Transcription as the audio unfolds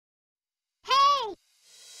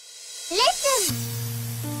Listen!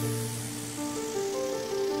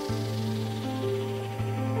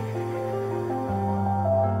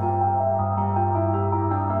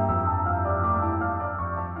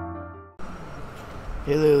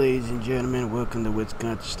 Hello ladies and gentlemen, welcome to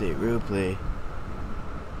Wisconsin State Roleplay.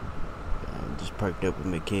 I just parked up with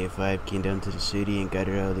my K5, came down to the city and got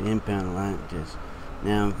it out of the impound lot.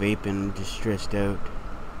 Now I'm vaping, just stressed out.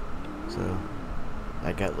 So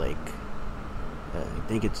I got like, I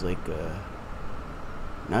think it's like,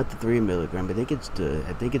 not the 3 milligram, I think it's the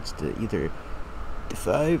either the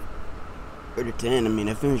 5 or the 10. I mean,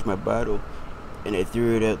 I finished my bottle and I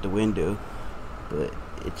threw it out the window, but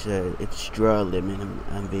it's straw lemon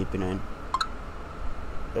I'm vaping on.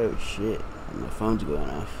 Oh shit, my phone's going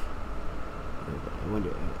off. I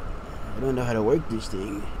wonder, I don't know how to work this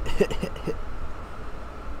thing.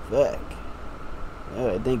 Fuck.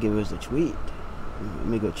 Oh, I think it was a tweet. Let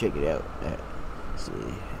me go check it out. Let's see.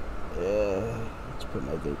 Let's put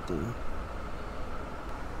my vape thing.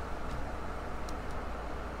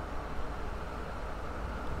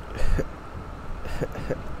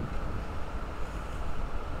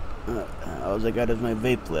 All I got is my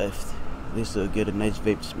vape left. At least I'll get a nice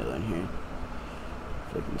vape smell in here.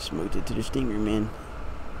 Fucking smoked it to the steamer, man.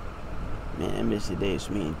 Man, I miss the days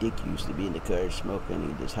me and Dick used to be in the car smoking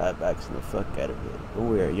and just hotboxing the fuck out of it. When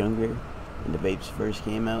we were younger, when the vapes first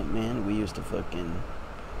came out, man, we used to fucking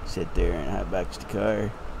sit there and hotbox the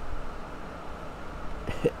car.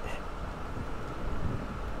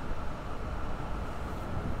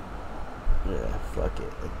 Yeah, fuck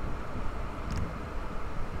it.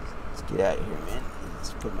 Let's get out of here, man.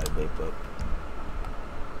 Let's put my vape up.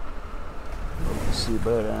 Put my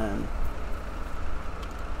seatbelt on.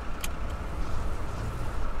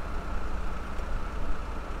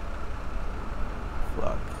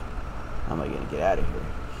 Fuck. How am I gonna get out of here?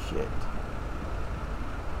 Shit.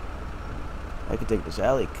 I can take this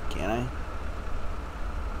alley, can't I?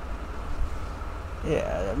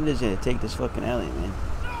 Yeah, I'm just gonna take this fucking alley, man.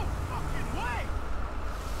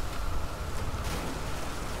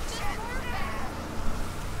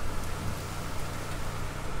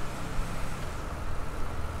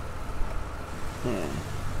 Yeah.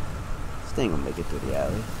 This thing will make it through the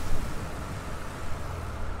alley.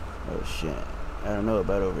 Oh shit. I don't know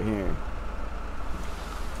about over here.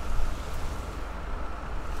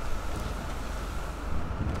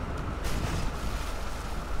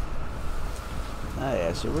 Ah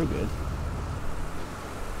yeah, so we're good.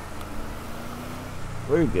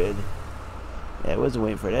 We're good. Yeah, I wasn't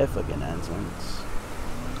waiting for that fucking nonsense.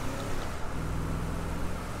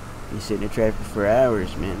 You sit in the traffic for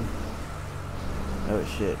hours, man. Oh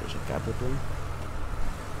shit, there's a cop up there?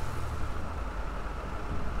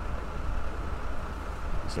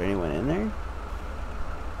 Is there anyone in there?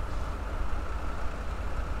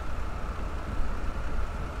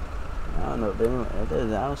 I don't know if anyone,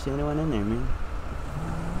 I don't see anyone in there, man.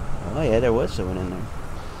 Oh yeah, there was someone in there.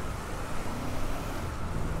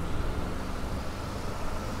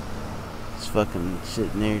 Just fucking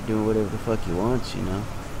sitting there doing whatever the fuck he wants, you know?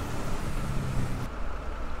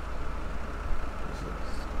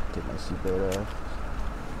 Take my seatbelt off.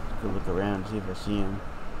 Go look around, see if I see him.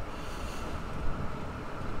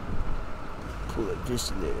 Pull it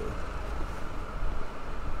just a little.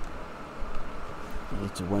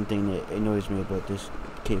 It's the one thing that annoys me about this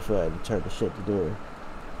K5. It's hard to shut the door.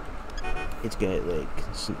 It's got like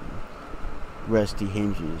some rusty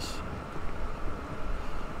hinges.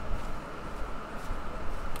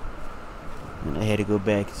 And I had to go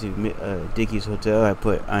back to Dicky's hotel. I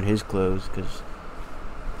put on his clothes because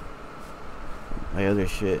my other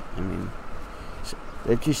shit. I mean,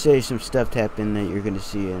 let's just say some stuff happened that you're gonna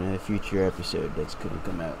see in a future episode that's gonna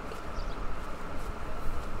come out.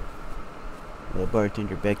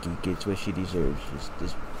 Bartender Becky gets what she deserves.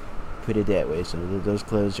 Just put it that way. So those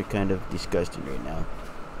clothes are kind of disgusting right now.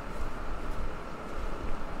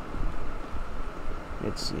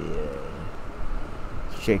 Let's see.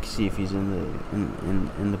 Check to see if he's in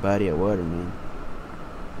the body of water, man.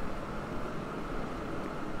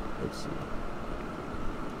 Let's see.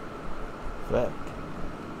 Fuck.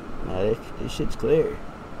 Nah, this shit's clear.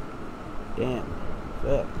 Damn.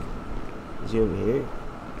 Fuck. Is he over here?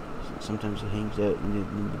 Sometimes he hangs out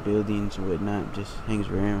in the buildings and whatnot, just hangs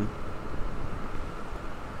around.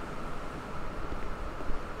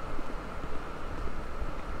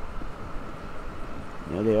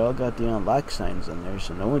 You know, they all got the unlock signs on there,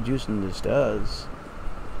 so no one's using the stars.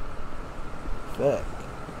 Fuck.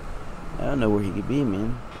 I don't know where he could be,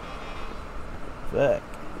 man. Fuck.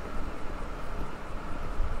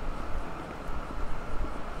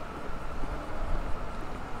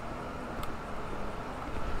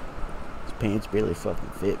 pants barely fucking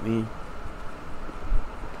fit me.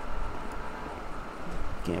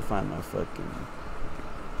 Can't find my fucking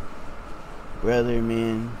brother,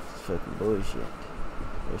 man. It's fucking bullshit.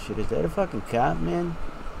 Oh shit, is that a fucking cop, man?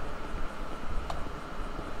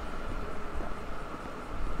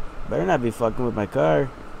 Better not be fucking with my car.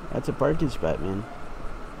 That's a parking spot, man.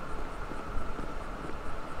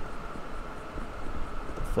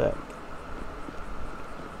 What the fuck?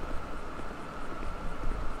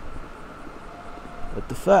 What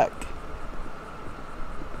the fuck?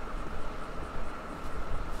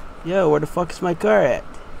 Yo, where the fuck is my car at?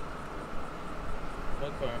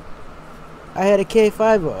 What car? I had a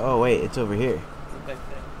K5. Oh wait, it's over here. Back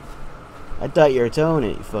there. I thought you were towing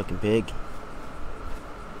it, you fucking pig.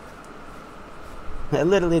 I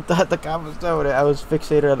literally thought the cop was towing it. I was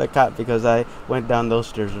fixated on the cop because I went down those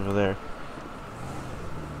stairs over there.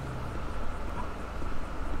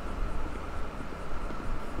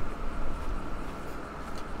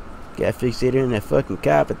 Got fixated on that fucking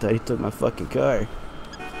cop. I thought he took my fucking car.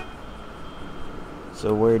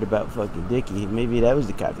 So worried about fucking Dicky. Maybe that was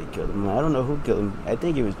the cop that killed him. I don't know who killed him. I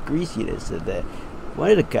think it was Greasy that said that. One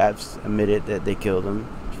of the cops admitted that they killed him.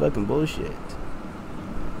 It's fucking bullshit.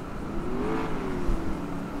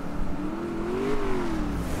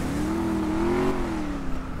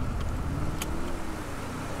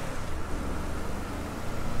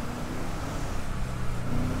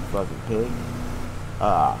 Fucking pig.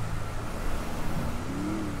 Ah.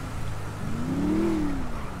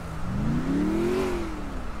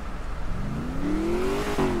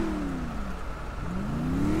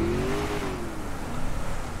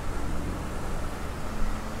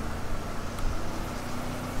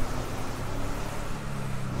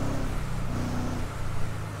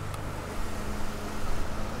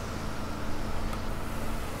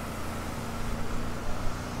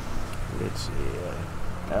 Let's see.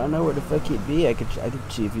 I don't know where the fuck he'd be. I could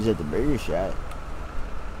see if he's at the burger shop.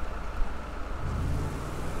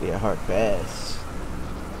 Be a hard pass.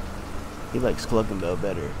 He likes Cluckenbell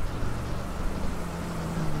better.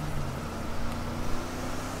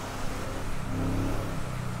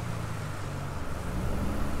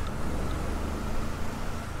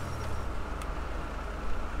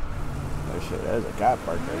 Oh shit, that was a cop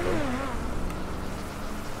parked right there.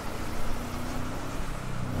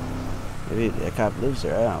 Maybe that cop lives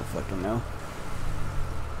there, I don't fucking know.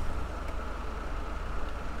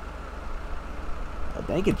 I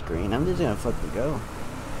think it's green, I'm just gonna fucking go.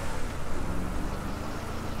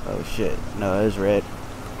 Oh shit, no, it's red.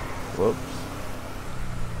 Whoops.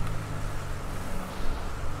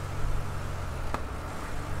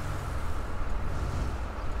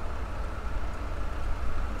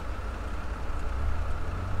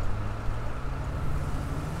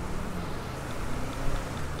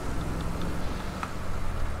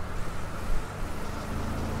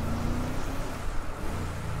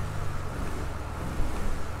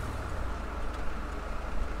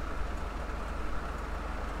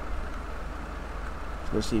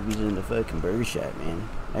 Let's see if he's in the fucking burger shop, man.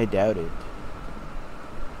 I doubt it.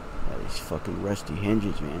 These fucking rusty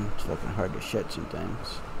hinges, man. It's fucking hard to shut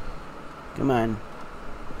sometimes. Come on.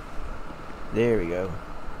 There we go.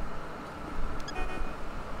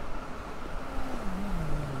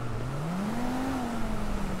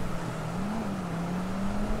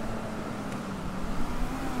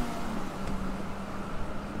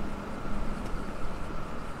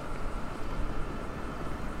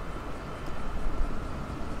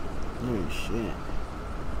 Oh shit.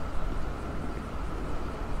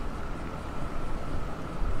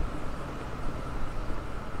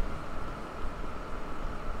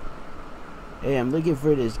 Hey, I'm looking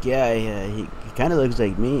for this guy. He kind of looks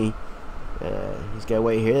like me. He's got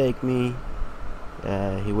white hair like me.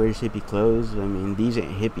 He wears hippie clothes. I mean, these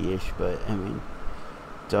ain't hippie-ish, but I mean,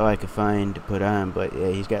 it's all I could find to put on. But yeah,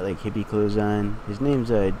 he's got like hippie clothes on. His name's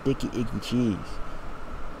Dicky Cheez.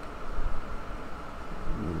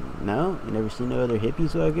 No? You never seen no other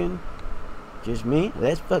hippies walking? Just me?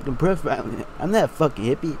 That's fucking profiling. I'm not fucking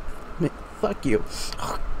hippie. Man, fuck you.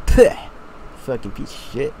 Fucking piece of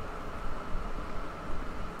shit.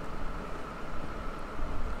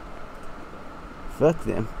 Fuck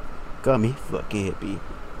them. Call me fucking hippie.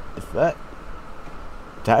 The fuck?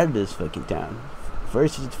 I'm tired of this fucking town.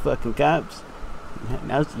 First it's fucking cops.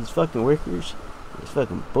 Now it's these fucking workers. It's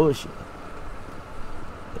fucking bullshit.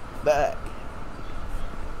 The fuck?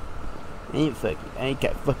 I ain't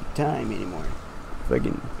got fucking time anymore.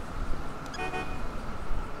 Fucking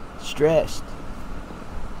stressed.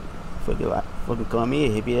 Fucking call me a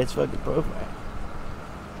hippie, that's fucking profile.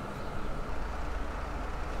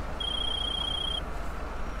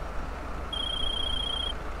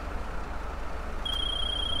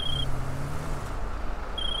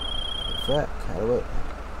 fuck? How do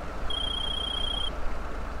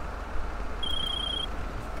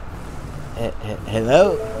I...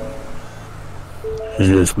 Hello? Is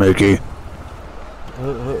this Mickey?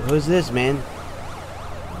 Who's this, man?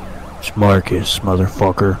 It's Marcus,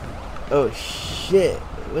 motherfucker. Oh, shit.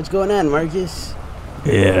 What's going on, Marcus?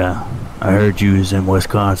 Yeah, I heard you was in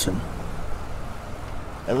Wisconsin.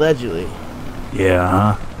 Allegedly.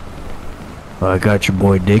 Yeah, huh? Well, I got your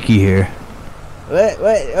boy Dicky here. What?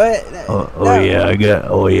 Oh No.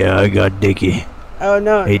 yeah, I got Dicky. Oh,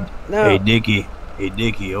 no. Hey, No. hey Dicky,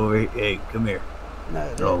 over here. Hey, come here.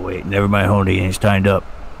 No. Oh wait, never mind, Honey, he's tied up.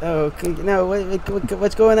 Oh, no.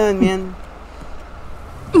 What's going on, man?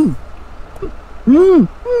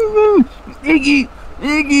 Dicky,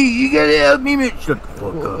 you gotta help me, man. Shut the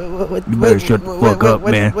fuck up. You better shut the fuck up,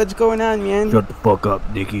 man. What's going on, man? Shut the fuck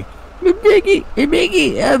up, Dicky.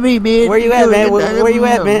 Mickey, help me, man. Where you at, man? Where you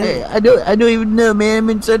at, man? I don't even know, man. I'm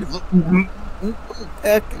inside.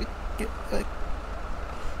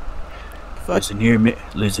 Listen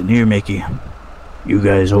here, Mickey. You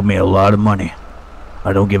guys owe me a lot of money.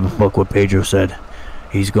 I don't give a fuck what Pedro said.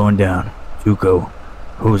 He's going down. Tuco,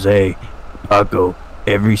 Jose, Paco,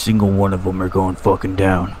 every single one of them are going fucking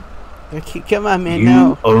down. Okay, come on, man.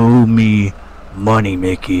 You owe me money,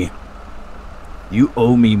 Mickey. You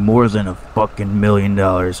owe me more than a fucking $1 million,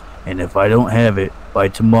 and if I don't have it by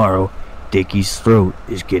tomorrow, Dicky's throat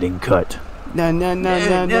is getting cut. No, man.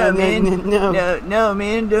 No,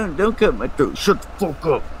 man, don't cut my throat. Shut the fuck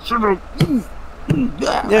up. Shut up.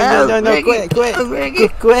 No,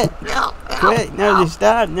 quit. No, just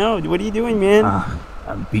stop. No, what are you doing, man?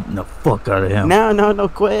 I'm beating the fuck out of him. No,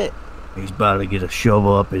 quit. He's about to get a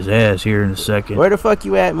shovel up his ass here in a second. Where the fuck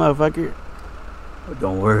you at, motherfucker?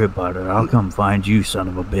 Don't worry about it. I'll come find you, son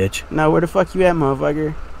of a bitch. No, where the fuck you at,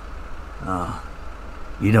 motherfucker?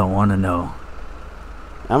 You don't want to know.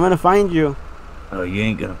 I'm gonna find you. Oh, you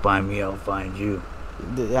ain't gonna find me. I'll find you.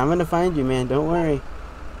 I'm gonna find you, man. Don't worry.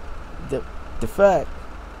 The fuck?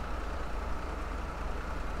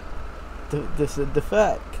 The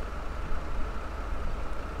fuck?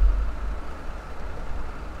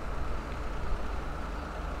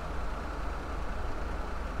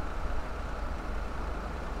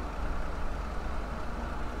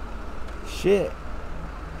 Shit.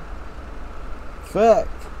 Fuck.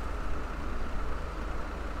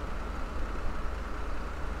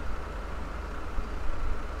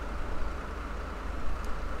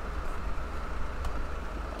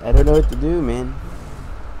 I don't know what to do, man.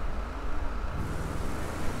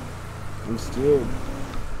 I'm scared.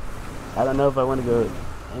 I don't know if I want to go.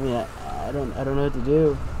 I mean, I don't know what to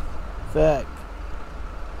do. Fuck.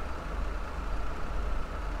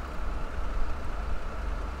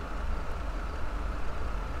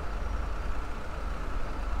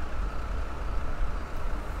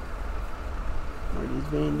 Marcus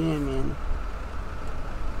Van Damme, man.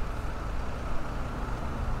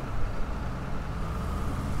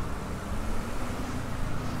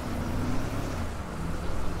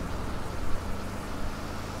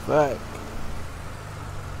 Fuck.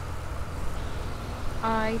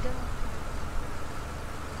 I don't.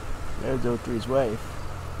 There's O3's wife.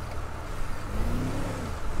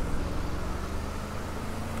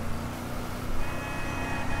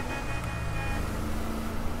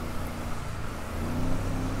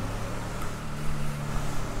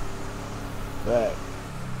 Fuck.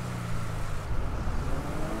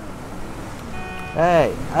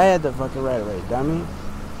 Hey, I had the fucking right away, dummy.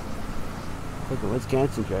 Fucking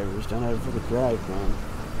Wisconsin drivers don't have a fucking drive, man.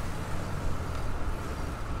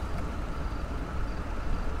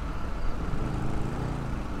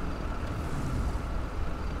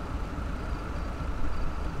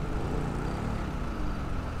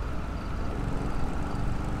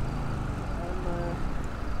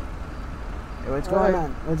 Hey, what's going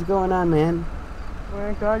on? What's going on, man?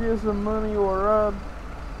 Man, can I get some money or a ride?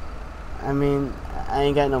 I mean, I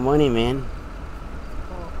ain't got no money, man.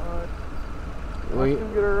 Where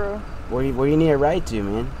you need a ride to,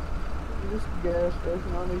 man? Just a gas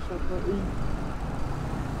station. I need something to eat.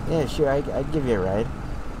 Yeah, sure. I'd give you a ride.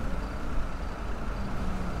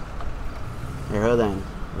 Here, hold on.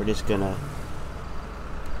 We're just gonna.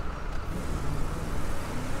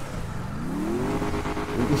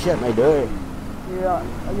 You can shut my door. Yeah,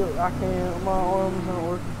 I can't. My arms aren't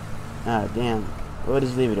working. Ah, damn. We'll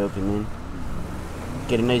just leave it open, man.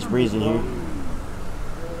 Get a nice breeze in here.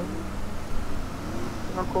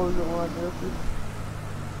 I'll close it when I get there.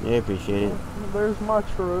 Yeah, I appreciate it. There's my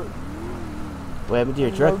truck. What happened to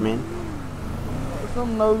your truck, man?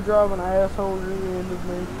 Some no-driving asshole rear-ended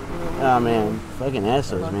me. Oh, man. Fucking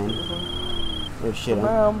assholes, man. Oh shit,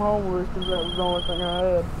 Now I'm homeless because that was the only thing I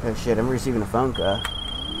had. oh shit, I'm receiving a phone call.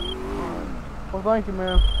 Well, thank you,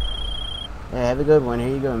 man. Yeah, have a good one. Here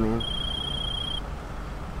you go, man.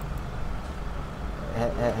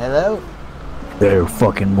 Hello? Better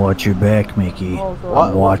fucking watch your back, Mickey. Oh, sorry. What?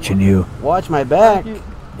 I'm watching you. Watch my back. Thank you.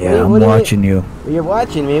 Yeah, What I'm do you watching you. You're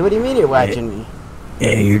watching me? What do you mean you're watching me?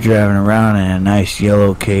 Yeah, you're driving around in a nice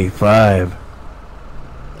yellow K5.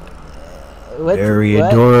 Very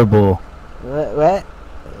What? adorable. What?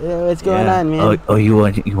 What's going Yeah. on, man? Oh, you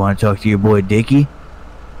want to talk to your boy Dicky?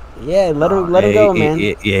 Yeah, let him go, man.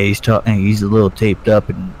 Yeah, he's talking. He's a little taped up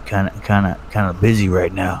and kind of busy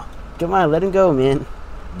right now. Come on, let him go, man.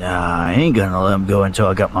 Nah, I ain't gonna let him go until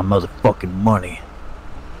I got my motherfucking money.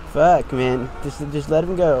 Fuck, man. Just let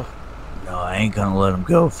him go. No, I ain't gonna let him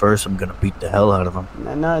go. First, I'm gonna beat the hell out of him.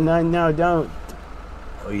 No, don't.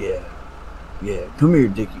 Oh yeah, yeah. Come here,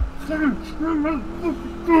 Dicky. No.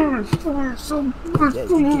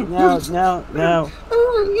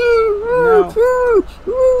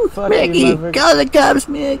 Fuck Mickey, you, motherfucker. call the cops,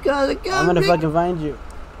 man. Call the cops. I'm gonna fucking find you.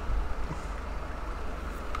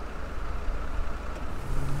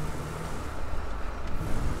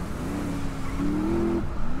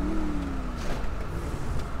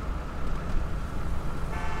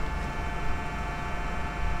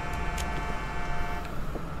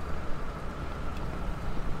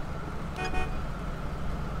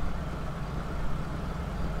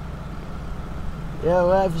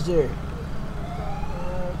 Yo, officer.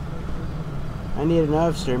 I need an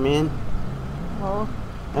officer, man. Huh?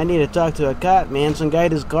 I need to talk to a cop, man. Some guy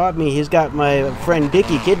just called me. He's got my friend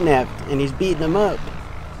Dicky kidnapped, and he's beating him up.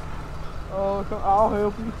 Oh, I'll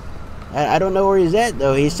help you. I don't know where he's at,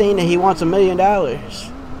 though. He's saying that he wants $1 million. Oh,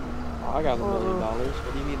 I got $1 million.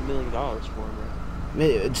 What do you need $1 million for,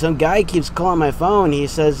 man? Some guy keeps calling my phone. He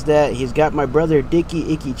says that he's got my brother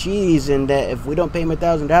Dicky Cheez, and that if we don't pay him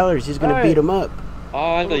 $1,000, he's gonna beat him up.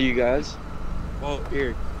 Oh, I know you guys. Well,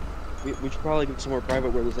 here. We should probably go somewhere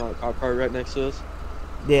private where there's not a cop car right next to us.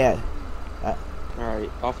 Yeah. Alright,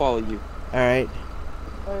 I'll follow you. Alright.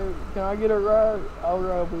 Hey, can I get a ride? I'll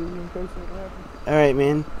ride with you in case something happens. Alright,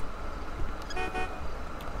 man.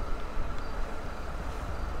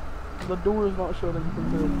 The door is not shutting for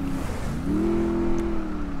good.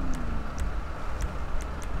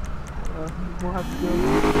 We'll have to go.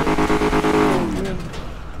 There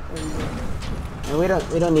you go. We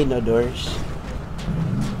don't need no doors.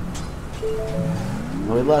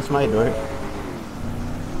 Well, we lost my door.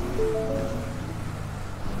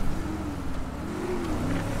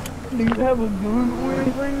 Do you have a gun or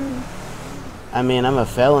anything? I mean, I'm a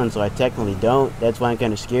felon, so I technically don't. That's why I'm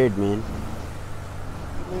kind of scared, man.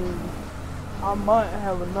 I might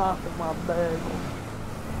have a knife in my bag.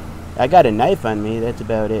 I got a knife on me. That's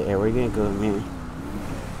about it. Here, we're gonna go in here.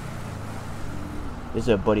 This is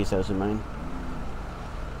a buddy's house of mine.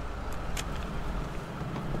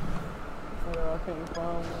 I can't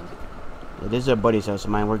find one. Yeah, this is a buddy's house of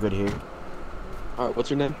mine. We're good here. Alright, what's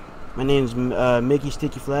your name? My name's Micky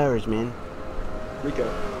Flowers, man. Rico.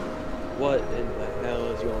 What in the hell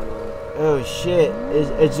is going on? Oh shit!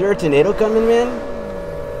 Is there a tornado coming, man?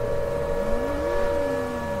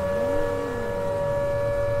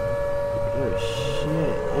 Oh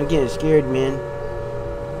shit! I'm getting scared, man.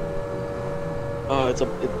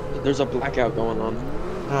 There's a blackout going on.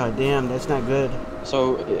 Oh damn, that's not good.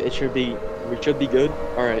 So we should be good.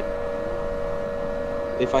 All right.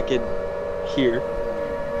 If I could hear.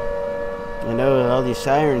 I know all these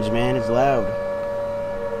sirens, man. It's loud.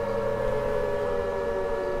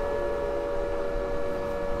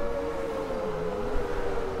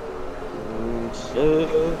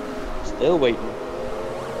 Still waiting.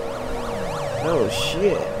 Oh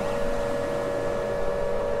shit!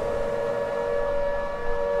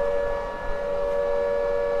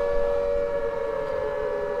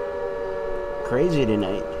 Crazy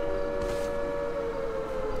tonight.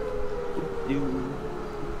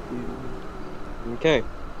 Okay.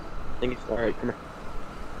 Thank you. All right, come here.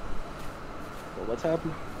 Well, what's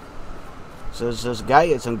happening? So some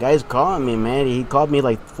guy's calling me, man. He called me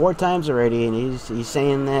like 4 times already, and he's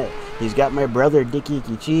saying that he's got my brother Dicky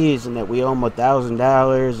Cheez, and that we owe him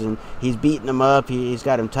 $1,000, and he's beating him up. He's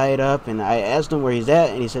got him tied up, and I asked him where he's at,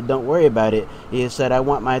 and he said, "Don't worry about it." He said, "I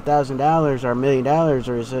want my $1,000 or $1 million,"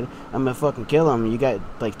 or he said, "I'm gonna fucking kill him. You got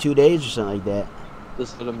like 2 days or something like that."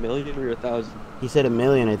 This is $1 million or 1,000? He said $1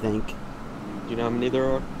 million, I think. Do you know how many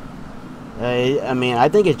there are? I mean, I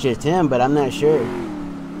think it's just him, but I'm not sure.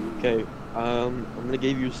 Okay. I'm gonna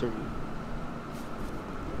give you some.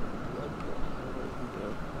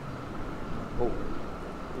 Oh,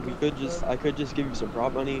 I could just give you some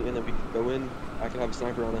prop money, and then we could go in. I could have a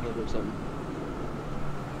sniper on the hill or something.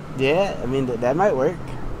 Yeah, I mean that might work.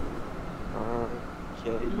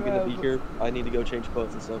 Okay, you gonna be here? I need to go change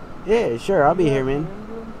clothes and stuff. Yeah, sure, I'll be here, man.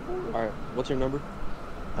 All right, what's your number?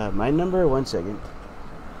 My number, 1 second.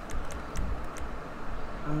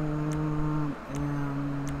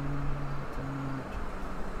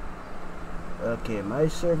 Okay, my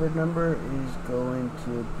server number is going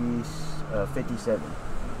to be 57.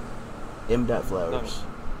 M.Flowers.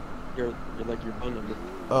 No, your like your phone number.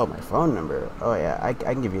 Oh, my phone number. Oh yeah, I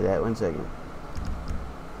can give you that. 1 second.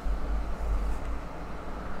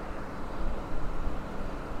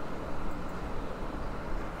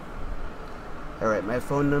 Alright, my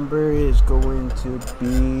phone number is going to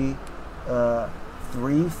be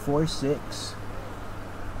 346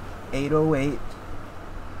 808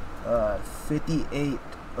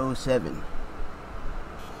 5807.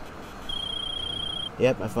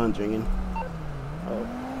 Yep, my phone's ringing. Oh,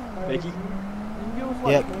 Mickey?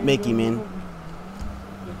 Yep, Mickey, man.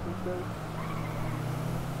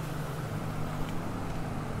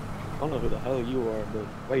 I don't know who the hell you are, but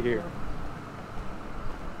wait here.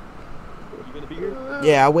 You gonna be here?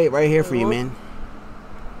 Yeah, I'll wait right here for you, man.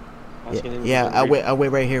 Yeah, I'll wait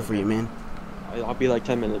right here for you, man. I'll be like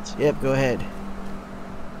 10 minutes. Yep, go ahead.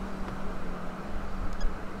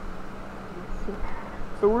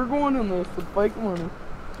 So we're going in this with fake money.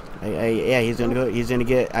 Yeah, he's gonna go. He's gonna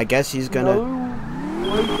get. I guess he's gonna. No.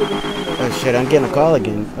 Oh shit! I'm getting a call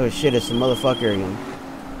again. Oh shit! It's the motherfucker again.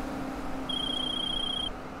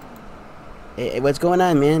 Hey, what's going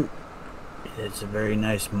on, man? It's a very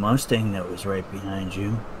nice Mustang that was right behind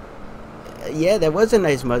you. Yeah, that was a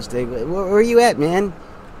nice Mustang. Where are you at, man?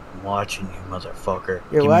 I'm watching you, motherfucker.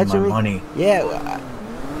 You're Give watching me my me? money. Yeah.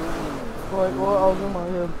 Like, what? I was in my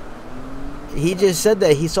head. He just said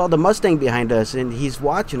that he saw the Mustang behind us and he's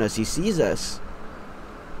watching us. He sees us.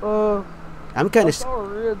 I'm kind I of. saw a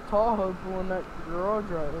red Tahoe pulling that garage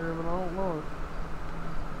right there, but I don't know.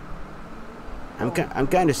 I'm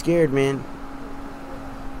kind of scared, man.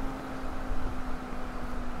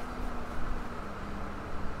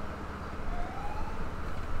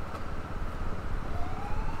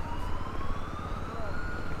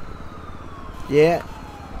 Yeah.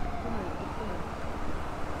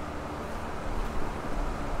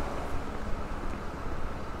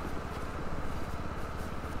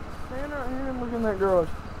 Stand right here and look in that garage.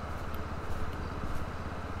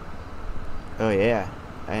 Oh yeah,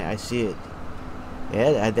 I see it.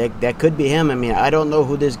 Yeah, that could be him. I mean, I don't know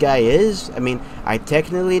who this guy is. I mean, I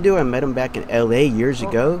technically do. I met him back in L.A. years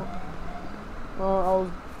ago. I was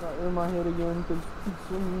in my head again because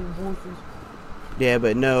so many voices. Yeah,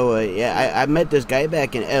 but no, yeah, I met this guy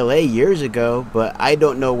back in L.A. years ago, but I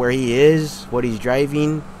don't know where he is, what he's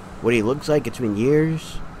driving, what he looks like. It's been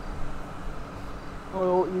years.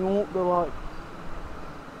 Well, you want to like.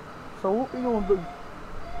 So what we gonna do?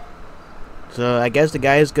 So I guess the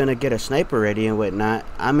guy is gonna get a sniper ready and whatnot.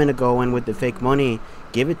 I'm gonna go in with the fake money,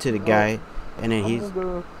 give it to the guy, and then he's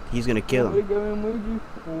gonna kill him. Go in with you,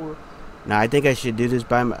 or? Now I think I should do this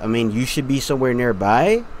by. I mean, you should be somewhere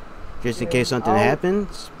nearby, just in case something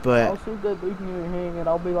happens. But I'll shoot that beacon in your hand, and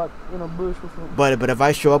I'll be like in a bush or something. but if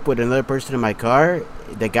I show up with another person in my car,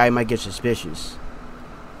 the guy might get suspicious.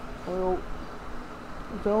 Well,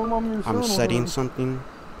 tell him I'm your son. I'm setting or something.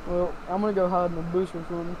 Well, I'm gonna go hide in a bush or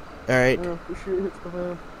something. All right. And if the shit hits the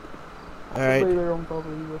fan, All I'll be right. there on top of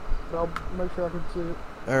you. But I'll make sure I can see it.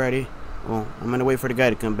 Alrighty. Well, I'm gonna wait for the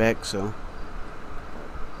guy to come back. So.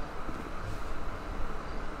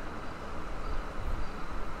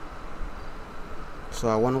 So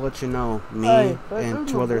I want to let you know, me Hey, and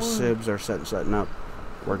that's 2 other my boy. sibs are setting up.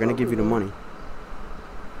 We're gonna give you the money.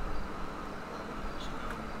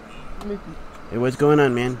 Mickey, Hey, what's going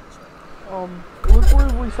on, man? look where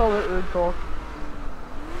we saw that red car.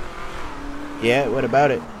 Yeah, what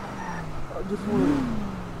about it? Just look.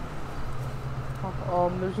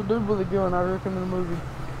 There's a dude with a gun. I reckon in the movie.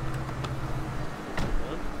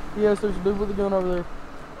 Yes, there's a dude with a gun over there.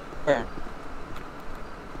 Where?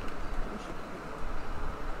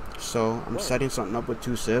 So I'm setting something up with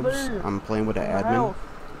 2 sibs. There. I'm playing with an In the admin, house.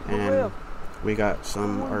 To the and left. we got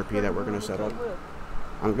some One RP straight that we're over gonna to set the up. left.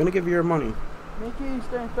 I'm gonna give you your money. Mickey,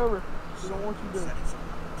 stand cover. We don't want you doing. Like,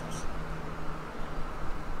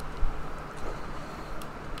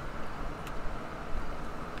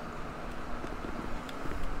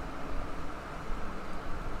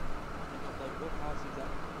 what house is that?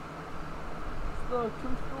 The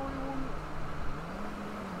two-story one.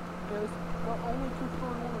 Yes, the only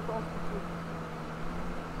two-story one across the street.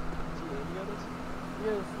 See the video of this?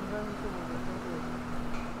 Yes, the very similar.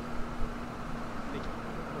 Mickey,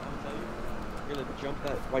 I'm gonna tell you. You're gonna jump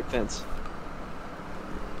that white fence.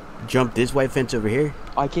 jump this white fence over here?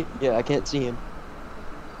 I can't. Yeah, I can't see him.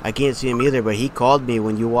 I can't see him either, but he called me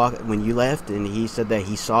when you left, and he said that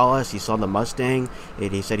he saw us. He saw the Mustang,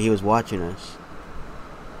 and he said he was watching us.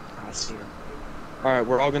 I see him. All right,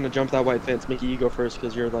 we're all gonna jump that white fence. Mickey, you go first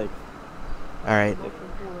because you're like. All right.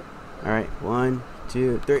 All right. 1,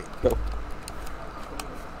 2, 3, go.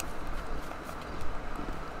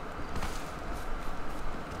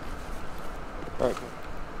 All right.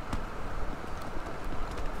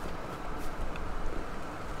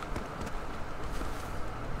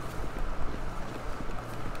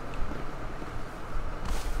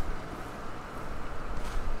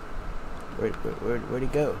 Where'd he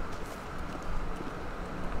go?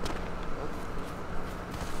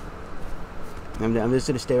 I'm just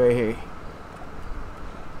gonna stay right here.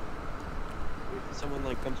 If someone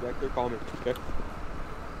like comes back there, call me. Okay.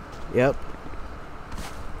 Yep.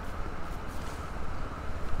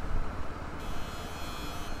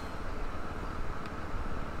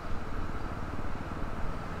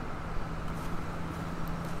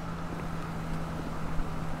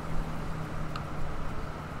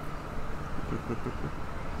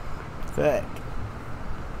 Fuck.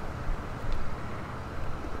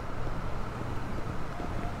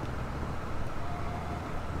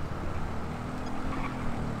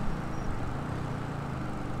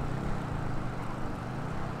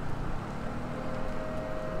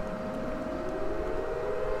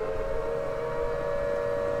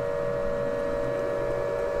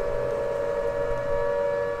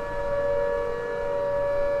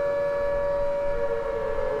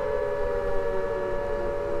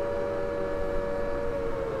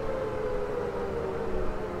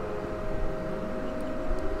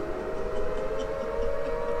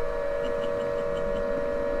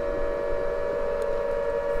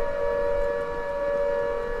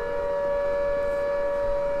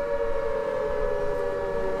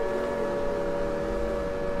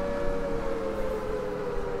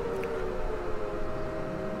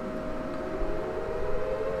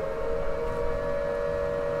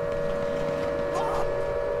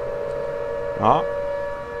 Huh?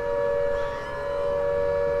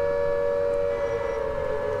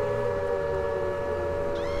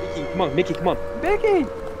 Mickey, come on, Mickey, come on. Dicky!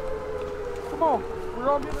 Come on, we're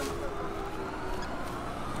all getting.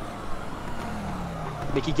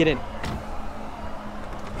 Mickey, get in.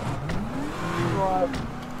 Right.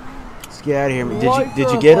 Let's get out of here. Lights Did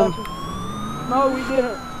you are get him? flashing. No, we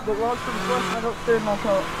didn't. The lights are flashing upstairs in my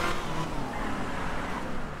car.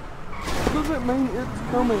 What does it mean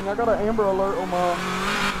it's coming? I got an Amber Alert on my.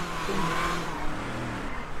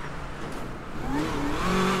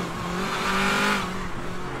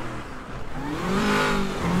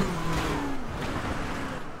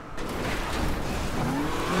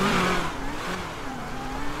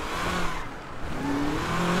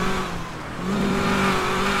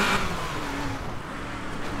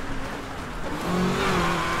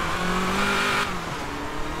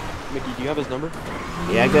 Mickey, do you have his number?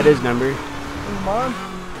 Yeah, I got his number. Mine?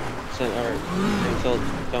 Send, all right.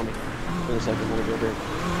 Tell me. In a second, I'm gonna go there.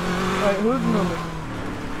 Wait, whose number?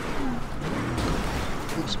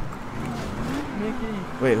 Oops. Mickey.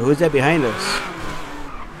 Wait, who's that behind us?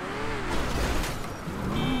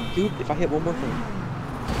 Dude, if I hit one more thing.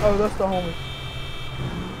 Oh, that's the homie.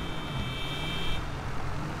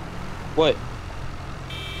 What?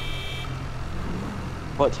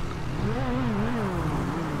 What?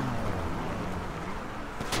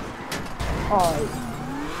 Alright.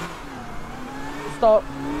 Stop.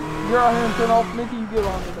 You're out here and turn off. Mickey, you get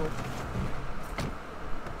on the door.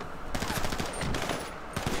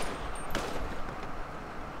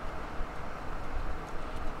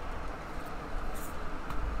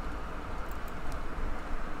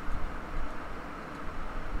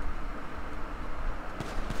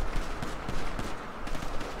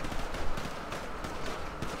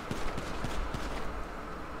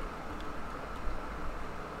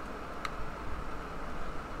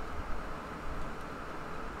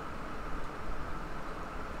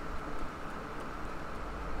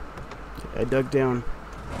 I dug down.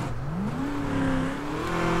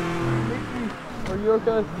 Mickey, are you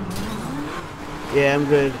okay? Yeah, I'm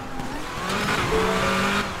good.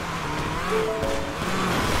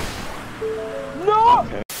 No!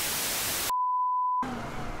 Okay.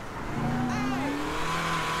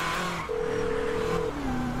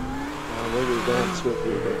 Where do we go?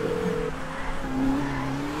 Swiftly.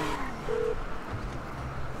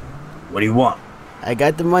 What do you want? I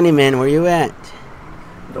got the money, man. Where you at?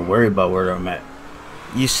 Don't worry about where I'm at.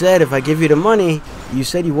 You said if I give you the money, you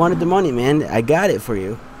said you wanted the money, man. I got it for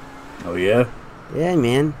you. Oh yeah? Yeah,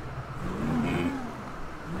 man.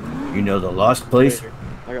 You know the lost place?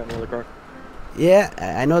 I got another car. Yeah,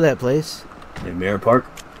 I know that place. In Mirror Park?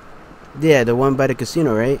 Yeah, the one by the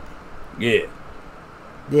casino, right? Yeah.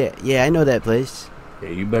 Yeah, I know that place. Yeah,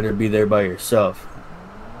 you better be there by yourself.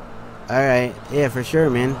 Alright, yeah, for sure,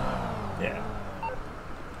 man. Yeah.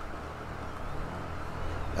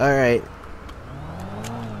 Alright.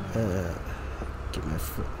 Get my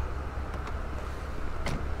foot.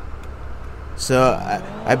 So,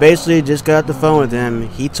 I basically just got off the phone with him.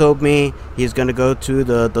 He told me he's gonna go to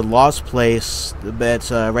the lost place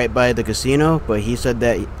that's right by the casino, but he said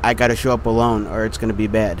that I gotta show up alone or it's gonna be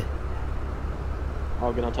bad.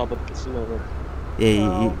 I'll get on top of the casino then.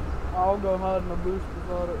 Yeah, I'll go hide in a booth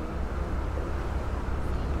beside it.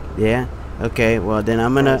 yeah? Okay, well then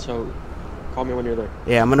I'm gonna... Alright, so, call me when you're there.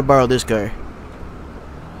 Yeah, I'm gonna borrow this car.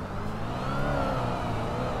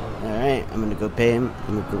 Alright, I'm gonna go pay him.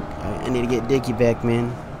 I need to get Dicky back,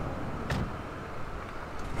 man.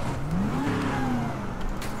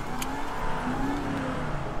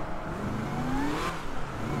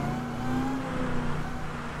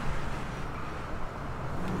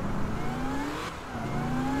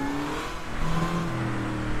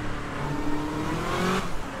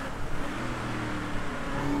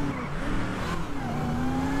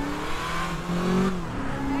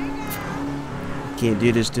 Can't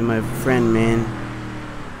do this to my friend, man.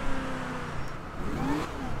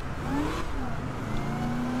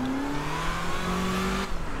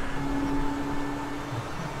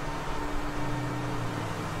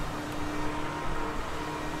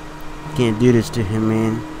 Can't do this to him,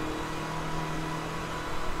 man.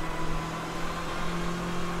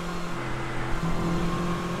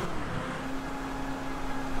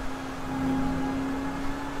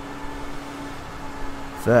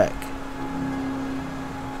 Fuck.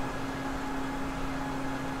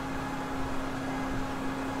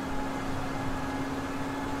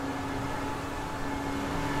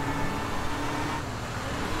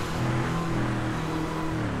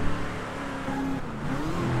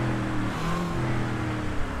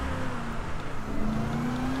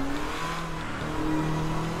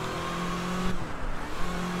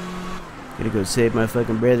 Gotta go save my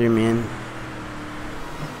fucking brother, man.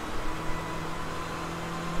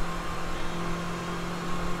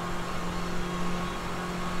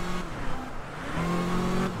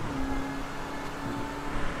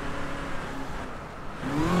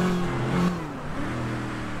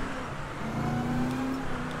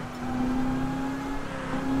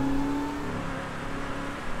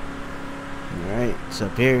 Alright, it's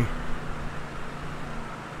up here.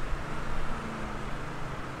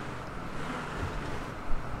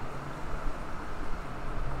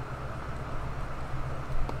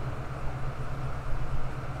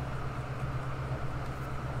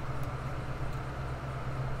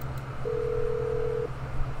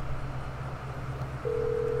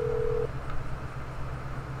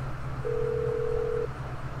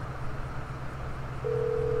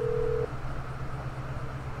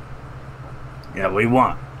 Yeah, what do you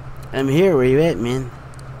want? I'm here. Where you at, man?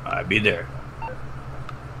 I'll be there.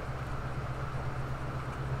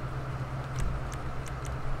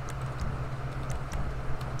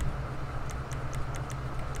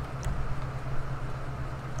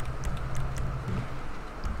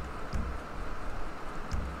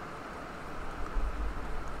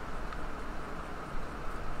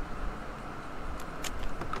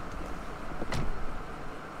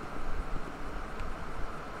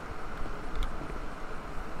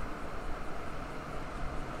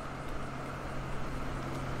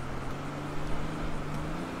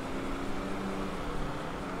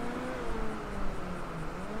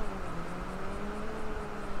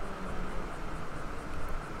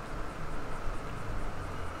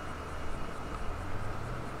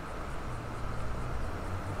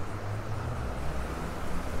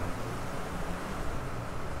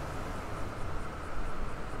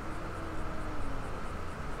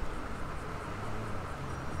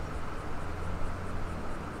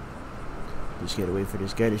 Just gotta wait for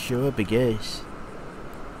this guy to show up, I guess.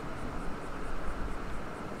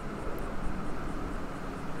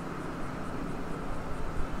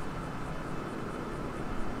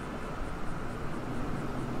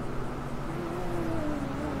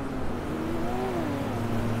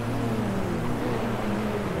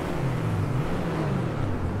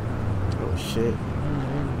 Oh shit.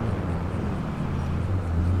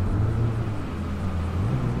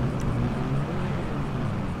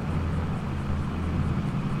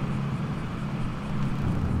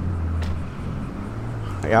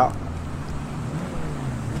 Yeah.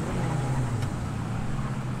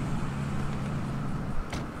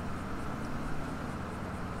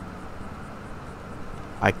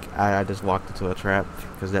 I just walked into a trap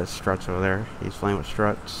because that's Struts over there. He's playing with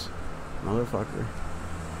Struts. Motherfucker.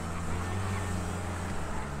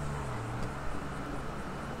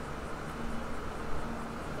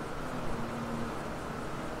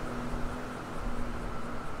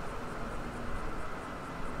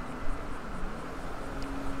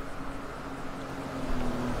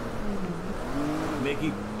 Mickey,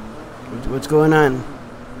 What's going on?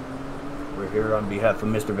 we're here on behalf of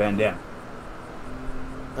Mr. Van Damme.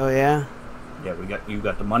 Oh yeah? Yeah, you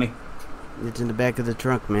got the money? It's in the back of the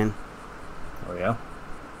trunk, man. Oh yeah?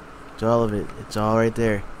 It's all of it. It's all right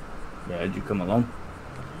there. Yeah, did you come alone?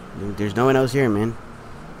 There's no one else here, man.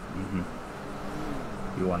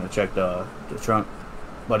 You want to check the trunk,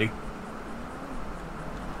 buddy?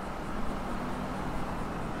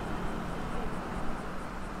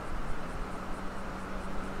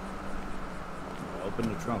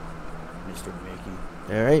 Open the trunk, Mr.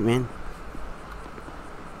 Mickey. All right, man.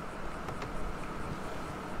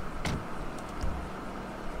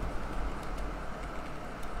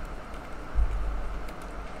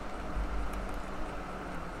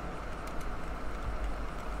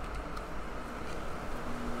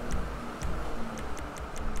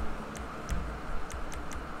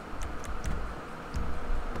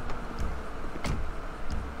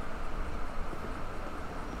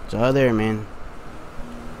 It's all there, man.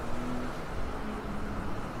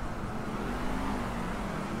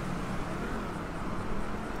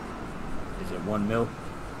 Is it 1 mil?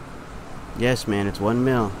 Yes, man. It's 1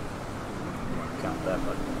 mil. Count that,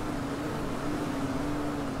 buddy.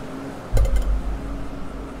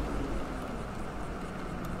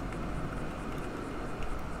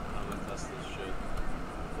 I'm gonna test this shit.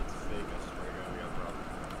 If it's fake, I swear to God, we got a problem.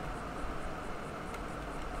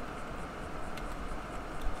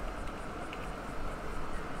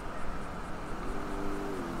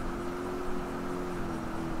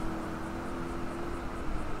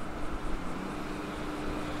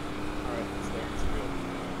 Alright, it's there, it's real.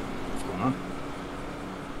 What's going on?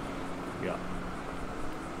 Yeah.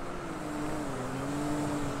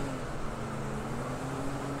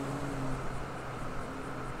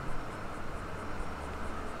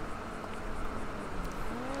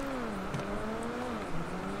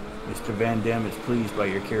 Mr. Van Damme is pleased by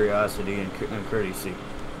your curiosity and courtesy,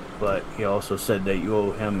 but he also said that you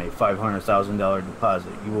owe him a $500,000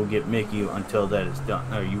 deposit. You will get Mickey until that is done,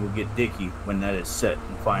 or you will get Dicky when that is set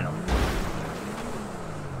and final.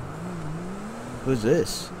 Who's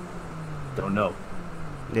this? Don't know.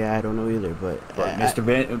 Yeah, I don't know either, but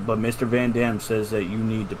Mr. Van Damme says that you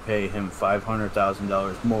need to pay him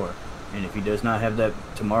 $500,000 more, and if he does not have that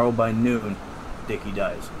tomorrow by noon, Dicky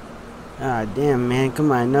dies. Ah, damn, man.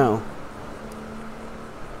 Come on, no.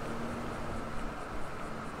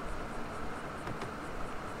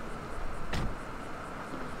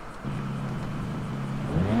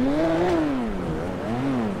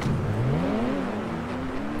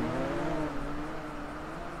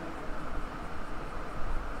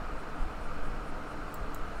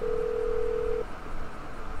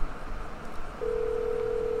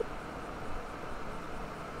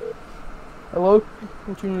 Hello?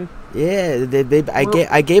 What you need? Yeah,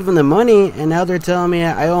 I gave them the money, and now they're telling me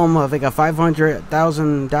I owe them like a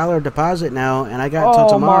 $500,000 deposit now, and I got till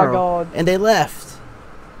tomorrow. Oh my God. And they left,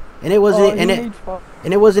 and it wasn't, and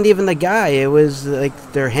it wasn't even the guy. It was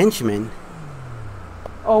like their henchmen.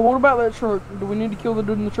 Oh, what about that truck? Do we need to kill the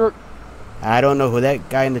dude in the truck? I don't know who that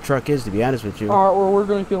guy in the truck is, to be honest with you. Alright, well, we're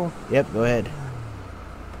gonna kill him. Yep, go ahead.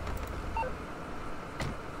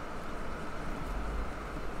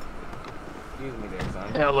 Excuse me there, son.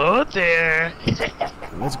 Hello there.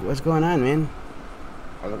 What's going on, man?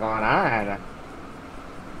 What's going on?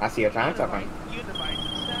 I see you're trying something. You the vice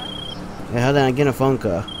stuff? Hey, hold on, I'm getting a phone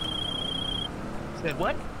call. Said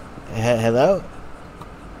what? Hello?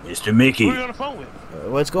 Mr. Mickey, Who are you on the phone with?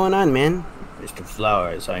 What's going on, man? Mr.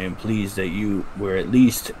 Flowers, I am pleased that you were at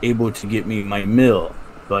least able to get me my meal,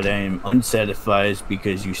 but I am unsatisfied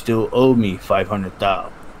because you still owe me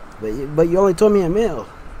 $500,000. But you only told me a mil.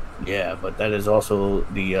 Yeah, but that is also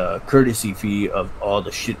the courtesy fee of all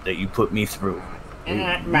the shit that you put me through.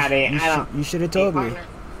 Buddy, You should have told me.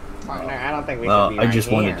 Partner, I don't think we should Well, be I right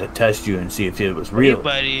just wanted here. to test you and see if it was Hey, real.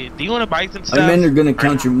 buddy, do you want to buy some My stuff? men are gonna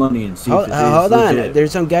count your money and see if it is Hold on. legit.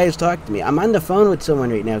 There's some guys talking to me. I'm on the phone with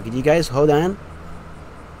someone right now. Could you guys hold on?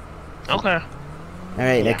 Okay. All right,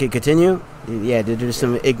 I Yeah. could continue. Yeah, there's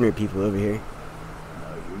some ignorant people over here.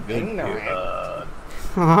 Ignorant.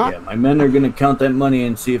 Uh-huh. Yeah, my men are gonna count that money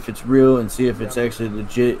and see if it's real and see if it's actually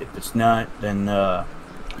legit. If it's not, then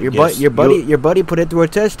Your guess buddy put it through a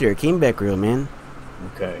tester. It came back real, man.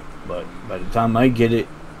 okay. But by the time I get it,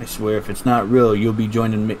 I swear, if it's not real, you'll be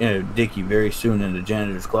joining Dicky very soon in the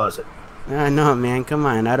janitor's closet. No, man, come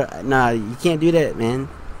on. Nah, you can't do that, man.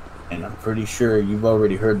 And I'm pretty sure you've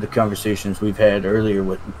already heard the conversations we've had earlier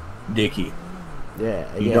with Dicky.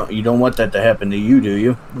 Yeah, You don't want that to happen to you, do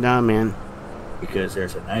you? No, man. Because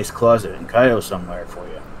there's a nice closet in Cayo somewhere for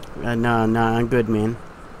you. No, I'm good, man.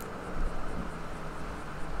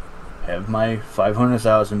 Have my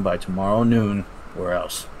 500,000 by tomorrow noon, or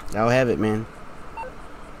else. I'll have it, man.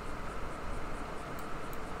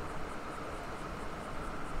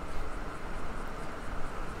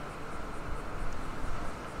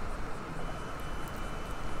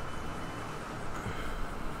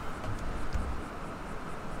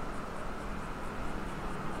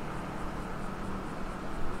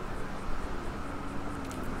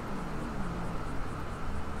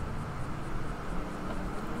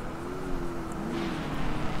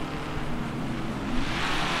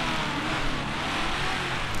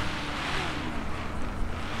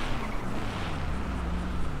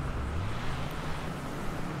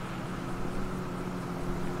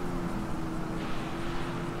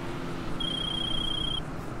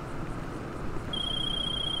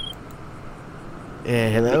 Yeah,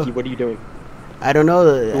 hello? Mickey, what are you doing? I don't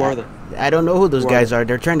know. Who are they? I don't know who those Who are guys they? are.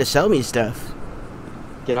 They're trying to sell me stuff.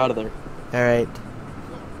 Get out of there. Alright.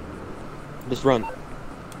 Just run.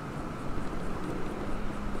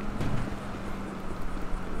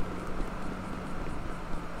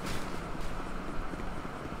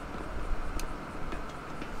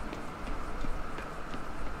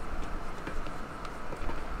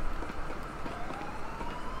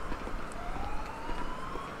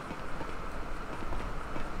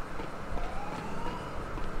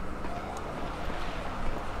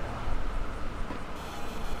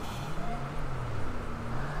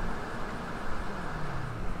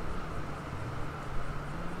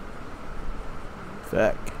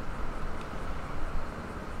 Fuck.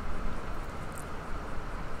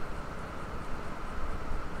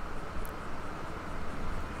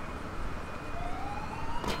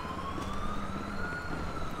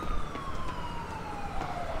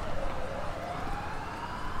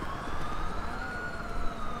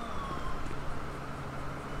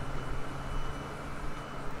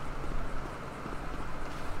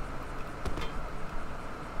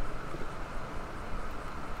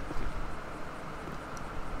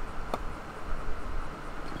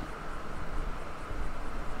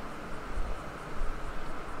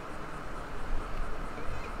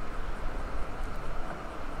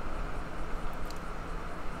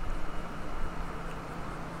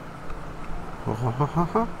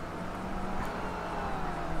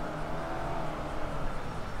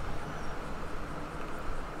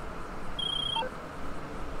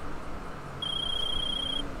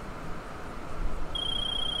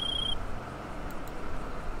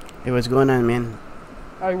 Hey, what's going on, man?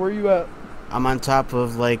 Hey, where you at? I'm on top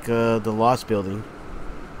of, like, the Lost building.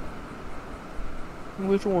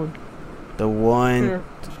 Which one? The one... Here.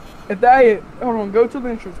 If that it, hold on, go to the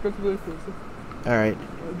entrance. Go to the entrance. Alright.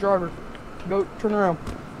 Driver, go, turn around.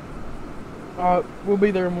 We'll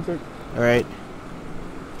be there in 1 second. Alright.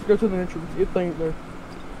 Go to the entrance. It ain't there.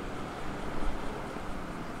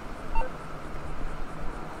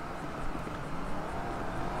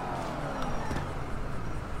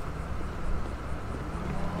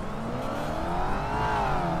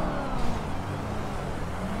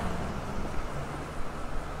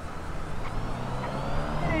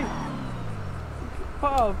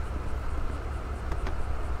 Pop.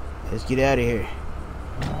 Let's get out of here.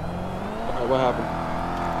 Alright, what happened?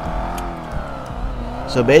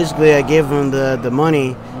 So basically, I gave them the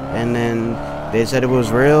money, and then they said it was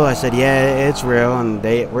real. I said, yeah, it's real, and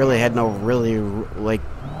they really had no like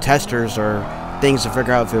testers or things to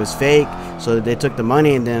figure out if it was fake. So they took the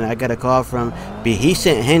money, and then I got a call from he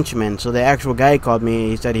sent henchmen. So the actual guy called me.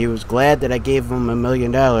 He said he was glad that I gave him $1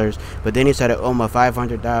 million, but then he said I owe him a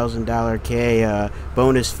 $500,000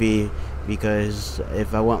 bonus fee because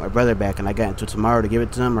if I want my brother back, and I got until tomorrow to give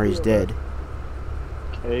it to him, or he's dead.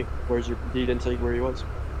 Okay, he didn't tell you where he was?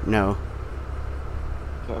 No.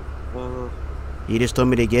 Okay. He just told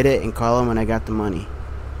me to get it and call him when I got the money.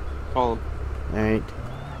 Call him. Alright.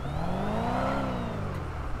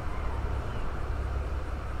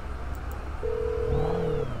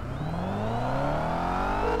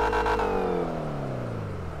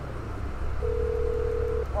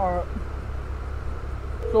 Alright.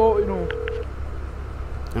 So what you doing?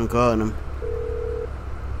 I'm calling him.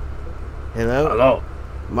 Hello? Hello.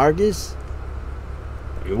 Marcus?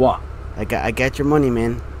 What you want? I got your money,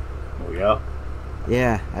 man. Oh, yeah?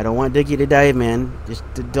 Yeah, I don't want Dicky to die, man. Just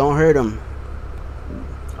don't hurt him.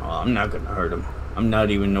 Oh, I'm not gonna hurt him. I'm not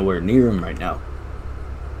even nowhere near him right now.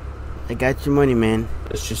 I got your money, man.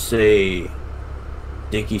 Let's just say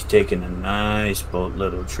Dicky's taking a nice boat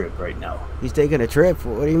little trip right now. He's taking a trip?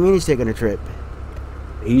 What do you mean he's taking a trip?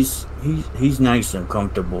 He's nice and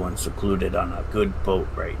comfortable and secluded on a good boat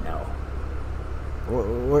right now.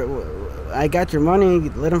 I got your money.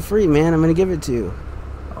 Let him free, man. I'm gonna give it to you.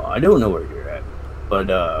 Oh, I don't know where you're at,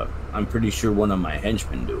 but I'm pretty sure one of my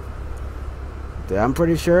henchmen do. I'm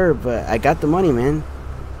pretty sure, but I got the money, man.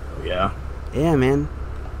 Oh, yeah? Yeah, man.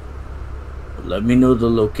 Let me know the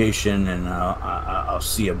location and I'll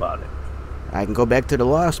see about it. I can go back to the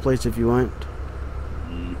lost place if you want.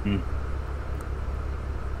 Mm-hmm.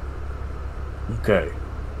 Okay.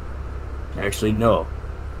 Actually, no.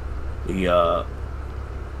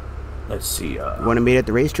 Let's see, You want to meet at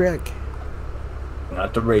the racetrack?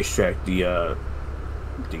 not the racetrack,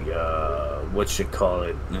 what you call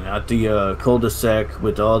it? Not the cul-de-sac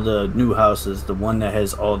with all the new houses, the one that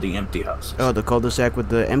has all the empty houses. Oh, the cul-de-sac with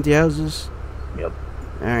the empty houses? Yep.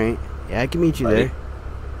 Alright. Yeah, I can meet you Buddy? there.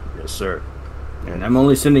 Yes, sir. And I'm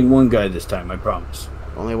only sending one guy this time, I promise.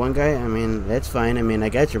 Only one guy? I mean, that's fine. I mean, I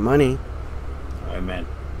got your money. Alright, man.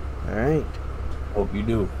 Alright. Hope you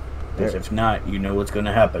do. Because There- if not, you know what's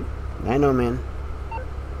gonna happen. I know, man.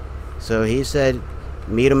 So he said,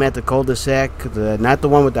 meet him at the cul-de-sac, not the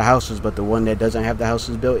one with the houses, but the one that doesn't have the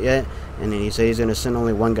houses built yet. And then he said he's gonna send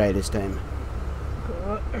only one guy this time.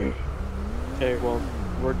 Okay, well,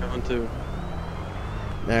 we're going to.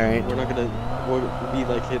 All right, We're not gonna. We'll be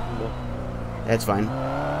like hidden though. that's fine.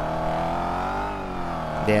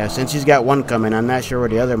 Yeah, since he's got one coming, I'm not sure where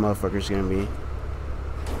the other motherfucker's gonna be.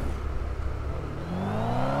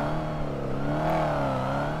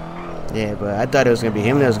 Yeah, but I thought it was gonna be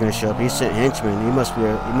him that was gonna show up. He sent henchmen. He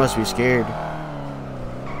must be scared.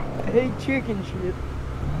 I hate chicken shit.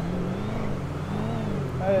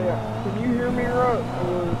 Hey, can you hear me right?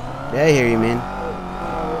 Yeah, I hear you, man.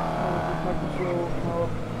 Just making sure.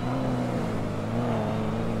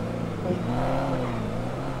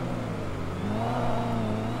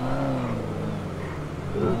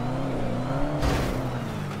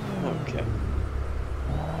 Okay.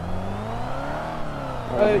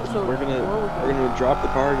 Hey, Alright, so we're gonna drop the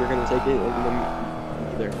car. You're gonna take it, and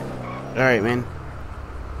then there. All right, man.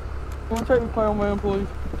 Can I take the clown man, please?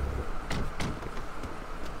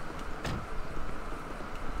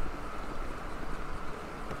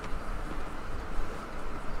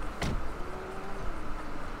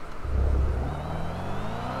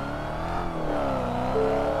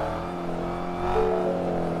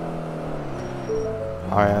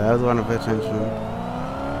 All right, that was one to pay attention.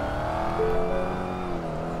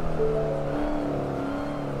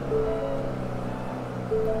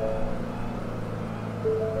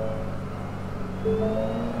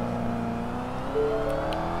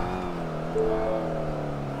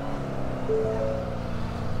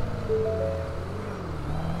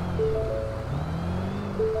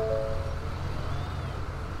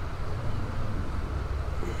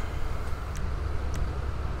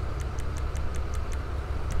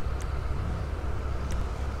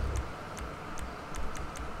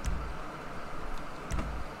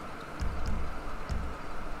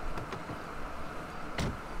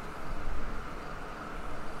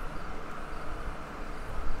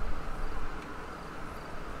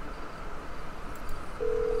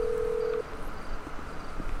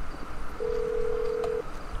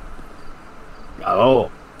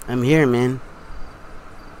 Oh, I'm here, man.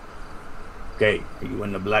 okay. Are you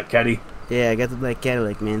in the black caddy? Yeah, I got the black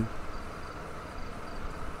Cadillac, man.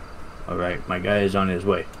 Alright, my guy is on his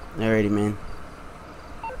way. Alrighty, man.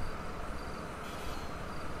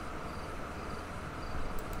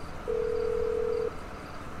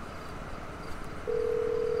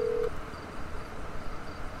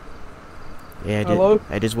 Yeah, Hello?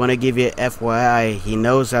 I just want to give you FYI. He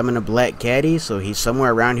knows I'm in a black caddy, so he's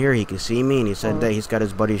somewhere around here. He can see me, and he said that he's got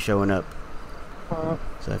his buddy showing up.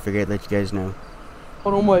 So I figured I'd let you guys know.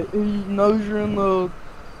 Hold on, wait. He knows you're in the.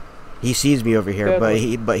 He sees me over here, but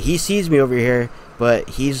he sees me over here, but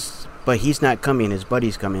he's not coming. His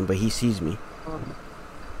buddy's coming, but he sees me.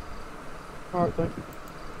 Alright, thank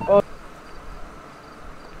you.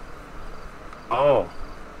 Oh,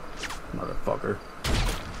 motherfucker.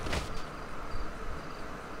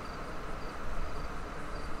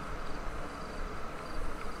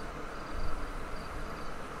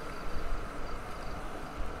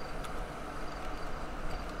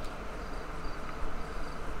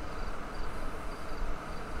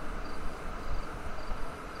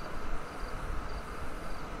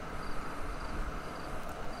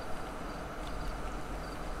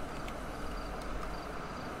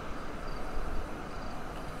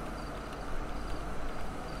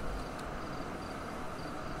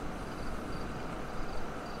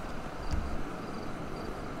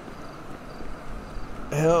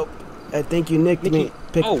 Help. I think you nicked me.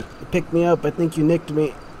 Mickey. Pick me up. I think you nicked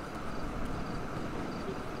me.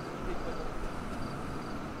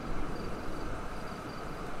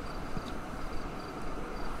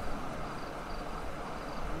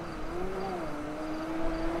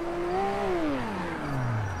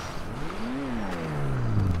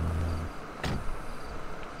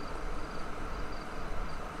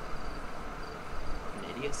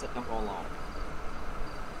 Idiots that don't go along.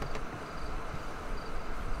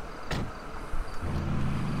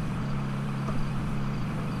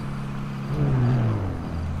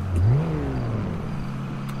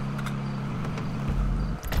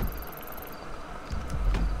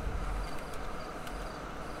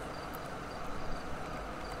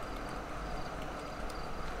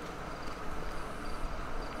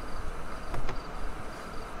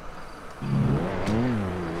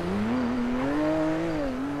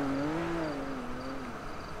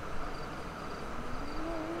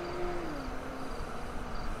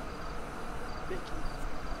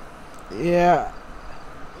 Yeah.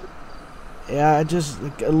 Yeah, I just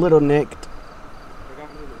a little nicked. I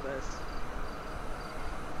got me the best.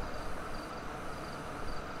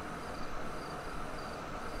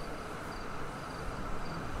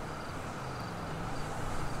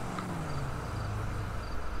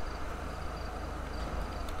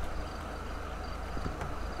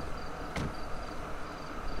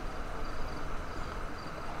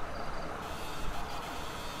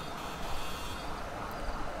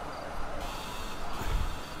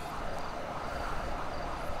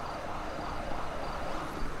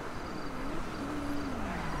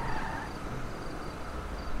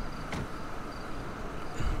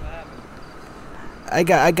 I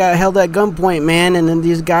got held at gunpoint, man, and then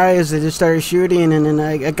these guys they just started shooting, and then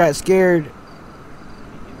I got scared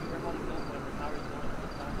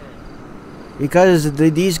because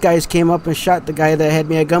these guys came up and shot the guy that had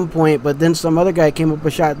me at gunpoint, but then some other guy came up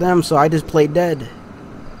and shot them, so I just played dead. I don't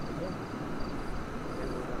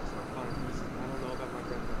know about my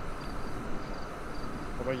friend.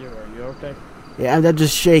 How about you? Are you okay? Yeah, I'm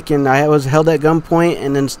just shaking. I was held at gunpoint,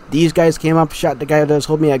 and then these guys came up, shot the guy that was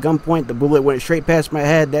holding me at gunpoint. The bullet went straight past my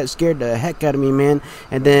head. That scared the heck out of me, man.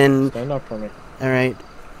 And then... Stand up for me. Alright.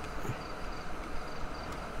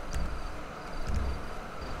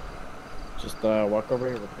 Just walk over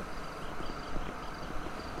here with me.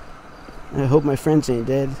 I hope my friends ain't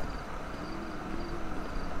dead.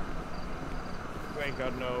 You ain't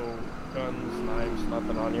got no guns, knives,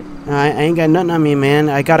 nothing on you. I ain't got nothing on me, man.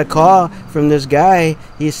 I got a call from this guy.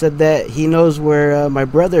 He said that he knows where my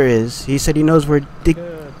brother is. He said he knows where Dick... Take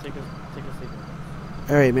a seat.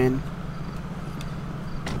 Alright, man.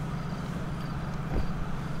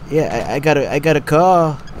 Yeah, I got a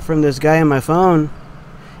call from this guy on my phone,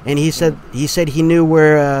 and he said he knew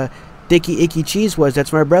where Dicky Cheez was.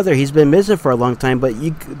 That's my brother. He's been missing for a long time, but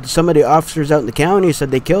some of the officers out in the county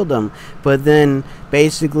said they killed him. But then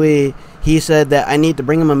basically he said that I need to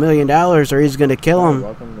bring him $1 million or he's gonna kill him.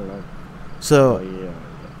 Welcome to life. So, Yeah.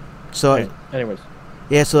 so. Hey, anyways.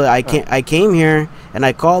 Yeah, so I came here and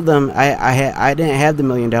I called them. I didn't have the $1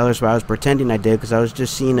 million, but I was pretending I did because I was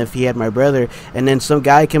just seeing if he had my brother. And then some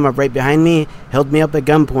guy came up right behind me, held me up at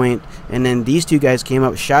gunpoint, and then these two guys came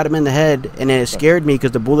up, shot him in the head, and then it scared me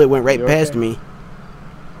because the bullet went right past me.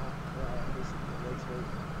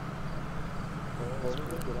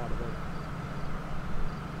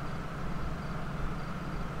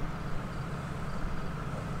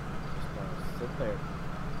 Sit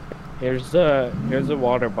there. Here's a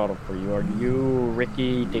water bottle for you. Are you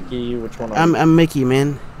Ricky, Dicky? Which one are you? I'm Mickey,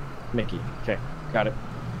 man. Mickey. Okay, got it.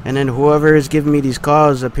 And then whoever is giving me these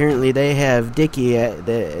calls, apparently they have Dicky.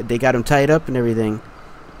 They got him tied up and everything.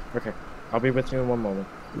 Okay, I'll be with you in 1 moment.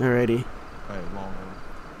 Alrighty. Alright, long.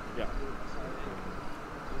 Yeah.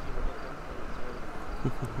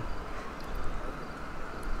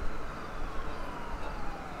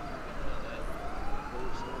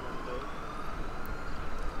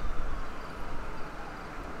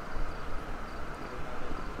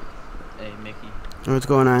 Hey, Mickey. What's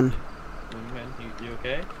going on? You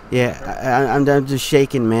okay? Yeah, I'm just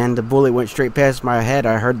shaking, man. The bullet went straight past my head.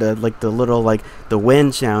 I heard the little the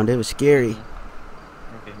wind sound. It was scary.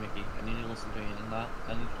 Okay, Mickey. I need you to listen to me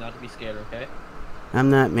and not to be scared, okay?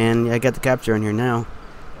 I'm not, man. I got the capture on here now. Okay.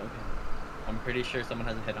 I'm pretty sure someone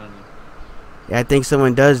has a hit on you. Yeah, I think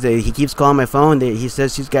someone does. He keeps calling my phone. He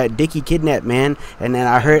says he's got Dicky kidnapped, man. And then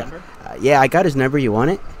I heard... yeah, I got his number. You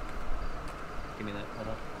want it? Give me that. Hold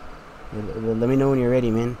up. Let me know when you're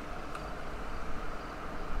ready, man.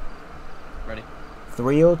 Ready.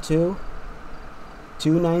 302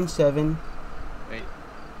 297 Wait.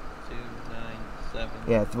 297.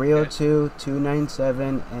 Yeah,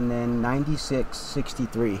 302-297 and then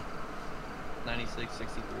 9663.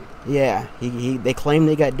 9663. Yeah, they claim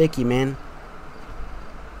they got Dicky, man.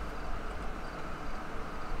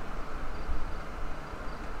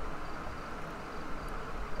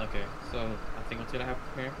 Okay, so I think what's gonna happen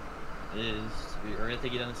here is we're gonna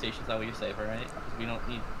take you down the station. That way you're safe, alright? Because we don't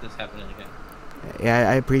need this happening again. Yeah,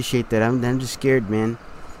 I appreciate that. I'm just scared, man.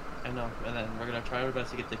 I know, and then we're gonna try our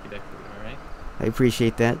best to get Dicky back for you, alright? I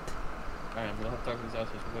appreciate that. Alright, we'll have to talk to these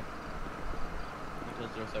officers real quick. You close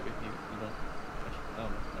the doors that way if you don't. Oh,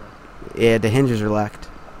 no. Yeah, the hinges are locked.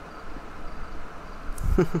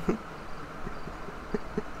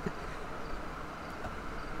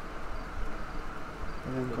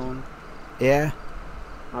 Yeah.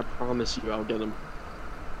 I promise you I'll get him.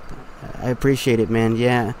 I appreciate it, man.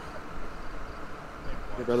 Yeah.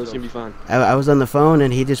 Your brother's gonna be fine. I was on the phone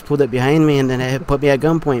and he just pulled up behind me and then it put me at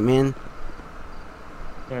gunpoint, man.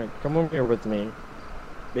 Alright, come over here with me.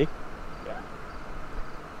 Me? Yeah.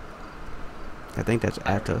 I think that's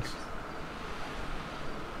Atos.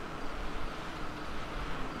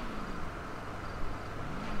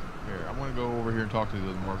 Here, I'm gonna go over here and talk to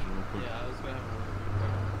the marshal real quick. Yeah, I was gonna have a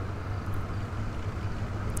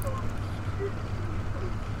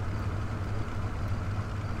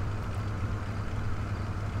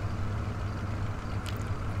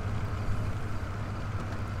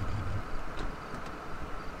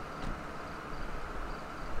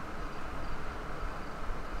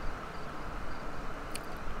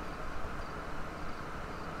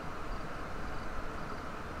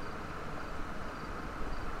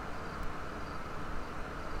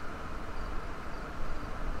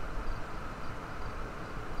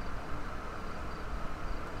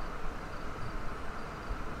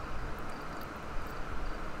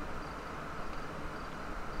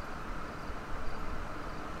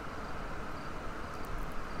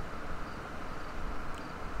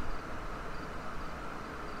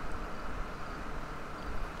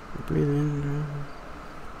Breathe in.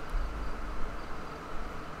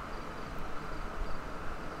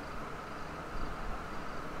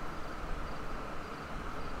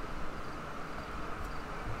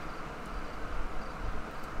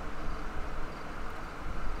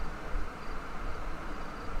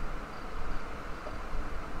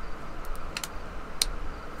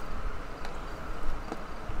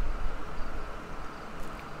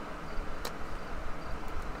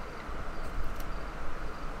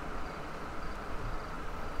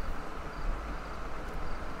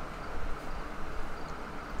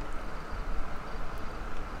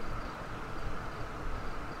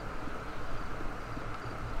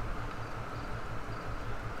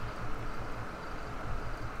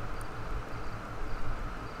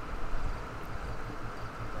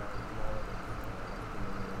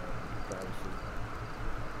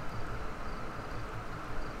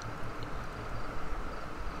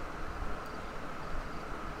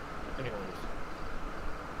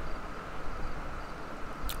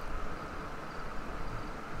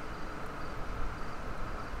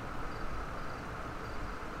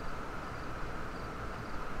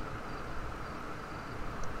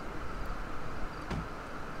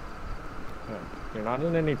 You're not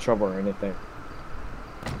in any trouble or anything.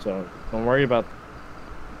 So, don't worry about...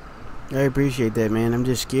 I appreciate that, man. I'm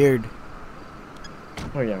just scared.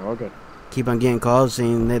 Oh yeah, all good. Keep on getting calls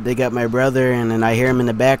saying that they got my brother, and then I hear him in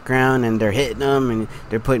the background, and they're hitting him, and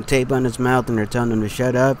they're putting tape on his mouth, and they're telling him to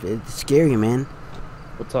shut up. It's scary, man.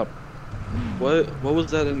 What's up? What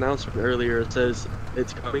was that announcement earlier? It says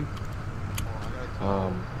it's coming.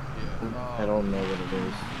 I don't know what it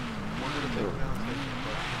is.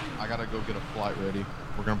 I gotta go get a flight ready.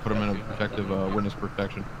 We're gonna put him in a protective witness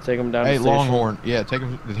protection. Take him down. Hey, to the Longhorn. Yeah, take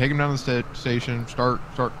him down to the station. Start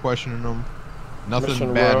questioning him. Nothing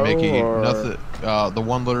Mission bad, Row, Mickey. or... Nothing. The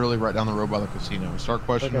one literally right down the road by the casino. Start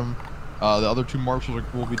questioning him. The other two marshals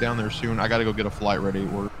will be down there soon. I gotta go get a flight ready.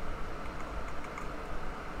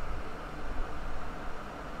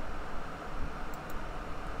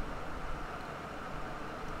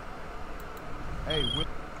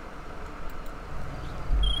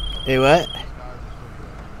 Hey, what?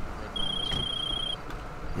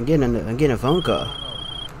 I'm getting a phone call.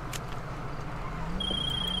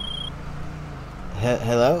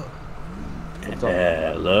 Hello?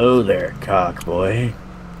 Hello there, cock boy.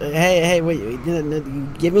 Hey, wait,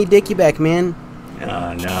 give me Dicky back, man.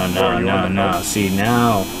 No. See,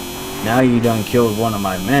 now you done killed one of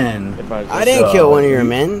my men. I didn't kill one of your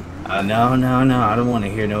men. No. I don't want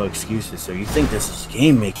to hear no excuses. So you think this is a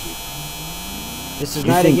game, Mickey? This is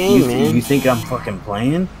not a game, man. You think I'm fucking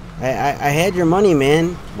playing? I had your money,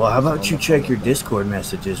 man. Well, how about you check your Discord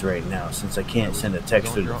messages right now, since I can't send a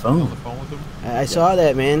text through the phone. I saw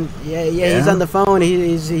that, man. Yeah, he's on the phone.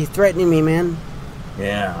 He's threatening me, man.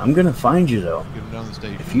 Yeah, I'm gonna find you though.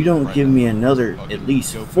 If you don't give me another at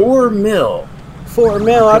least 4 mil. 4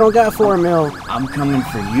 mil? I don't got 4 mil. I'm coming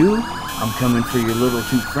for you. I'm coming for your little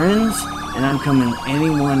 2 friends, and I'm coming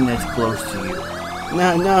anyone that's close to you.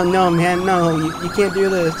 No, man, no. You can't do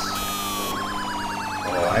this.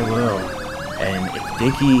 Oh, I will. And if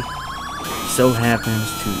Dicky so happens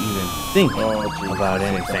to even think about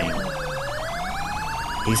anything,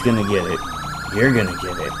 he's gonna get it. You're gonna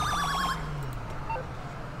get it.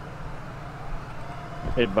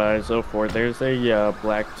 Advise 04. There's a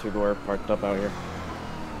black 2-door parked up out here.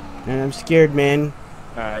 And I'm scared, man.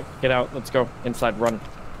 Alright, get out. Let's go. Inside, run.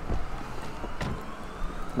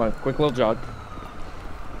 Come on, quick little jog.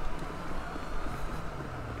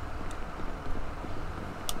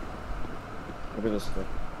 Look at this thing.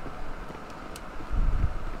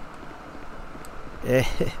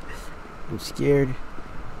 I'm scared.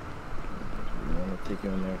 I'm gonna take you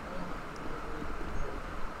in there.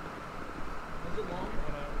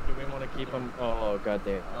 Do we want to keep him? Oh, god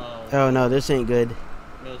damn. Oh no, this ain't good.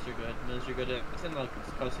 Mills, you're good. Mills, you're good. It's in the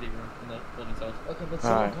custody room in the holding cells. Okay, but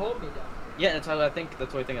someone called me down. Yeah, that's how I think.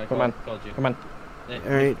 That's what I think I called you. Come on. Yeah,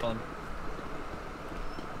 Alright. call him.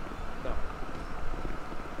 No.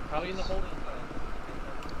 How are you in the holding cell?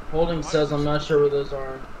 Holding says I'm not sure where those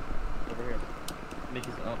are. Over here.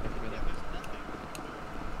 Mickey's Mickey over there.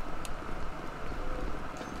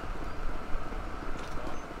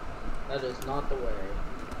 That is not the way.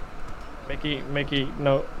 Mickey,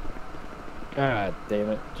 no. God damn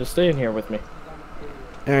it. Just stay in here with me.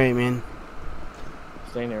 Alright, man.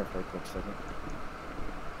 Stay in here for a quick second.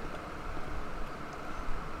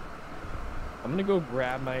 I'm gonna go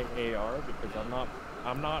grab my AR because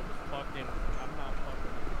I'm not fucking.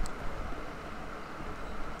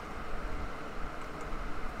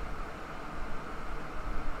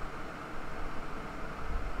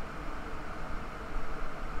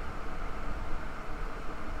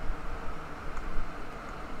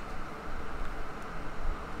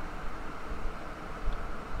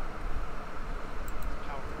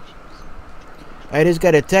 I just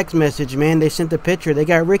got a text message, man. They sent the picture. They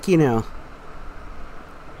got Ricky now.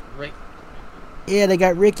 Rick? Yeah, they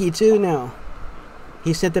got Ricky too now.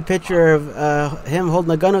 He sent the picture of him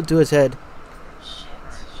holding a gun up to his head. Shit.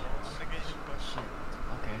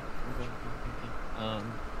 Okay.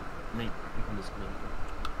 Nate, you can just go.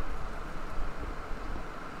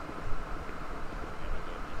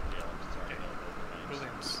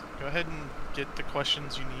 Williams, go ahead and get the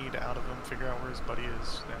questions you need out of him, figure out where his buddy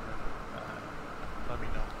is, and then let me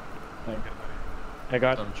know. I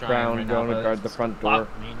got Brown going to guard the front door.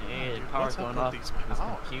 Power's going off. This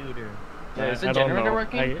computer. Yeah, is the generator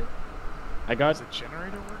working? I got. Is the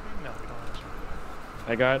generator working? No, we don't have a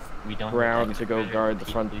generator. I got Brown to go guard the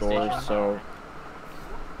front door, so.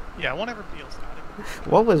 Yeah, I want everybody else out of here.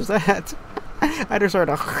 What was that? I just heard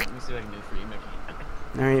a. Let me see what I can do for you, Mickey.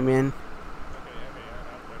 Alright, man.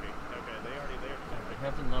 Okay, they already there. I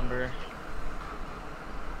have the number.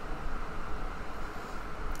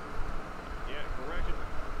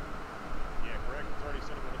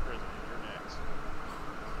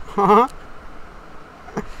 Huh?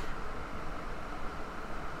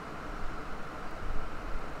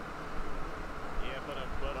 Yeah, but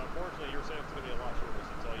unfortunately, your sentence is going to be a lot shorter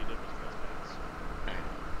since all you did was trespass.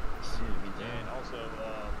 And also,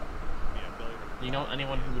 Do you know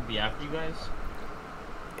anyone who would be after you guys?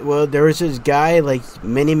 Well, there was this guy like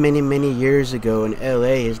many years ago in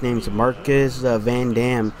LA. His name's Marcus Van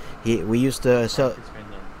Damme. We used to sell.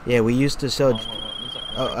 Yeah, we used to sell.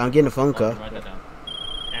 Oh, I'm getting a phone call.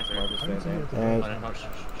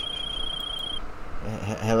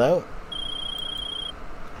 Hello?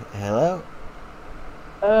 Hello?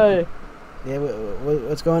 Hey. Yeah,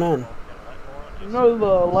 what's going on? You know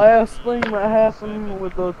the last thing that happened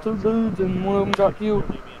with the 2 dudes and one of them got killed?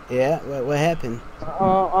 Yeah, what happened?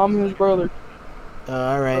 I'm his brother.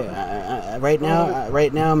 All right. Right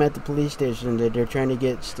now I'm at the police station. They're trying to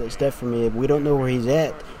get stuff from me. We don't know where he's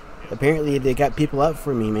at. Apparently they got people up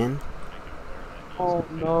for me, man. Oh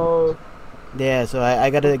no. Yeah, so I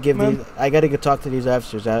gotta go talk to these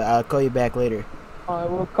officers. I'll call you back later. Alright,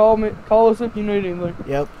 well call us if you need anything.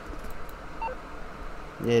 Yep.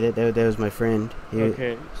 Yeah, that was my friend.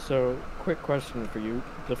 Okay, so quick question for you.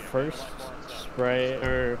 The first spray,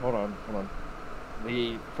 or hold on.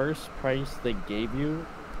 The first price they gave you,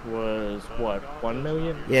 was what, 1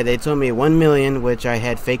 million? Yeah, they told me 1 million, which I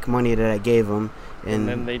had fake money that I gave them, And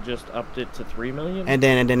then they just upped it to 3 million? And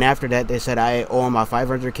then after that, they said I owe them a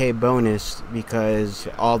 500K bonus because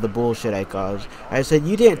all the bullshit I caused. I said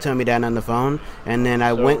you didn't tell me that on the phone. And then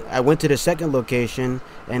I went to the second location,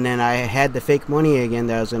 and then I had the fake money again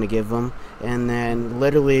that I was gonna give them. And then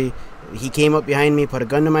literally, he came up behind me, put a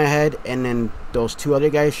gun to my head, and then those 2 other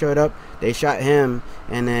guys showed up. They shot him,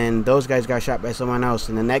 and then those guys got shot by someone else.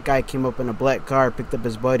 And then that guy came up in a black car, picked up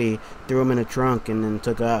his buddy, threw him in a trunk, and then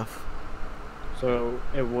took off. So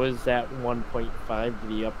it was at 1.5.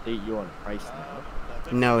 Did he update you on price now?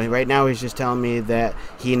 No, right now he's just telling me that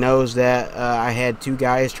he knows that I had 2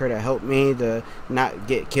 guys try to help me to not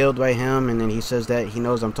get killed by him, and then he says that he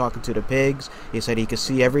knows I'm talking to the pigs. He said he could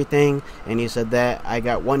see everything, and he said that I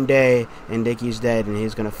got 1 day and Dicky's dead, and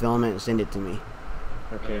he's gonna film it and send it to me.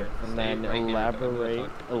 Okay, and then elaborate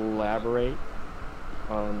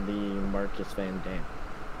on the Marcus Van Damme.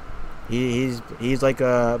 He's like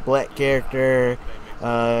a black character.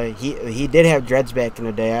 He did have dreads back in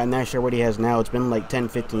the day. I'm not sure what he has now. It's been like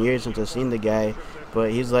 10-15 years since I've seen the guy,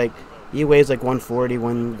 but he weighs like 140,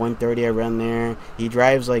 130 around there. He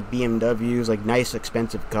drives like BMWs, like nice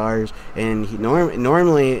expensive cars, and he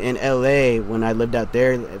normally in LA, when I lived out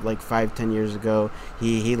there like 5-10 years ago,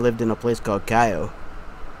 he lived in a place called Cayo.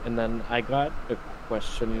 And then I got a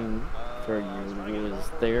question for you. Was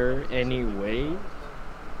there any way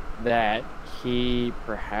that he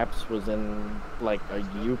perhaps was in like a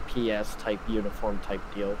UPS type uniform type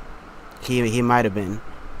deal? He might have been.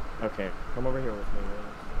 Okay, come over here with me.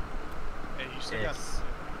 Hey, you still got...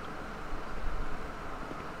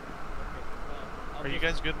 Are you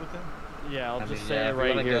guys good with him? Yeah, I'll just say it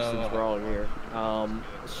right here since we're all here.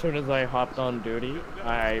 As soon as I hopped on duty,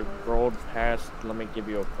 I rolled past. Let me give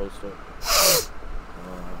you a postal.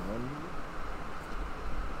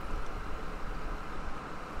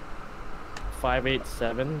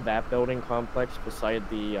 587, that building complex beside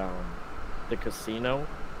the casino.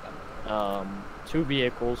 2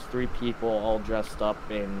 vehicles, 3 people, all dressed up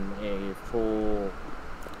in a full,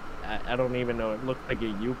 I don't even know, it looked like a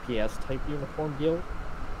UPS type uniform deal.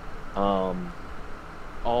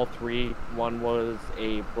 All 3, one was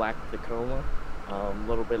a black Tacoma, a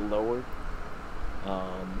little bit lower.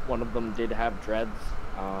 One of them did have dreads.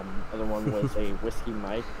 Other one was a Whiskey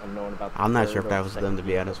Mike. I'm not sure if that was them, to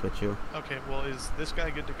be honest with you. Okay, well, is this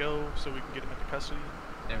guy good to go so we can get him into custody?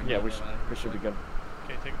 Yeah, we should be good.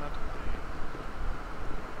 Okay, take him out.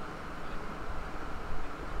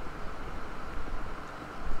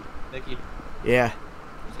 Mickey. Yeah.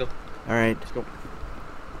 Let's go. All right. Let's go.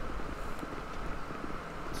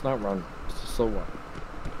 It's not run. It's just slow walk.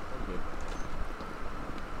 Okay.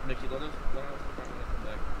 Mickey, let us come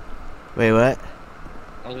back. Wait, what?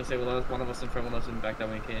 I was gonna say, well, let us, one of us in front, one of us in back, that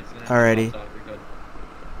way in case. Alrighty. You're good.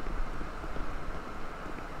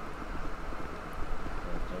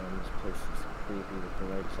 Damn, this place is creepy with the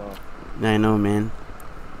lights off. I know, man.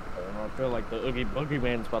 I feel like the Oogie Boogie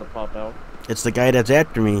Man's about to pop out. It's the guy that's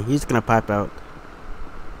after me. He's gonna pop out.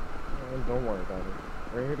 Don't worry about it.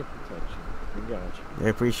 We're here to protect you. We got you. I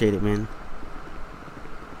appreciate it, man.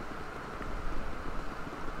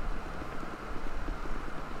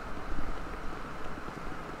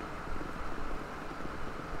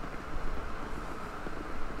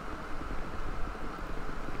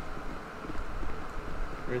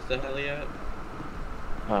 Where's the heli at?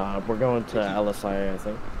 We're going to LSI, I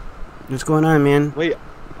think. What's going on, man? Wait,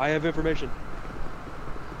 I have information.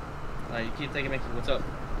 You keep taking Mickey. What's up?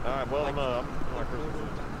 Well, I'm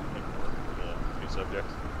two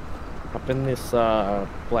subjects. Up in this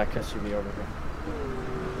black SUV over here.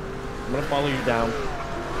 I'm gonna follow you down.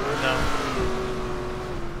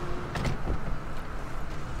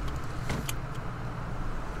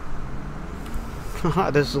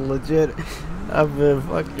 No. This is legit. I've been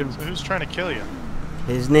fucking... So who's trying to kill you?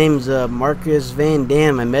 His name's Marcus Van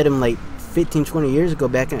Damme. I met him like 15-20 years ago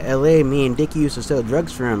back in LA. Me and Dicky used to sell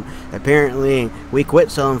drugs for him. Apparently we quit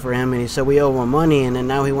selling for him, and he said we owe him money, and then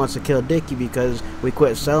now he wants to kill Dicky because we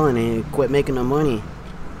quit selling and he quit making the money.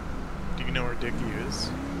 Do you know where Dicky is?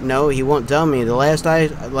 No, he won't tell me. The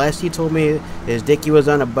last he told me is Dicky was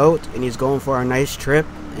on a boat and he's going for a nice trip,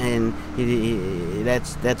 and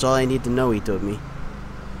that's all I need to know, he told me.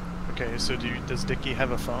 Okay, so does Dicky have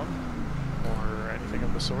a phone or anything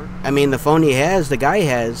of the sort? I mean, the phone he has, the guy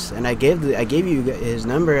has, and I gave you his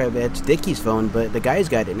number. It's Dicky's phone, but the guy's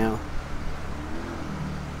got it now.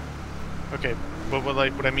 Okay, but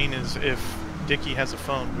what I mean is, if Dicky has a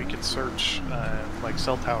phone, we could search like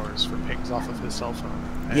cell towers for pings off of his cell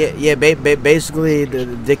phone. Yeah. Basically,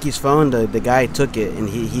 Dicky's phone, the guy took it, and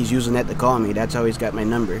he's using that to call me. That's how he's got my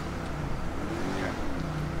number. Okay.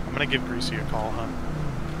 I'm gonna give Greasy a call, huh?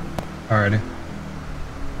 Alrighty.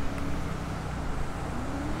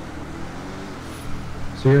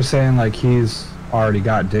 So you're saying like he's already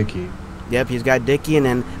got Dicky? Yep, he's got Dicky, and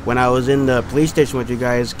then when I was in the police station with you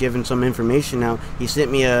guys giving some information out, he sent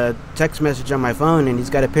me a text message on my phone, and he's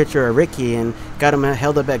got a picture of Ricky and got him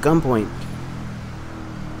held up at gunpoint.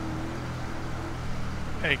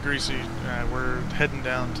 Hey, Greasy, we're heading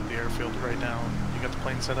down to the airfield right now. You got the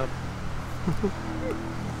plane set up?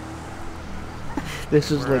 This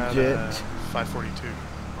is we're legit. At, 542.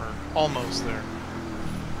 We're almost there.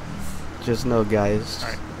 Just know, guys.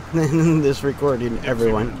 Alright. This recording,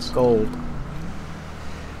 everyone, gold.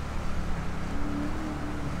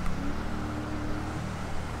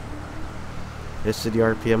 This is the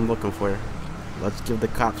RP I'm looking for. Let's give the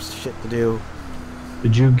cops shit to do.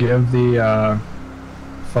 Did you give the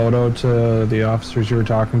photo to the officers you were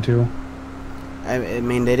talking to? I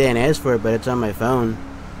mean, they didn't ask for it, but it's on my phone.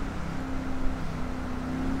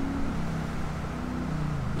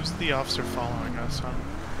 Who's the officer following us, huh?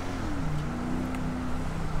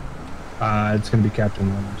 It's gonna be Captain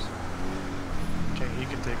Williams. Okay, he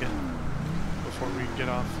can take it before we get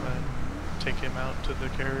off and take him out to the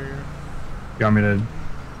carrier. You want me to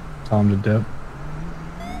tell him to dip?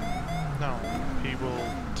 No, he will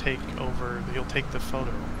take over. He'll take the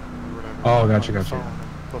photo or whatever. Oh, gotcha, on the gotcha. phone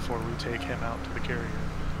before we take him out to the carrier.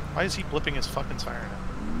 Why is he blipping his fucking siren?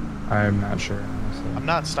 I'm not sure, honestly. I'm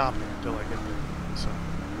not stopping until I get there. So.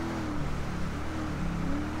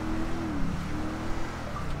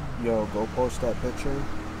 Yo, go post that picture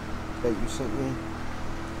that you sent me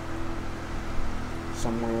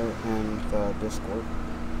somewhere in the Discord.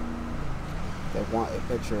 They want a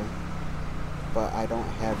picture, but I don't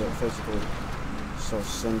have it physically. So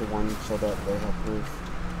send one so that they have proof.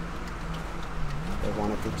 They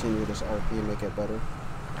want to continue this RP and make it better.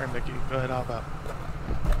 Alright, Mickey, go ahead, hop out.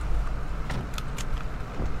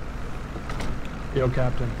 Yo,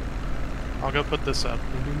 Captain. I'll go put this up.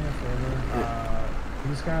 Can you do me a favor?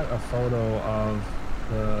 He's got a photo of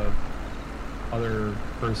the other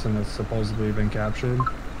person that's supposedly been captured.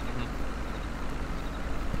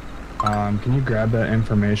 Can you grab that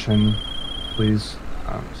information, please,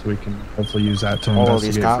 so we can hopefully use that to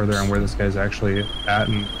investigate further on where this guy's actually at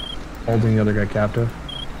and holding the other guy captive?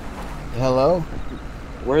 Hello?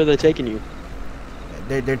 Where are they taking you?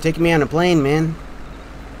 They're taking me on a plane, man.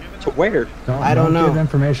 To where? I don't know. Give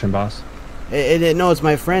information, boss. No, it's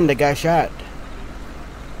my friend that got shot.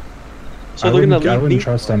 So I they're gonna wouldn't, I leave wouldn't me?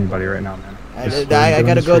 trust anybody right now, man. I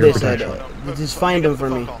gotta go, they said. Just find him for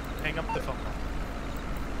me. Hang up the phone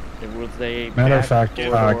call. It was a Matter of fact,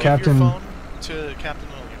 Give Captain. your phone to Captain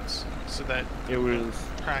Williams so that it was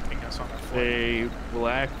tracking us on our flight. a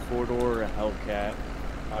black four-door Hellcat.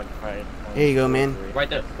 Occupied. Here you go, man. Right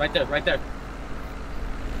there, right there, right there.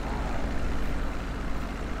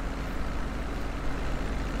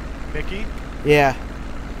 Mickey? Yeah.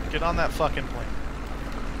 Get on that fucking plane.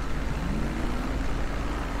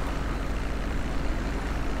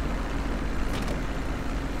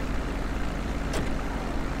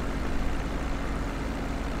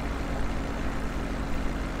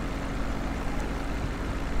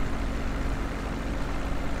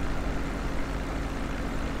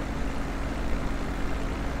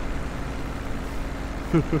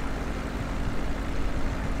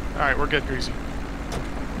 Alright, we're good, Greasy.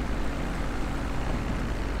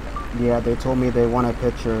 Yeah, they told me they want a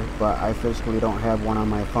picture, but I physically don't have one on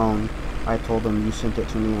my phone. I told them you sent it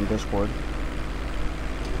to me on Discord.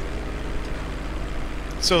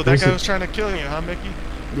 So that guy was trying to kill you, huh, Mickey?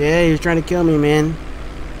 Yeah, he was trying to kill me, man.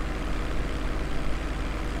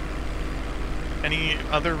 Any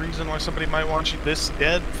other reason why somebody might want you this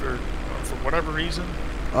dead for whatever reason?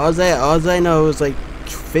 All I know is like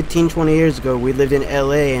 15, 20 years ago, we lived in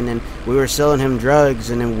LA, and then we were selling him drugs,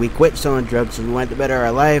 and then we quit selling drugs and we wanted to better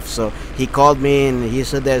our life. So he called me and he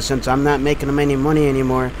said that since I'm not making him any money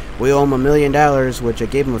anymore, we owe him $1 million, which I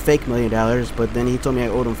gave him a fake $1 million, but then he told me I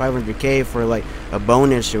owed him $500K for like a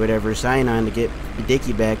bonus or whatever, sign on to get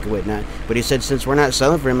Dicky back and whatnot. But he said since we're not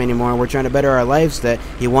selling for him anymore, we're trying to better our lives, that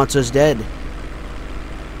he wants us dead.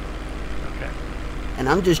 Okay. And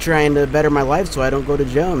I'm just trying to better my life so I don't go to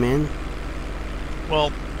jail, man.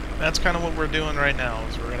 Well, that's kind of what we're doing right now,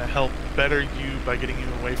 is we're going to help better you by getting you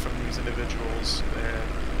away from these individuals.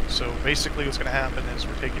 And so basically what's going to happen is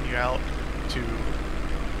we're taking you out to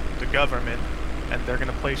the government, and they're going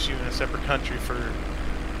to place you in a separate country for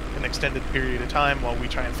an extended period of time while we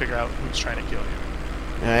try and figure out who's trying to kill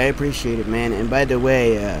you. I appreciate it, man. And by the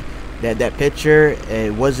way, that picture,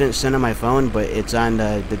 it wasn't sent on my phone, but it's on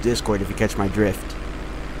the Discord if you catch my drift.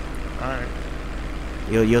 Alright.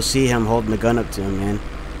 You'll see him holding the gun up to him, man.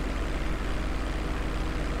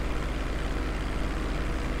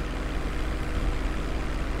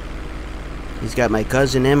 He's got my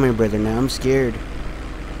cousin and my brother now. I'm scared.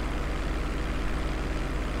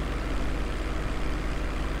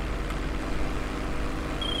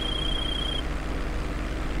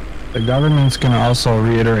 The government's going to also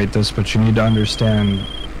reiterate this, but you need to understand,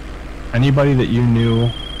 anybody that you knew,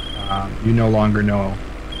 you no longer know.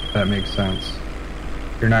 If that makes sense.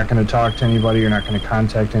 You're not going to talk to anybody. You're not going to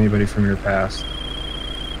contact anybody from your past.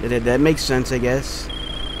 That makes sense, I guess.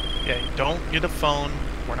 Yeah, don't get a phone.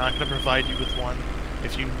 We're not going to provide you with one.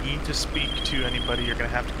 If you need to speak to anybody, you're going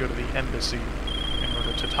to have to go to the embassy in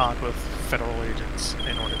order to talk with federal agents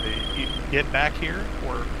in order to get back here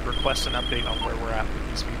or request an update on where we're at with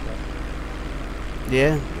these people.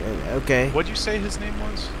 Yeah, okay. What'd you say his name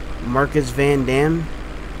was? Marcus Van Damme?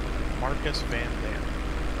 Marcus Van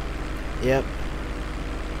Damme. Yep.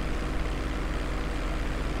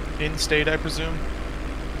 In state, I presume?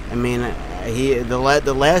 I mean,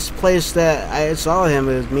 the last place that I saw him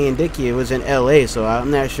was me and Dicky. It was in L.A., so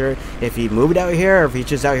I'm not sure if he moved out here or if he's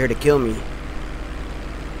just out here to kill me.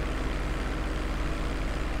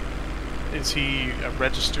 Is he a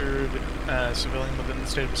registered civilian within the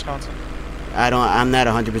state of Wisconsin? I'm not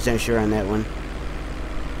 100% sure on that one.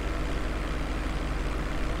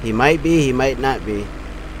 He might be, he might not be.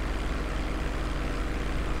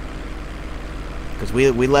 Because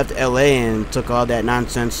we left LA and took all that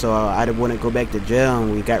nonsense so I wouldn't go back to jail,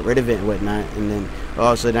 and we got rid of it and whatnot. And then all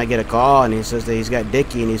of a sudden I get a call and he says that he's got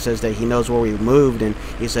Dicky, and he says that he knows where we moved, and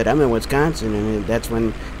he said, I'm in Wisconsin, and that's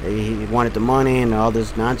when he wanted the money and all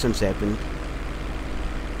this nonsense happened.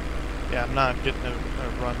 Yeah, I'm not getting a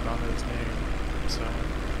run on his name, so...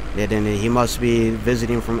 Yeah, then he must be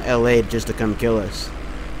visiting from LA just to come kill us.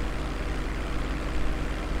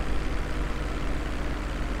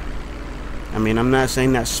 I mean, I'm not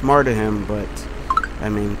saying that's smart of him, but I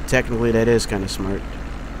mean, technically that is kind of smart.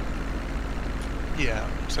 Yeah,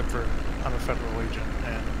 except for I'm a federal agent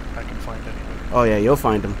and I can find anybody. Oh yeah, you'll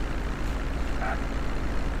find him.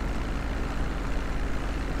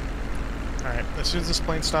 Alright, as soon as this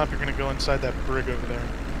plane stops, you're gonna go inside that brig over there.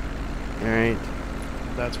 Alright.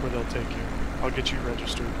 That's where they'll take you. I'll get you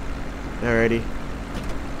registered. Alrighty.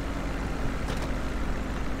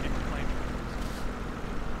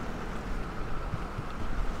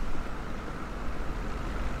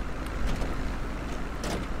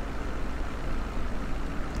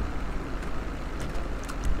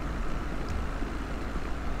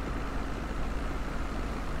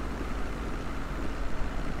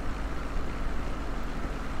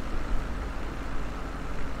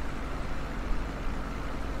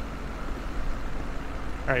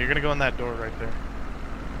 Alright, you're gonna go in that door right there.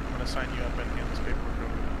 I'm gonna sign you up and hand this paperwork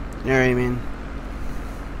over. Alright, man.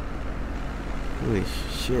 Holy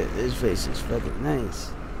shit, this place is fucking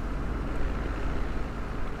nice.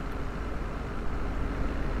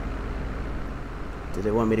 Did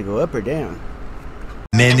they want me to go up or down?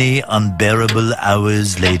 Many unbearable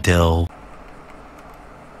hours later.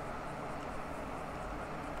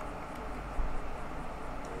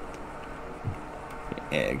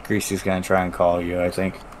 Yeah, Greasy's gonna try and call you, I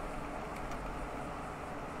think.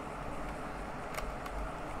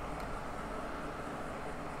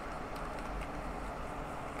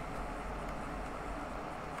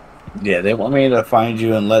 Yeah, they want me to find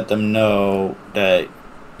you and let them know that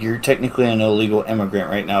you're technically an illegal immigrant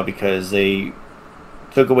right now because they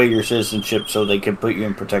took away your citizenship so they could put you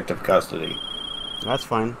in protective custody. That's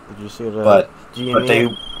fine. Did you see the But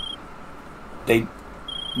GMA?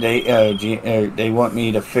 they want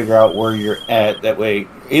me to figure out where you're at. That way,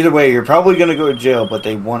 either way, you're probably going to go to jail, but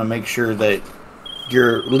they want to make sure that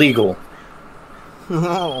you're legal.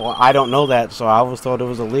 Well, I don't know that, so I was told it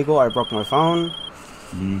was illegal. I broke my phone.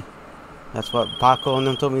 Mm-hmm. That's what Paco and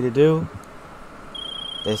them told me to do.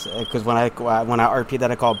 They because when I RP that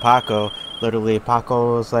I called Paco, literally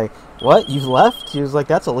Paco was like, "What? You left?" He was like,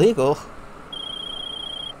 "That's illegal."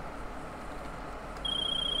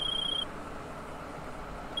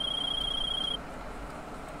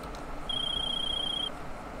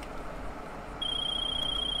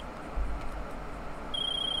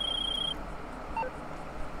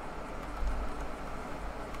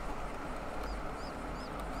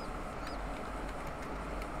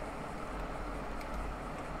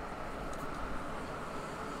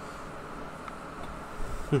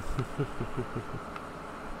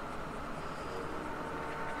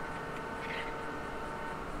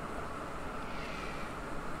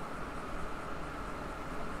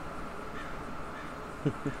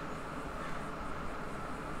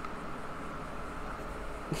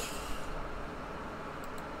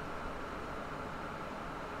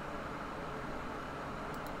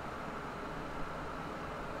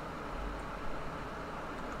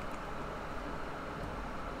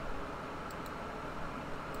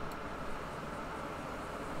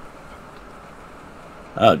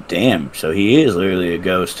 Oh, damn. So he is literally a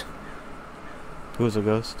ghost. Who's a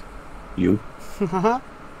ghost? You.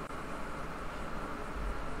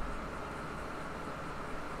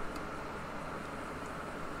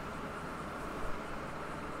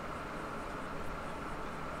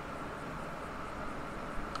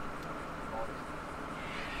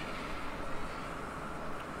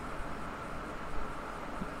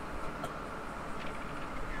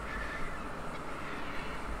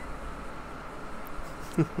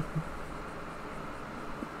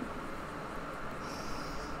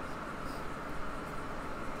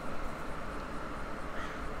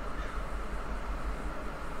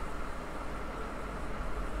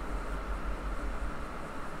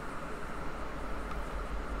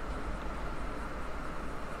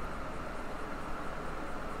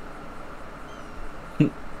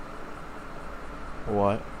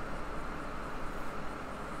 What?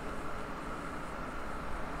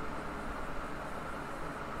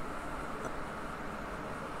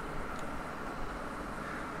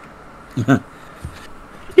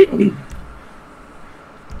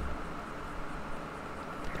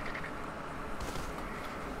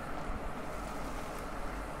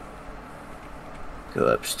 Go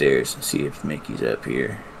upstairs and see if Mickey's up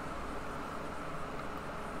here.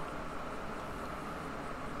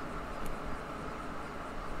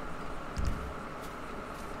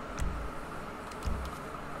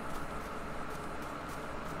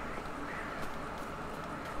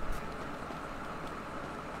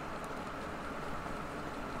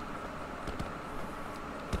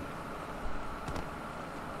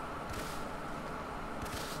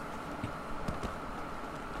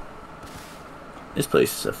 This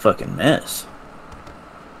place is a fucking mess.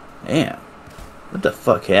 Damn. What the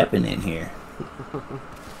fuck happened in here?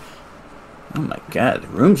 Oh my god, the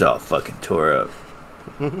room's all fucking tore up.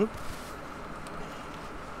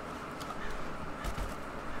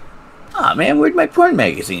 Aw, man, where'd my porn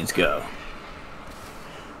magazines go?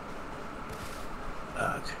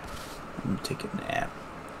 Fuck. I'm gonna take a nap.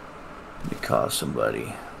 Let me call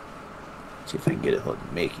somebody. See if I can get a hold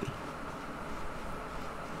of Mickey.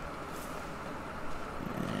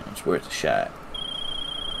 It's worth a shot.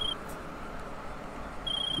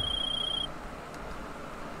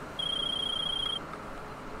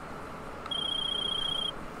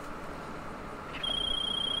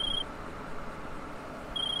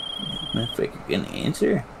 Motherfucker gonna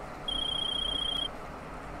answer?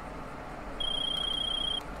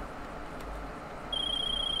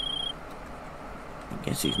 I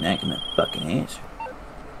guess he's not gonna fucking answer.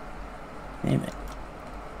 Damn it.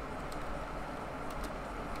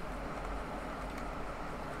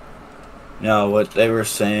 No, what they were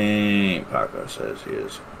saying, Paco says he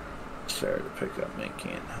is started to pick up Mickey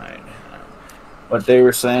and hide. What they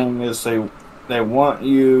were saying is they want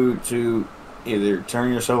you to either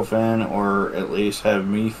turn yourself in or at least have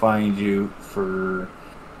me find you for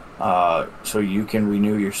so you can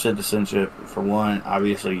renew your citizenship. For one,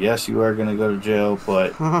 obviously, yes, you are going to go to jail,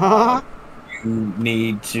 but you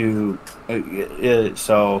need to.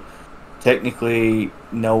 So technically,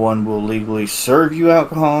 no one will legally serve you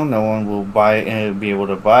alcohol. No one will be able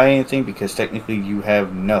to buy anything because technically you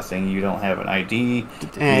have nothing. You don't have an ID.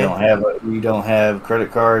 You don't have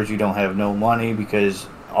credit cards. You don't have no money because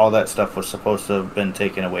all that stuff was supposed to have been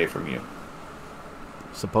taken away from you.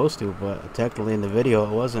 Supposed to, but technically in the video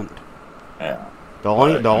it wasn't. Yeah. The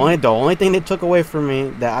only thing they took away from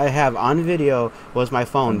me that I have on video was my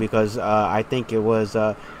phone because I think it was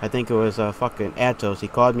fucking Atos. He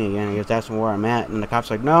called me again. He was asking where I'm at, and the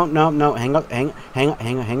cop's like, no,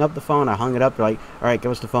 hang up the phone. I hung it up. They're like, all right,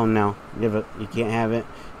 give us the phone now. Give it. You can't have it.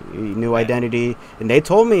 New identity. And they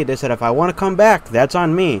told me, they said if I want to come back, that's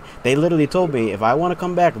on me. They literally told me if I want to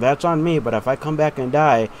come back, that's on me. But if I come back and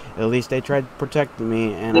die, at least they tried protecting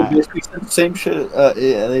me. And they basically said the same shit.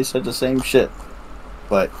 Yeah, they said the same shit.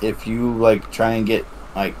 But if you like try and get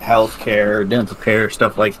like health care, dental care,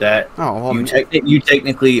 stuff like that, you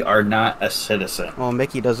technically are not a citizen. Well,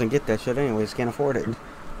 Mickey doesn't get that shit anyways. Can't afford it.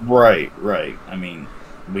 Right. I mean,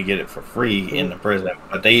 we get it for free in the prison,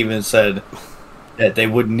 but they even said that they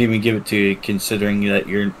wouldn't even give it to you, considering that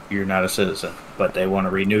you're not a citizen. But they want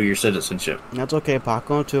to renew your citizenship. That's okay.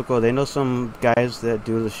 Paco and Tuco, they know some guys that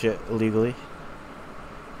do the shit illegally,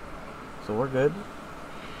 so we're good.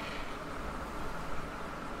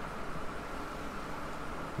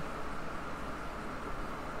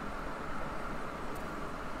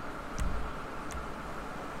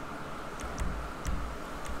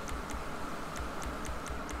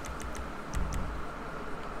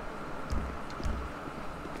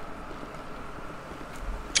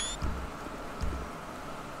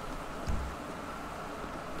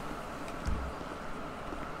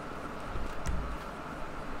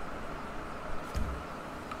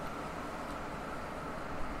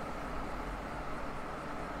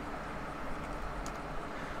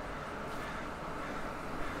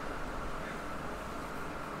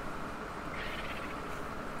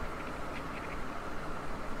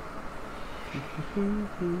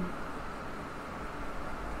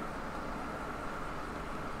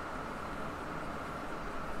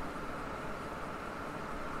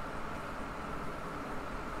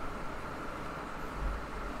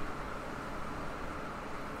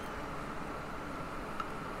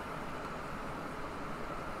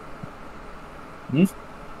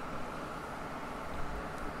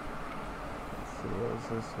 What's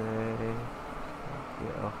this say?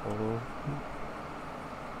 Get a hole.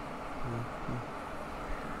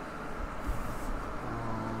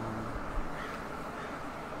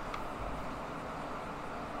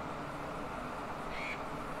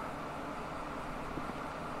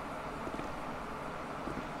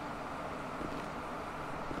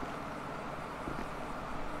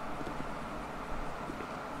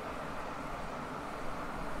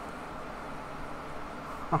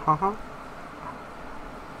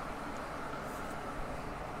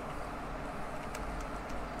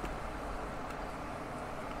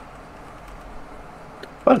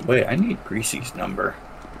 By the way, I need Greasy's number.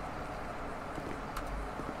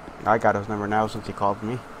 I got his number now since he called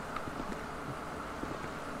me.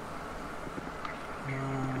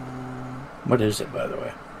 What is it, by the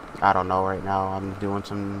way? I don't know right now. I'm doing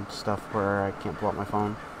some stuff where I can't pull up my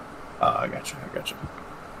phone. Oh, I got you. I got you.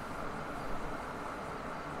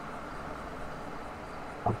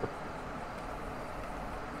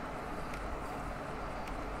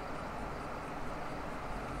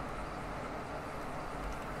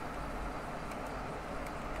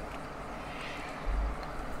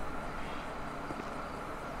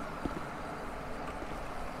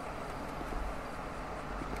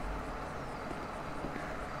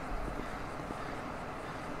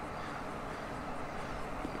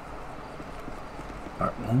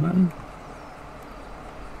 Part 1.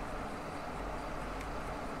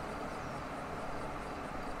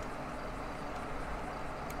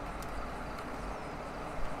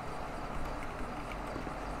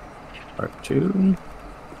 Part 2.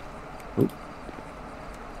 Oop.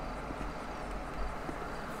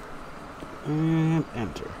 And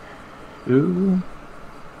enter. 2.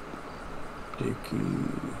 Dicky.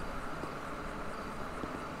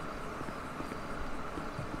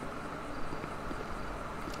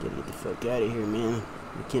 Get the fuck out of here, man.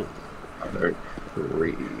 You can't. Part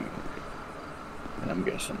 3. And I'm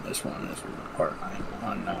guessing this one is part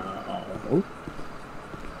 9 now. Oop.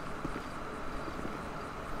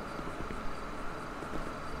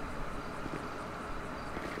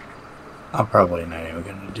 I'm probably not even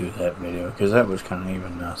going to do that video because that was kind of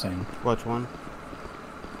even nothing. Which one?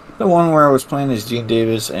 The one where I was playing as Gene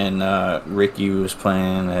Davis and Ricky was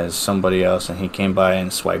playing as somebody else, and he came by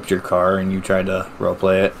and swiped your car, and you tried to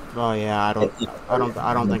roleplay it. Oh yeah, I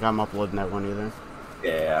don't think I'm uploading that one either.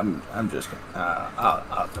 Yeah, I'm just gonna.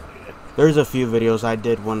 I'll delete it. There's a few videos I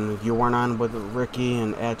did when you weren't on with Ricky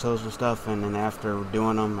and Atos and stuff, and then after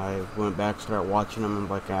doing them, I went back, started watching them, and I'm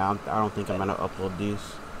like, I don't think I'm gonna upload these.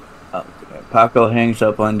 Paco hangs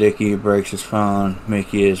up on Dicky, breaks his phone.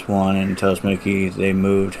 Mickey is one and tells Mickey they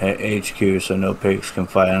moved HQ so no pigs can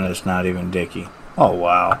fight on us, not even Dicky. Oh,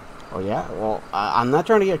 wow. Oh, yeah? Well, I'm not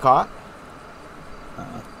trying to get caught.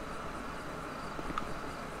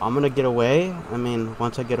 I'm gonna get away. I mean,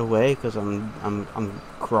 once I get away, because I'm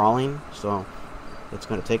crawling, so it's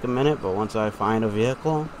gonna take a minute, but once I find a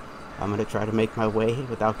vehicle, I'm gonna try to make my way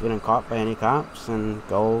without getting caught by any cops and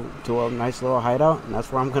go to a nice little hideout, and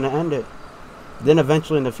that's where I'm gonna end it. Then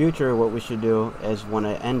eventually in the future, what we should do is when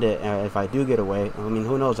I end it, if I do get away, I mean,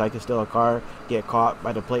 who knows, I could steal a car, get caught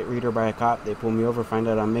by the plate reader by a cop, they pull me over, find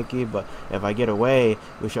out I'm Mickey, but if I get away,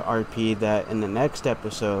 we should RP that in the next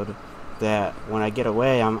episode, that when I get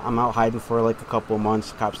away, I'm out hiding for like a couple of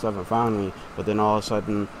months, cops still haven't found me, but then all of a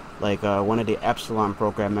sudden, like one of the Epsilon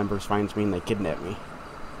program members finds me and they kidnap me.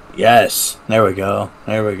 Yes, there we go.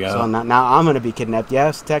 There we go. So now I'm gonna be kidnapped.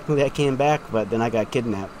 Yes, technically I came back, but then I got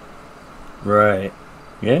kidnapped. Right.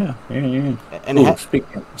 Yeah. And ooh,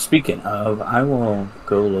 speaking of, I will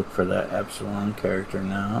go look for that Epsilon character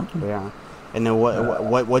now. Yeah. And then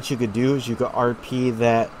what you could do is you could RP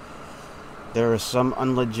that there is some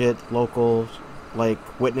unlegit local like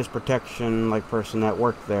witness protection like person that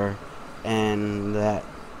worked there, and that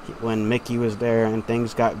when Mickey was there and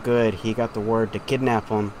things got good, he got the word to kidnap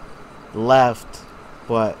him, left,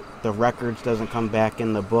 but the records doesn't come back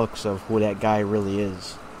in the books of who that guy really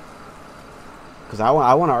is. Because I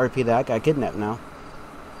want to RP that I got kidnapped now.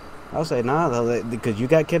 I'll say, nah, because you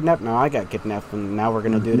got kidnapped, now I got kidnapped, and now we're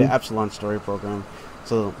going to do the Epsilon story program.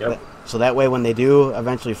 So, so that way when they do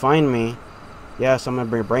eventually find me, yes, I'm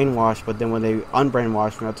gonna be brainwashed, but then when they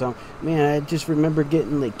unbrainwash me, I'll tell them, man, I just remember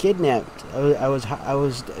getting like kidnapped. I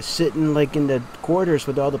was sitting like in the quarters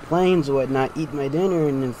with all the planes and whatnot, eating my dinner,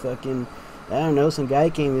 and then fucking, I don't know, some guy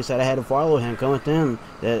came and said I had to follow him, come with them.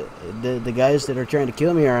 That the guys that are trying to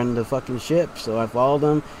kill me are on the fucking ship. So I followed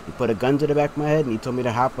him. He put a gun to the back of my head and he told me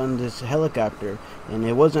to hop on this helicopter. And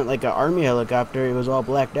it wasn't like an army helicopter. It was all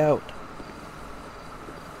blacked out.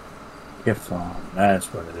 Kiflon,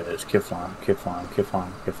 that's what it is. Kiflon.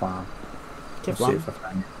 Let's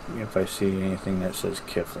see if I see anything that says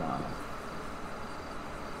Kiflon.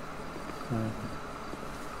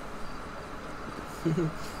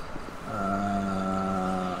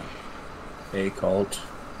 A cult.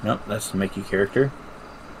 Nope, that's the Mickey character.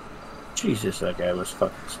 Jesus, that guy was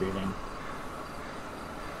fucking speeding.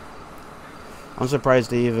 I'm surprised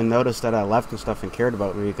they even noticed that I left and stuff and cared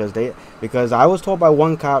about me because I was told by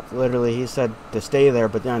one cop, literally, he said to stay there,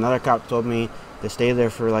 but then another cop told me to stay there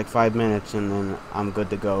for like 5 minutes and then I'm good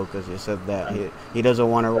to go because he said that he doesn't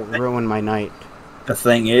want to ruin my night. The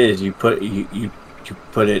thing is, you put it in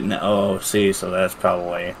the OOC, so that's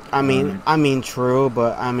probably. I mean, true,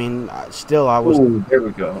 but I mean, still, I was. Ooh, there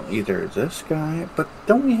we go. Either this guy, but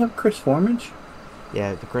don't we have Chris Formage?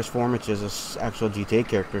 Yeah, the Chris Formage is an actual GTA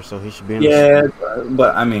character, so he should be in. Yeah,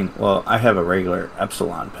 but I mean, well, I have a regular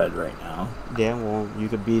Epsilon ped right now. Yeah, well, you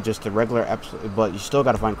could be just a regular Epsilon, but you still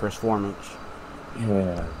got to find Chris Formage.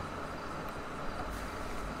 Yeah.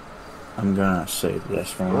 I'm gonna save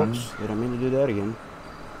this one. Oops, did I mean to do that again?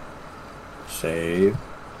 Save.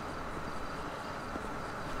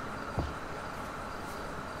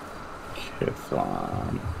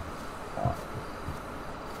 Kiflon.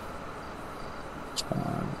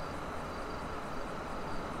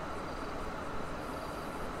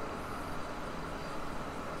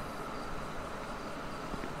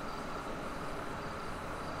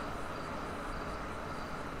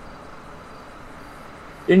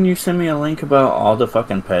 Didn't you send me a link about all the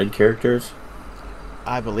fucking ped characters?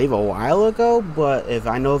 I believe a while ago, but if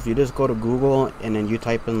you just go to Google and then you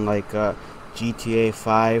type in like GTA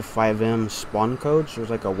 5M spawn codes, there's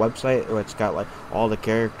like a website where it's got like all the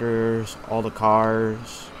characters, all the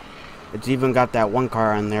cars. It's even got that one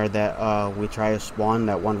car on there that we try to spawn,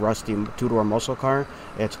 that one rusty two-door muscle car.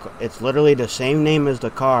 It's literally the same name as the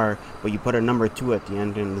car, but you put a number 2 at the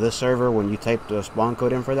end. And this server, when you type the spawn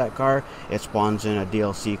code in for that car, it spawns in a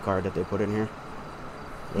DLC car that they put in here.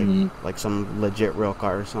 Like some legit real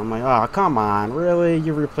car. So I'm like, oh, come on, really?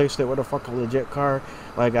 You replaced it with a fucking legit car?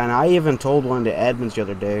 Like, and I even told one of the admins the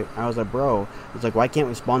other day, I was like, bro, it's like, why can't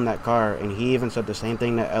we spawn that car? And he even said the same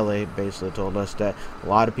thing that LA basically told us, that a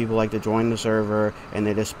lot of people like to join the server and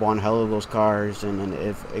they just spawn hell of those cars, and then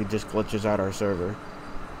if it just glitches out our server.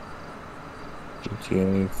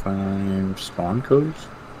 GTA 5 spawn codes?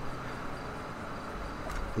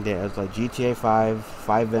 Yeah, it's like GTA 5,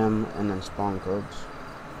 5M, and then spawn codes.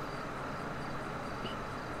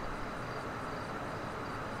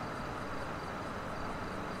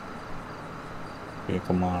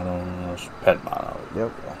 Vehicle models, pet models.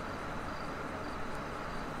 Yep.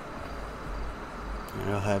 And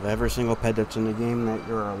it'll have every single pet that's in the game that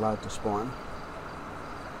you're allowed to spawn.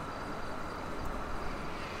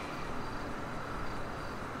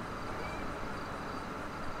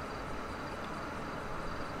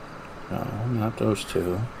 No, not those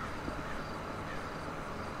two.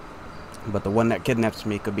 But the one that kidnaps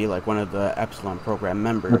me could be like one of the Epsilon program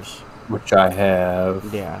members. Which I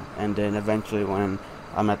have. Yeah, and then eventually when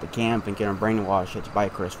I'm at the camp and getting brainwashed, it's by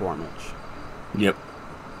Chris Formage. Yep.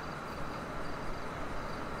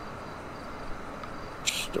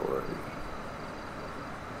 Story.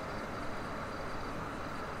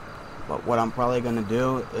 But what I'm probably going to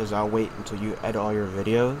do is I'll wait until you edit all your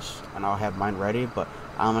videos and I'll have mine ready, but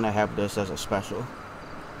I'm going to have this as a special.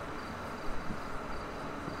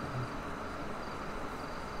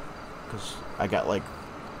 Because I got like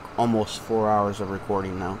almost 4 hours of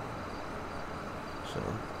recording now. So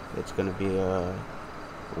it's going to be a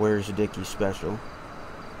Where's Dicky special.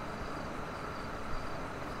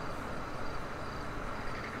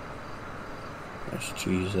 That's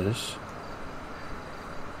Jesus.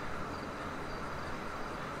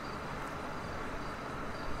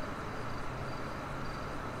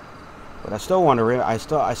 But I still want to. I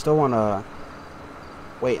still want to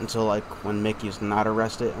wait until like when Mickey's not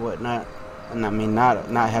arrested and whatnot, and I mean not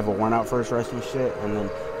have a warrant out for his arrest and shit, and then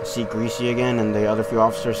see Greasy again and the other few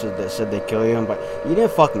officers said they kill you. But you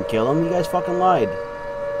didn't fucking kill him. You guys fucking lied.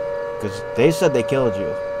 Because they said they killed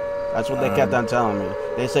you. That's what they kept on telling me.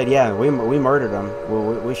 They said, yeah, we murdered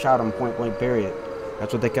him. We shot him point blank. Period.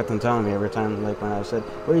 That's what they kept on telling me every time. Like when I said,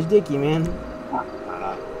 "Where's Dicky, man?"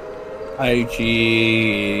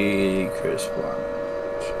 IG Chris Farm.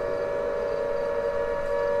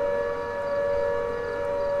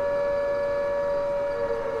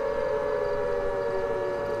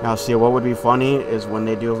 Now, see, what would be funny is when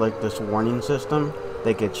they do like this warning system,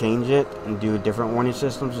 they could change it and do different warning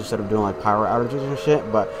systems instead of doing like power outages and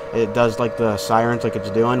shit. But it does like the sirens like it's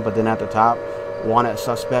doing, but then at the top, wanted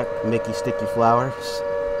suspect, Micky Sticky Flowers.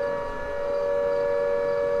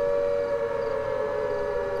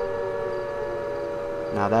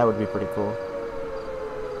 Now that would be pretty cool.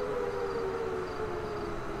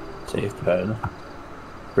 Safe pad.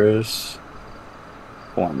 Chris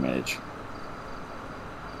Formage.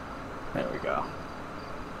 There we go.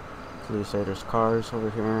 Please say there's cars over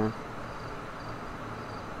here.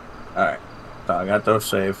 Alright. So I got those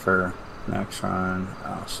saved for next run.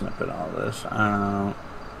 I'll snippet all this out.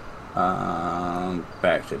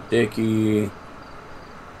 Back to Dicky.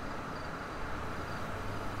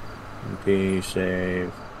 MP,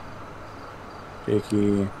 save.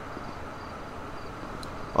 Dicky.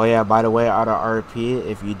 Oh yeah, by the way, out of RP,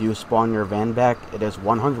 if you do spawn your van back, it is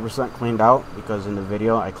 100% cleaned out, because in the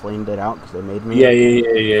video I cleaned it out because they made me. Yeah,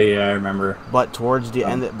 I remember. But towards the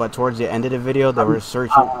end of the video, they were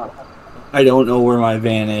searching. I don't know where my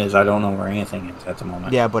van is. I don't know where anything is at the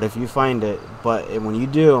moment. Yeah, but if you find it, when you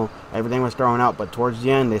do, everything was thrown out. But towards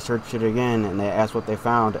the end, they searched it again and they asked what they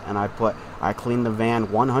found, and I cleaned the van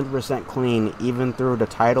 100% clean, even through the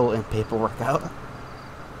title and paperwork out.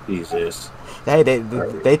 Jesus. Hey,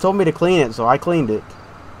 they told me to clean it, so I cleaned it.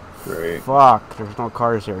 Great. Fuck, there's no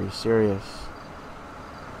cars here. Are you serious?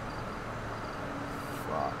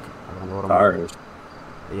 Fuck. I don't know what Cars?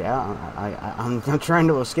 Yeah, I'm trying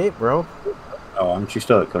to escape, bro. Oh, aren't you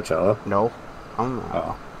still at Coachella? No. I'm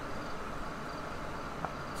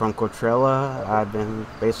from Coachella, I've been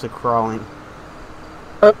basically crawling.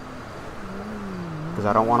 Because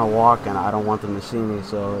I don't want to walk and I don't want them to see me.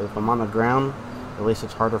 So if I'm on the ground, at least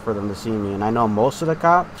it's harder for them to see me. And I know most of the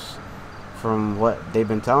cops, from what they've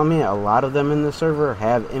been telling me, a lot of them in the server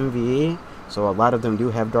have MVE. So a lot of them do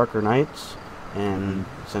have darker nights. And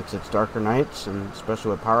since it's darker nights, and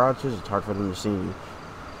especially with power outages, it's hard for them to see me.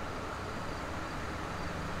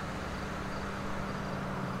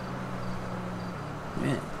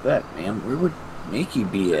 Man, that man, where would Mickey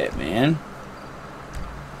be at, man?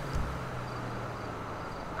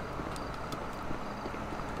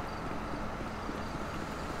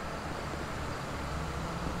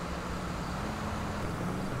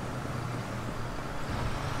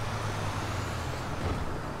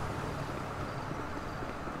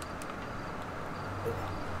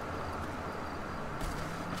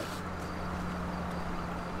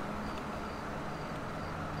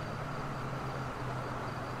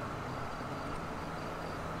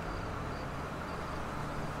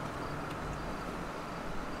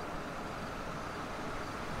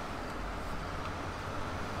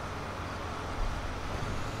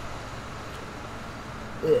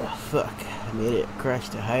 Ugh, fuck. I made it across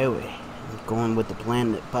the highway. I'm going with the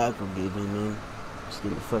plan that Paco gave me, man. Just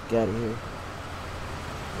get the fuck out of here.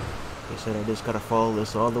 He said I just gotta follow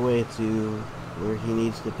this all the way to where he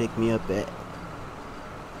needs to pick me up at.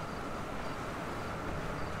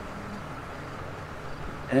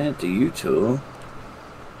 And to you too.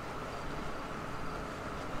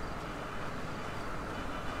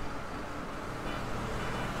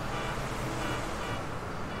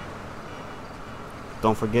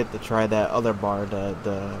 Don't forget to try that other bar,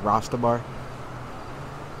 the Rasta bar.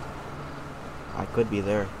 I could be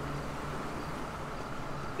there.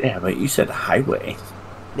 Yeah, but you said highway.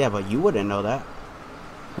 Yeah, but you wouldn't know that.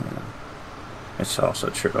 Yeah. It's also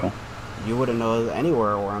true. You wouldn't know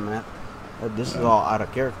anywhere where I'm at. This is all out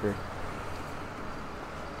of character.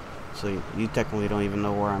 So you technically don't even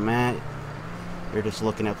know where I'm at. You're just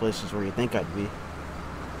looking at places where you think I'd be.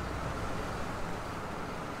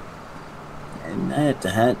 And at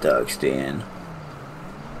the hot dog stand.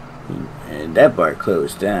 And that bar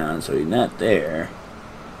closed down, so he's not there.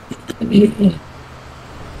 He's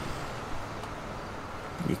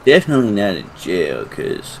definitely not in jail,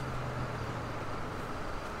 because...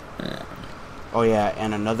 Oh yeah,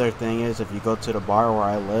 and another thing is, if you go to the bar where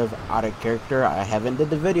I live, out of character, I haven't did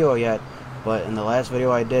the video yet, but in the last video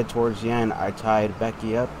I did, towards the end, I tied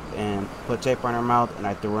Becky up and put tape on her mouth, and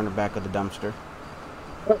I threw her in the back of the dumpster.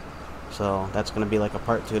 So that's gonna be like a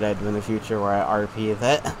part 2 that I do in the future, where I RP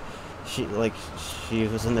that she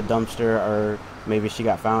was in the dumpster, or maybe she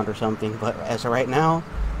got found or something. But as of right now,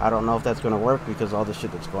 I don't know if that's gonna work because of all the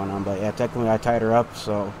shit that's going on. But yeah, technically I tied her up,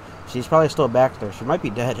 so she's probably still back there. She might be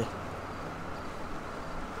dead.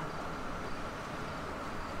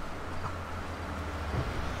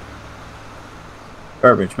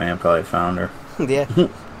 Garbage man probably found her. Yeah.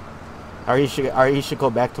 Or you should go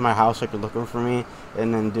back to my house like you're looking for me,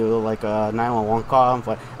 and then do like a 911 call. I'm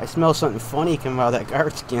like, I smell something funny coming out of that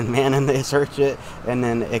garbage can, man, and they search it, and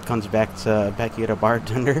then it comes back to Becky, the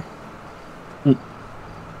bartender.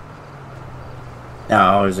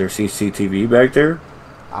 Now, is there CCTV back there?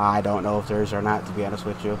 I don't know if there is or not, to be honest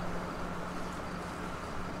with you.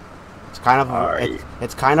 It's kind of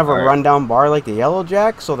it's kind of a rundown bar like the Yellow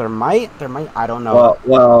Jack, so there might I don't know.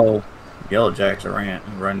 Well, Yellow Jack's a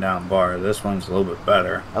rundown bar. This one's a little bit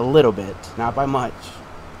better. A little bit, not by much.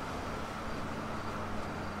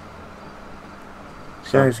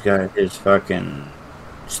 This guy's got his fucking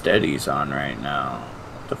steadies on right now.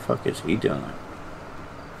 What the fuck is he doing?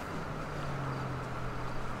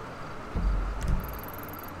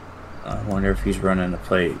 I wonder if he's running the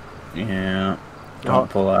plate. Yeah. Don't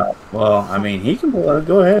pull out. Well, I mean, he can pull out.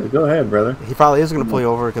 Go ahead, brother. He probably is going to pull you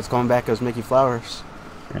over because going back as Micky Flowers.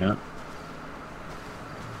 Yeah.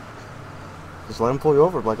 Just let him pull you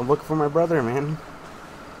over. Like, I'm looking for my brother, man.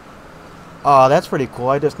 Oh, that's pretty cool.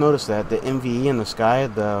 I just noticed that. The MVE in the sky,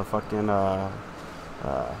 the fucking, the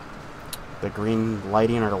green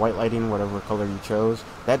lighting or the white lighting, whatever color you chose,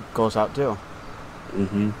 that goes out too.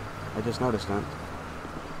 Mm-hmm. I just noticed that.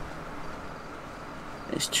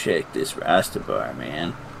 Let's check this Rasta bar,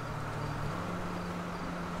 man.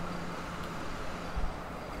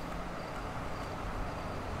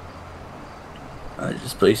 Is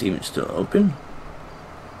this place even still open?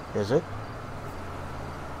 Is it?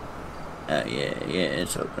 Yeah,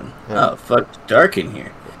 it's open. Yeah. Oh, fuck, it's dark in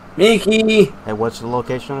here. Mickey! Hey, what's the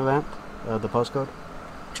location of that? The postcode?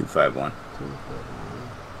 251.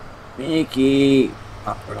 Mickey!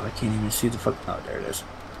 Oh, bro, I can't even see the fuck. Oh, there it is.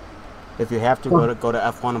 If you have to, go to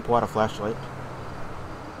F1 and pull out a flashlight.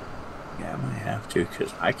 Yeah, I might have to,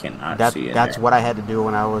 because I cannot see it. That's what I had to do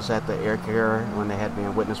when I was at the air carrier, when they had me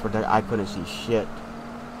in witness protection. I couldn't see shit.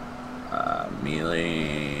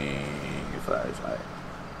 Melee flashlight.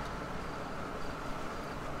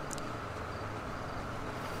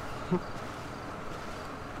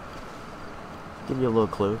 Give you a little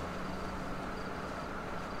clue.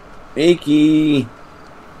 Mickey!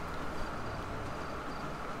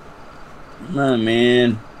 Come on,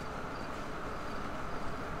 man.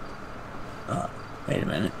 Oh, wait a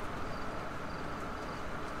minute.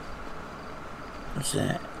 What's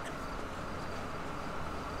that?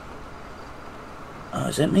 Oh,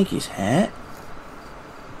 is that Mickey's hat?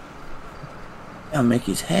 Oh,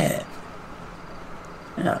 Mickey's hat.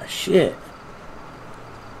 Oh, shit.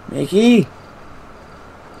 Mickey?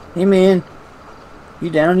 Hey, man. You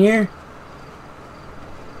down here?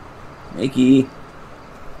 Mickey?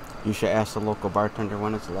 You should ask the local bartender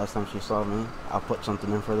when it's the last time she saw me. I'll put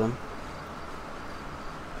something in for them.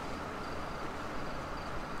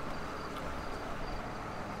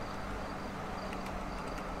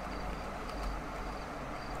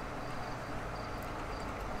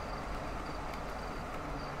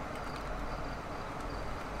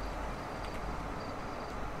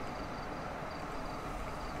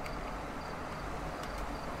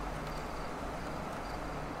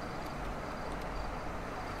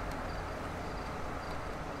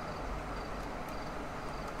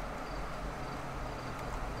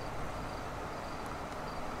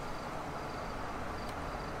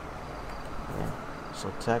 So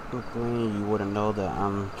technically, you wouldn't know that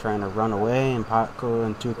I'm trying to run away, and Paco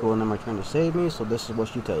and Tuco and them are trying to save me, so this is what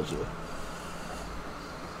she tells you.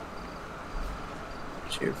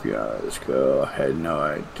 If you let's go. I had no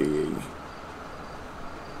idea.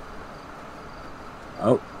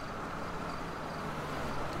 Oh.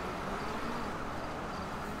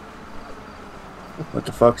 What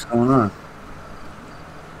the fuck's going on?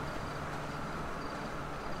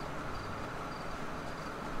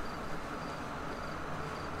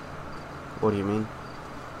 What do you mean?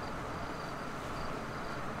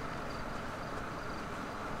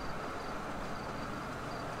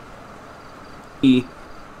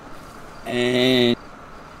 And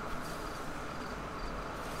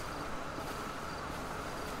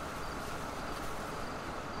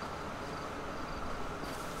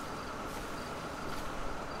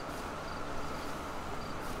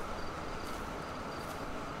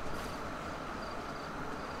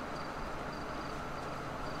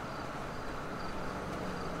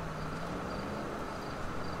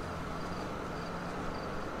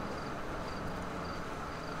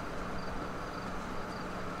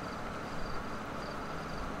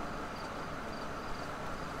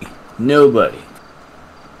nobody.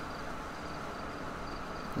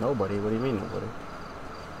 Nobody? What do you mean nobody?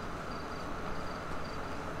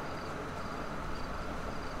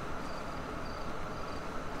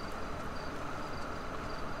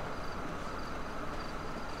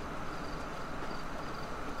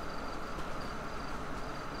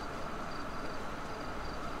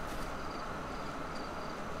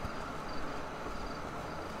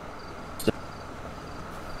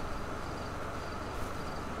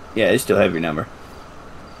 Yeah, I still have your number.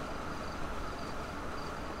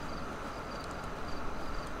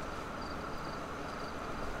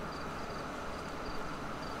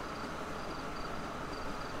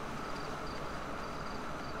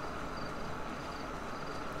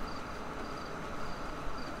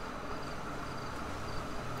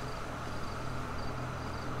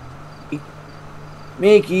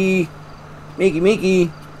 Mickey,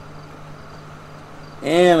 Mickey.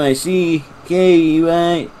 MICKEYMOUSE.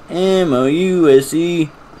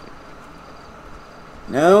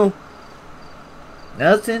 No?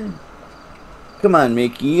 Nothing? Come on,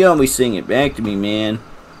 Mickey. You always sing it back to me, man.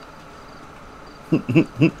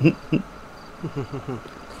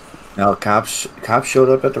 Now, cops showed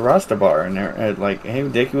up at the Rasta bar, and they're like, "Hey,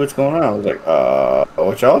 Dickie, what's going on?" I was like,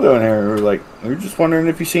 what y'all doing here?" We were like, "We were just wondering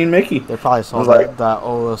if you seen Mickey." They probably saw like, that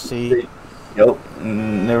OLC. Yep.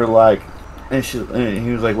 And they were like, and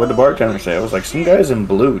he was like, "What'd the bartender say?" I was like, "Some guys in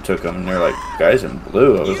blue took him." And they're like, "Guys in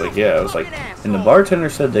blue?" I was like, "Yeah." I was like, and the bartender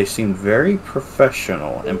said they seemed very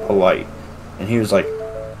professional and polite. And he was like,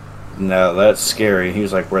 "No, that's scary." He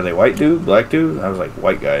was like, "Were they white dude, black dude?" I was like,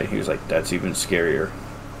 "White guy." He was like, "That's even scarier."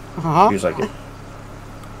 He was like,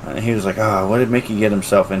 "Oh, what did Mickey get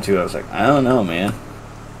himself into?" I was like, "I don't know, man."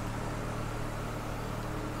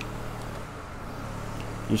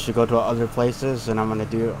 You should go to other places, and I'm gonna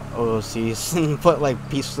do OOCs and put like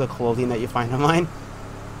pieces of clothing that you find on mine.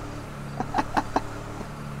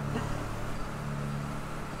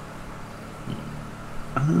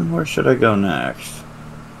 Where should I go next?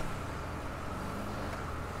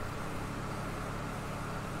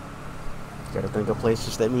 Gotta think of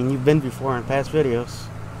places that mean you've been before in past videos.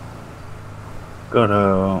 Go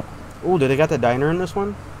to... Oh, did they got the diner in this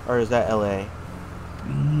one? Or is that LA?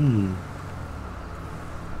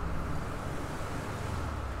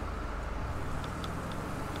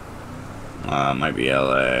 Might be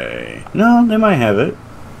LA. No, they might have it.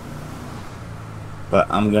 But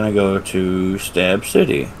I'm gonna go to Stab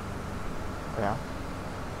City. Yeah.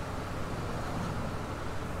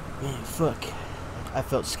 Man, fuck. I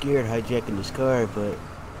felt scared hijacking this car, but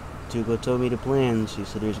Tugo told me the plans. He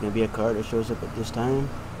said there's gonna be a car that shows up at this time.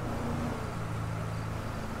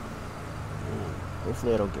 Man,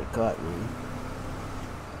 hopefully I don't get caught, man.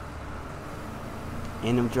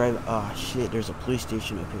 And I'm driving. Oh shit, there's a police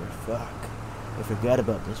station up here. Fuck. I forgot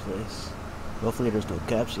about this place. Hopefully there's no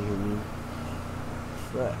cops in here, man.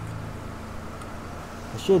 Fuck.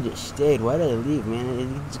 I should have just stayed. Why did I leave, man? It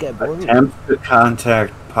just got boring. Attempt to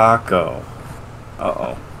contact Paco.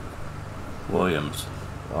 Uh-oh. Williams.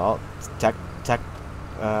 Well, tech.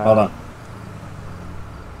 Hold on.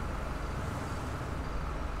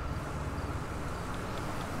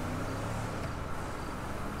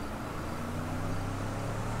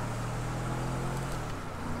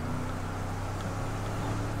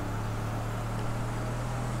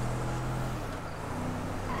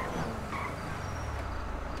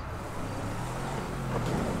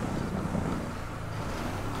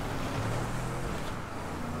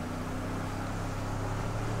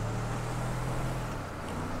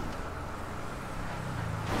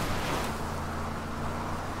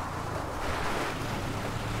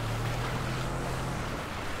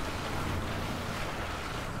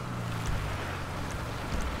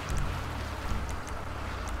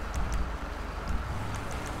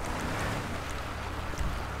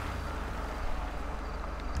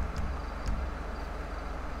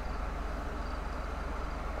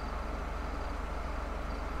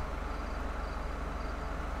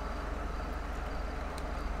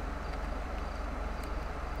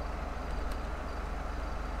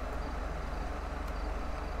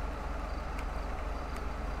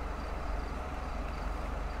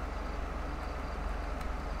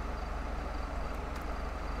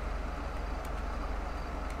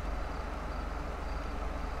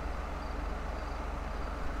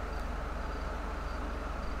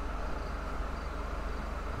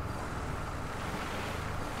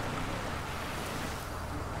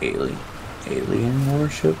 Alien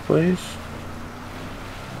worship place?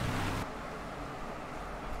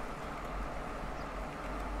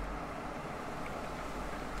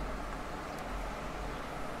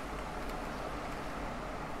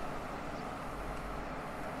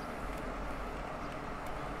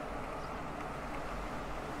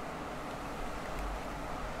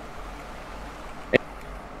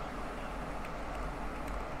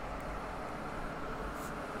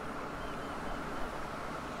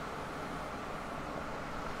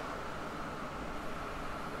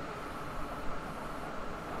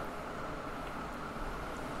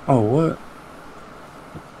 Oh, what?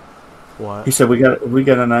 What? He said we got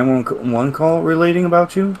a 911 call relating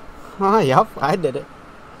about you. Yep, I did it.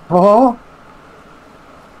 Oh.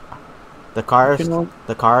 The car I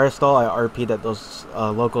stole, I RP'd that those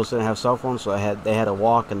locals didn't have cell phones, so they had to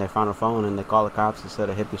walk, and they found a phone, and they called the cops and said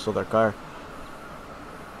a hippie stole their car.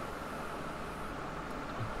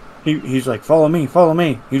 He's like, follow me, follow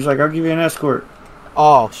me. He's like, I'll give you an escort.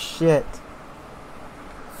 Oh shit!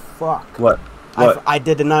 Fuck. What? I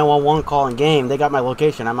did the 911 call in game. They got my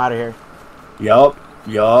location. I'm out of here. Yup.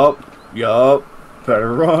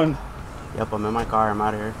 Better run. Yep, I'm in my car. I'm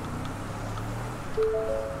out of here.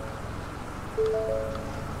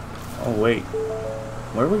 Oh wait,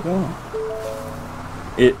 where are we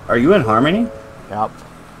going? Are you in Harmony? Yep.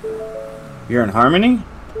 You're in Harmony,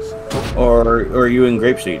 or are you in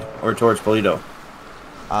Grapeseed, or towards Polito?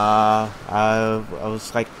 I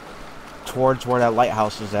was like towards where that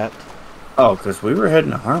lighthouse is at. Oh, because we were heading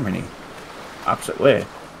to Harmony, opposite way.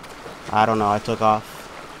 I don't know. I took off,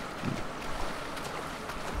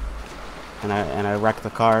 and I wrecked the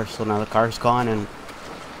car. So now the car's gone, and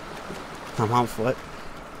I'm on foot.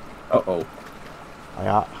 Uh-oh.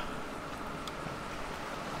 Yeah.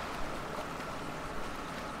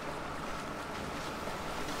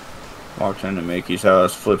 Walks into Mickey's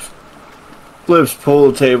house, flips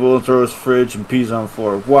pool table, and throws fridge and pees on the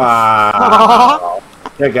floor. Wow.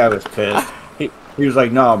 That guy was pissed. He was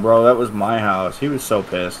like, no, bro, that was my house. He was so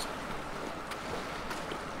pissed.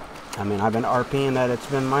 I mean, I've been RPing that it's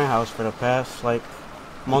been my house for the past, like,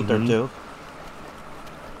 month or two.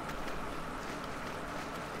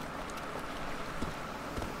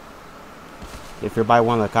 If you're by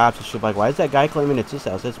one of the cops, you should be like, why is that guy claiming it's his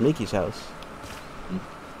house? It's Mickey's house.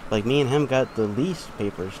 Like, me and him got the lease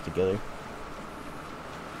papers together.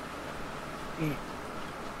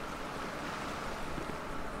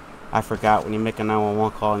 I forgot, when you make a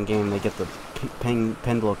 911 call in game, they get the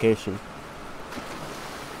pinned location.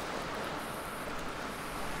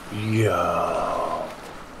 Yo.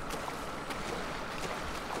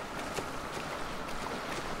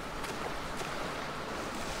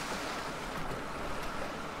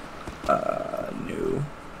 New.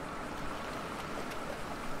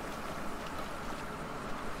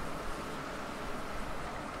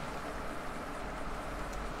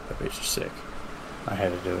 That bitch is sick. I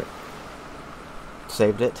had to do it.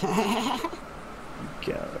 Saved it.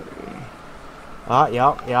 Gallery.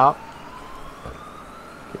 Yup. Gallery.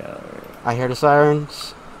 I hear the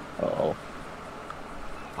sirens. Uh-oh.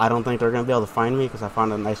 I don't think they're gonna be able to find me because I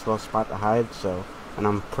found a nice little spot to hide, so, and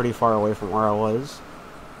I'm pretty far away from where I was.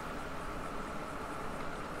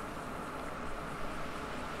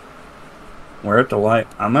 We're at the light.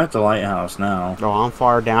 I'm at the lighthouse now. No, I'm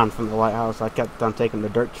far down from the lighthouse. I kept on taking the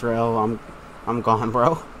dirt trail. I'm gone,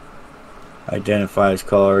 bro. Identifies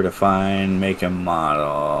color, define, make and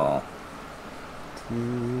model.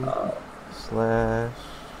 Slash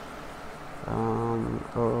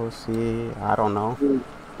OC. I don't know.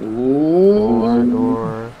 Ooh.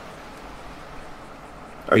 Or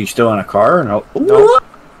Are you still in a car? No. Nope.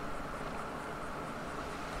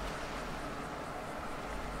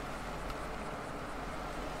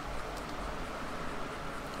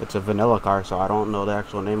 It's a vanilla car, so I don't know the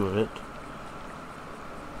actual name of it.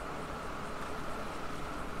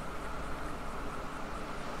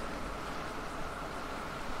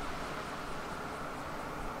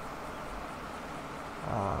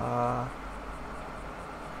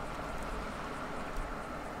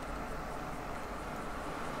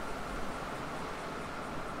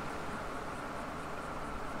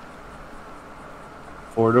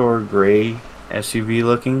 Four-door gray SUV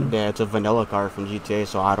looking. Yeah, it's a vanilla car from GTA,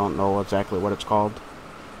 so I don't know exactly what it's called.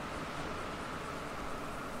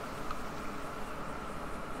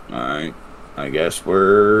 Alright. I guess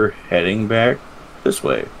we're heading back this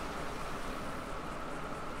way.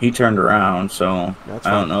 He turned around, so That's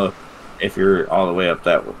I don't know if you're all the way up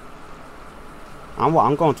that way.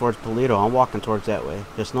 I'm going towards Polito. I'm walking towards that way.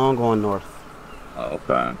 Just know I'm going north. Oh,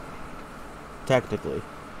 okay. Technically.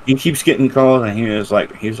 He keeps getting called, and he was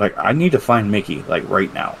like, I need to find Mickey, like,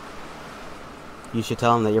 right now. You should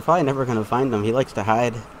tell him that you're probably never going to find him. He likes to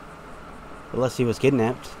hide. Unless he was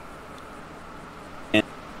kidnapped.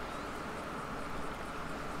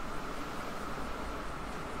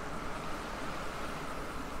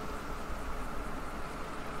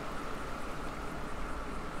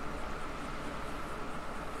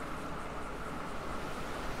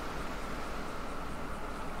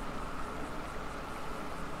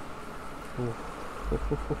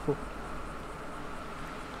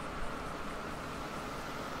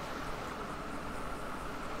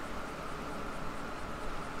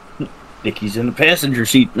 Dicky's in the passenger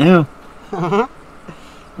seat now.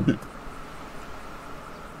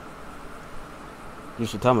 You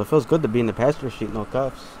should tell him it feels good to be in the passenger seat, no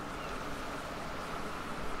cuffs.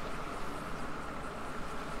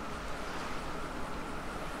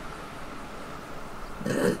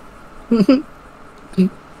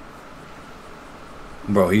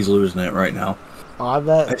 Bro, he's losing it right now. Oh, I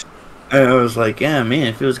bet. I was like, yeah, man,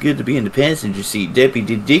 it feels good to be in the passenger seat.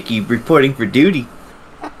 Deputy Dicky reporting for duty.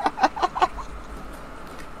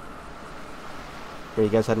 Are you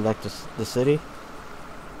guys heading back to the city?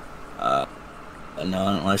 No,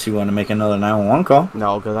 unless you want to make another 911 call.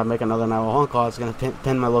 No, because I make another 911 call, it's going to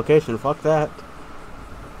pin my location. Fuck that.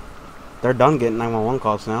 They're done getting 911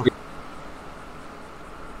 calls now.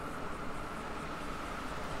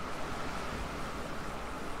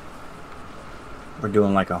 We're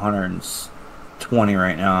doing like 120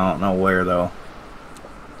 right now. I don't know where, though.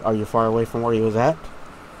 Are you far away from where you was at?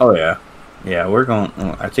 Oh, yeah. Yeah, we're going...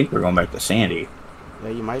 I think we're going back to Sandy. Yeah,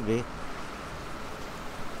 you might be.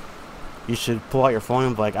 You should pull out your phone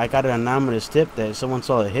and be like, I got an anonymous tip that someone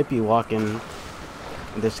saw a hippie walking.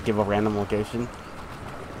 And just give a random location.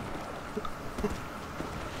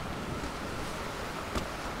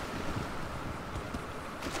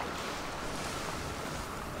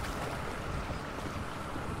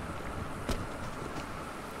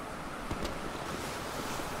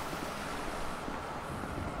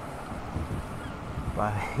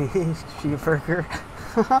 Bye, cheeseburger.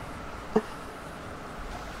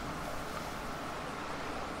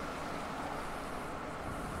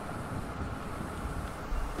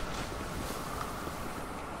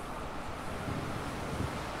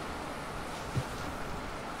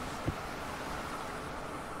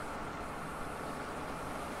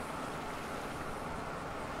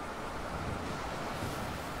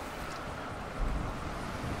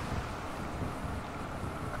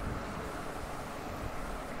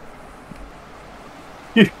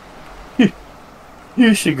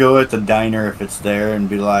 You should go at the diner if it's there and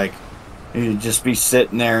be like, you just be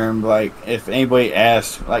sitting there and be like, if anybody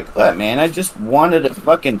asks, like, what, man, I just wanted a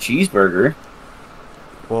fucking cheeseburger.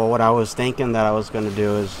 Well, what I was thinking that I was going to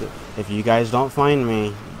do is, if you guys don't find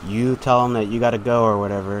me, you tell them that you got to go or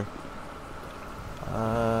whatever.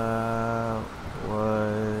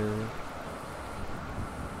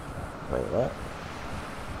 Wait, what?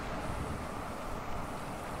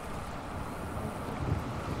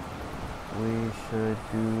 We should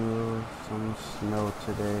do some snow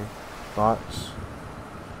today. Thoughts?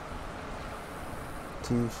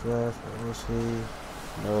 T-shirt, OC,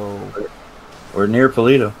 no. We're near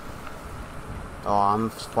Polito. Oh, I'm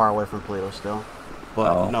far away from Polito still.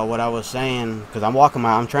 But no, what I was saying, because I'm walking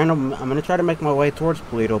I'm gonna try to make my way towards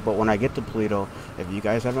Polito. But when I get to Polito, if you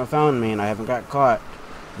guys haven't found me and I haven't got caught,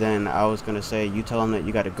 then I was gonna say you tell them that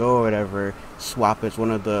you got to go or whatever. Swap as one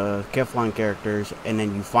of the Keflon characters, and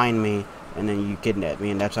then you find me, and then you kidnap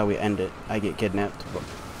me, and that's how we end it. I get kidnapped. But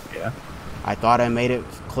yeah. I thought I made it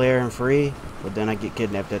clear and free, but then I get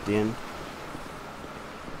kidnapped at the end.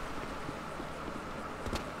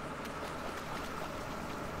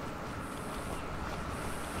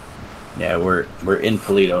 Yeah, we're in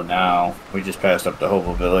Polito now. We just passed up the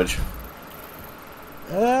Hobo Village.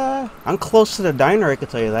 I'm close to the diner, I could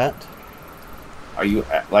tell you that. Are you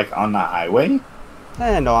like on the highway?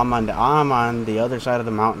 No, I'm on the other side of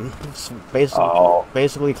the mountain. It's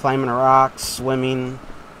basically climbing rocks, swimming.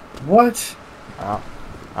 What?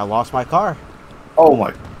 I lost my car. Oh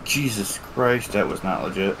my Jesus Christ, that was not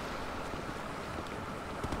legit.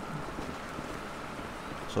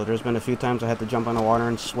 So there's been a few times I had to jump on the water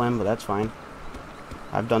and swim, but that's fine.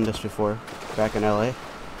 I've done this before, back in LA.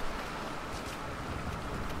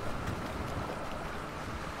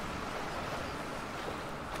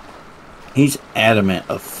 He's adamant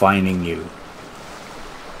of finding you.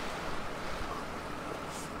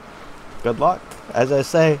 Good luck. As I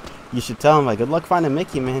say, you should tell him, like, good luck finding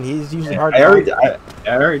Mickey, man. He's usually hard to I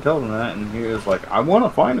already told him that, and he was like, I want to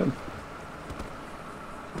find him.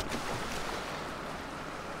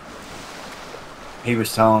 He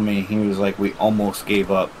was telling me, he was like, we almost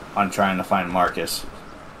gave up on trying to find Marcus.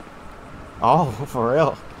 Oh, for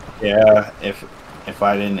real? Yeah, if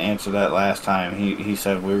I didn't answer that last time, he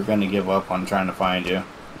said we were going to give up on trying to find you.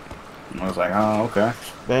 And I was like, oh, okay.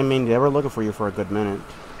 I mean, they were looking for you for a good minute.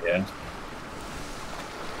 Yeah.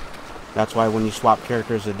 That's why when you swap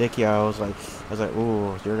characters to Dicky, I was like,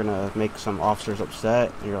 ooh, you're going to make some officers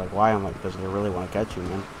upset. And you're like, why? I'm like, because they really want to catch you,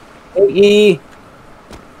 man. Mickey!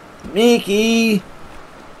 Mickey!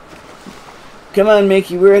 Come on,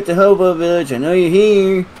 Mickey, we're at the Hobo Village. I know you're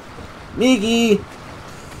here. Mickey!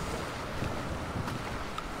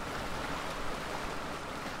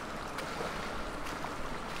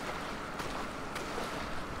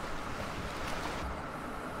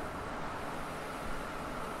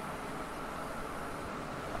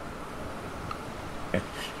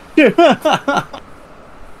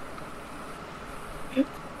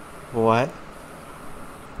 What?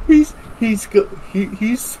 He's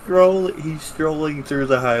strolling through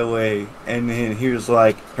the highway, and then he was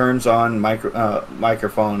like, turns on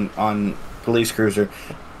microphone on police cruiser,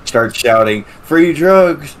 starts shouting, "Free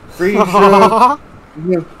drugs, free drugs,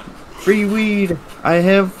 free weed. I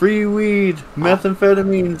have free weed,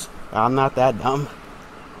 methamphetamines." I'm not that dumb.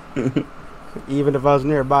 Even if I was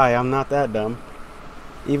nearby, I'm not that dumb.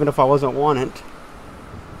 Even if I wasn't wanted.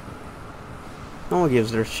 No one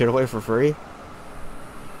gives their shit away for free.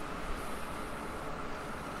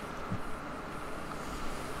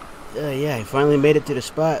 Yeah, I finally made it to the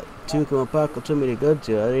spot Tuco and Paco told me to go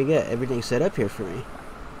to. I already got everything set up here for me.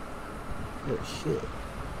 Oh, shit.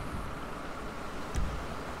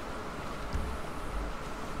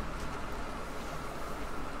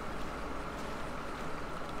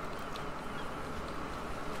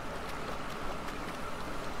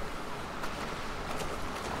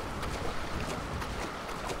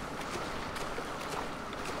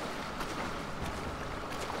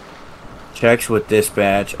 Checks with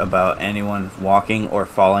dispatch about anyone walking or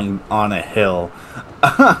falling on a hill.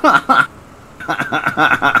 I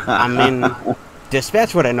mean,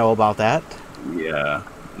 dispatch would I know about that? Yeah,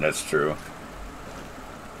 that's true.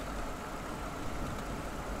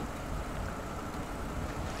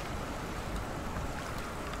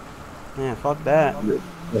 Yeah, fuck that.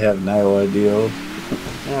 They have no idea.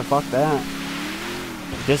 Yeah, fuck that.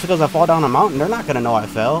 Just because I fall down a mountain, they're not gonna know I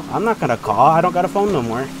fell. I'm not gonna call. I don't got a phone no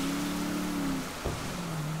more.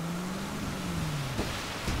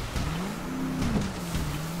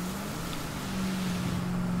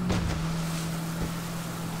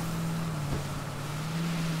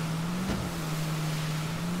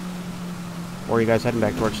 Or are you guys heading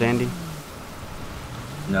back towards Sandy?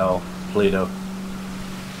 No, Toledo.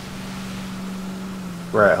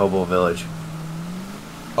 We're at Hobo Village.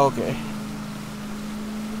 Okay.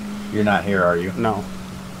 You're not here, are you? No.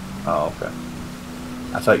 Oh, okay.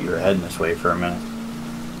 I thought you were heading this way for a minute.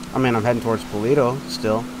 I mean, I'm heading towards Toledo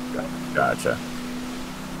still. Gotcha.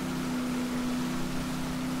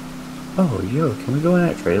 Oh, yo, can we go in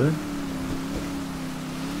that trailer?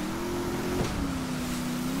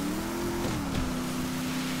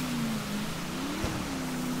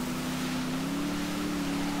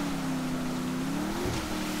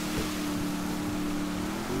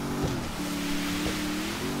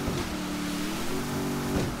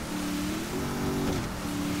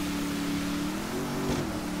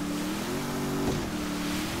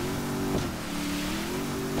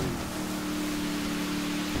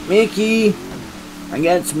 Mickey, I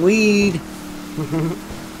got some weed.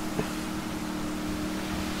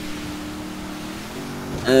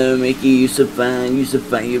 Oh, Mickey, you so fine,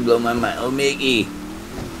 you blow my mind. Oh, Mickey.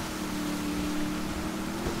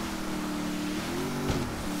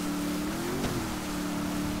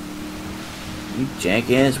 You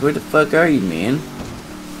jackass, where the fuck are you, man?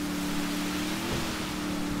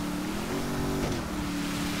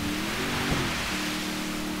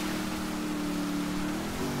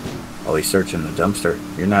 Oh, he's searching the dumpster.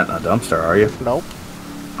 You're not in a dumpster, are you? Nope.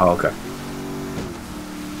 Oh, okay.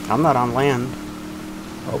 I'm not on land.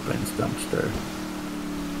 Opens dumpster.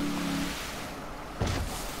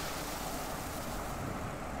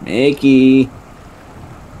 Mickey.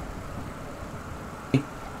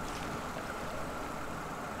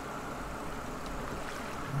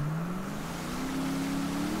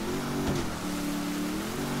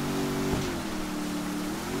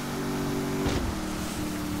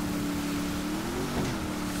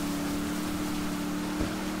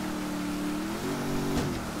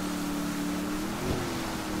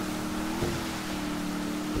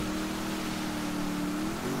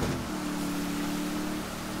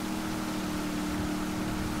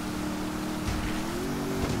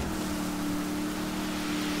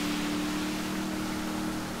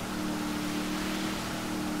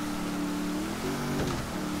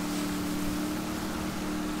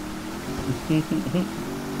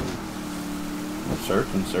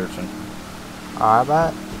 Searching. I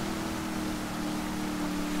bet.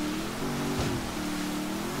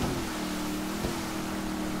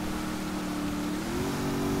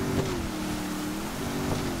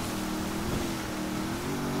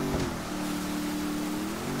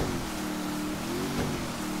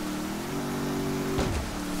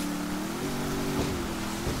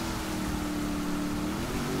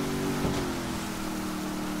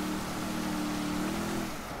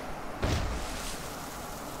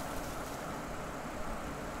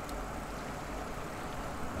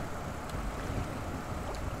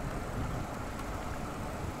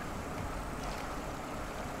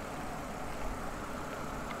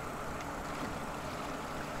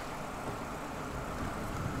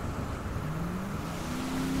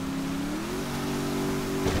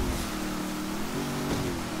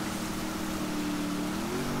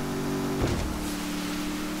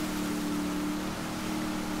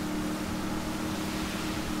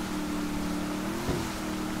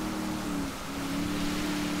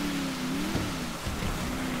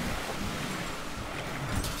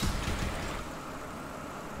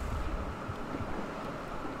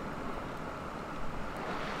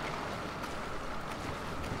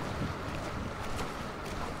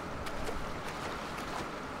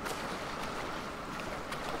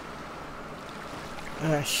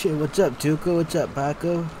 Ah, shit, what's up, Tuco? What's up,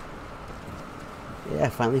 Baco? Yeah, I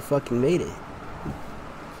finally fucking made it.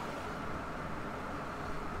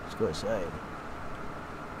 Let's go outside.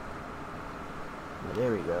 Oh,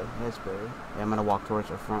 there we go. That's better. Yeah, I'm gonna walk towards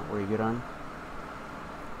the front. Where you get on?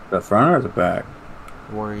 The front or the back?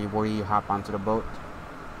 Where you hop onto the boat?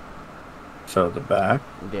 So the back?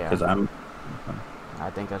 Yeah. Because I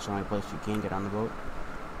think that's the only place you can get on the boat.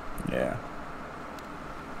 Yeah.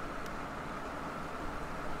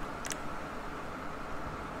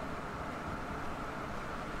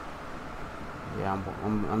 Yeah,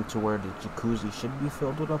 I'm to where the jacuzzi should be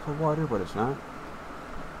filled with up of water, but it's not.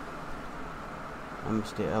 I'm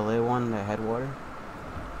the LA one that had water.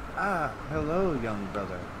 Ah, hello, young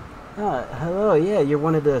brother. Hello, yeah, you're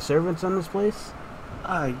one of the servants on this place?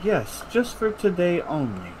 Yes, just for today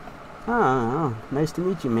only. Oh, nice to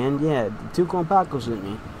meet you, man. Yeah, Tuco and Paco sent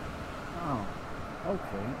me. Oh,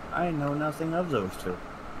 okay. I know nothing of those two.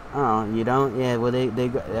 Oh, you don't? Yeah, well,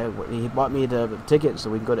 he bought me the ticket so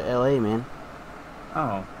we can go to LA, man.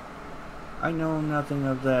 Oh, I know nothing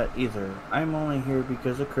of that either. I'm only here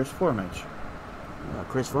because of Chris Formage.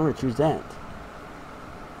 Chris Formage, who's that?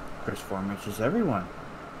 Chris Formage is everyone.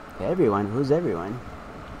 Everyone? Who's everyone?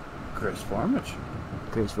 Chris Formage.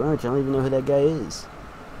 Chris Formage? I don't even know who that guy is.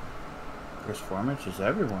 Chris Formage is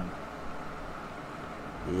everyone.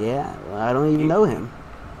 Yeah, well, I don't even know him.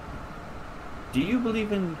 Do you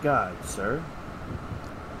believe in God, sir?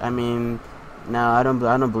 I mean, no, I don't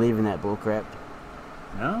believe in that bullcrap.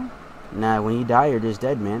 No? Nah, when you die, you're just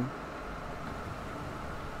dead, man.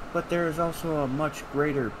 But there is also a much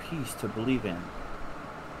greater peace to believe in.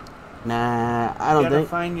 Nah, I don't think. You gotta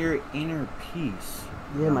find your inner peace.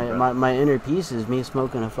 Yeah, my inner peace is me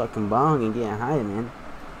smoking a fucking bong and getting high, man.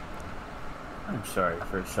 I'm sorry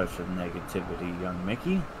for such a negativity, young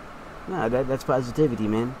Mickey. Nah, that's positivity,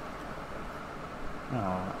 man.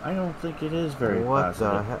 No, I don't think it is very What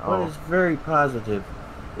positive. the hell? What is very positive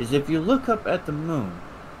is if you look up at the moon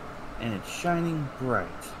and it's shining bright.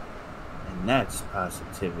 And that's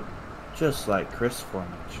positivity. Just like Chris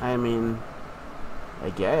Formage. I mean, I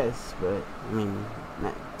guess, but I mean,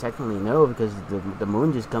 not technically no, because the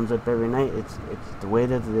moon just comes up every night. It's the way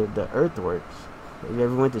that the Earth works. Have you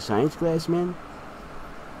ever went to science class, man?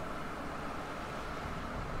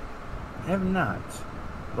 Have not,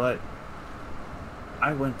 but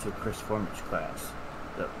I went to Chris Formage class,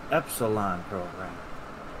 the Epsilon program.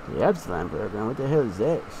 The Epsilon program? What the hell is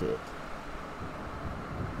that shit?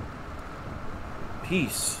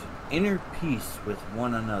 Peace, inner peace with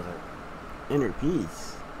one another. Inner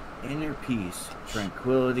peace? Inner peace,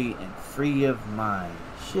 tranquility, and free of mind.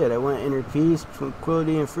 Shit, I want inner peace,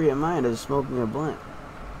 tranquility, and free of mind as smoking a blunt.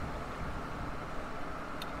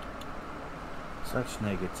 Such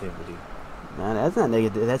negativity. Nah, that's not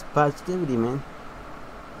negative. That's positivity, man.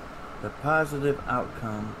 The positive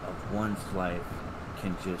outcome of one's life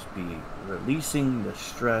can just be releasing the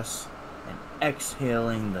stress and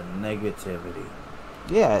exhaling the negativity.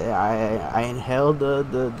 Yeah, I inhaled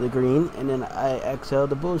the green, and then I exhaled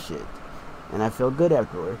the bullshit. And I feel good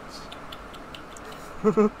afterwards.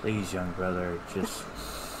 Please, young brother, just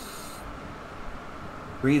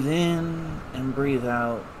breathe in and breathe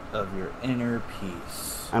out of your inner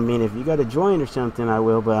peace. I mean, if you got a joint or something, I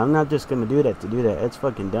will, but I'm not just gonna do that to do that. That's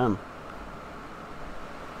fucking dumb.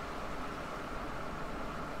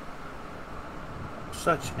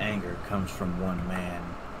 Such anger comes from one man.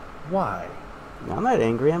 Why? I'm not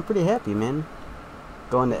angry. I'm pretty happy, man.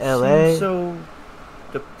 Going to LA. Seems so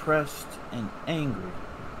depressed and angry.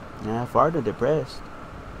 Nah, far too depressed.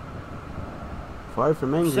 Far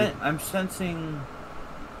from angry. I'm sensing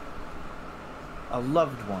a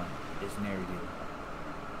loved one is near you.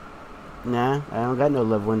 Nah, I don't got no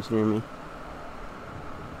loved ones near me.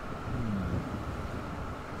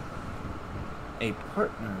 A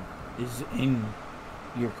partner is in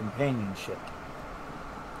your companionship.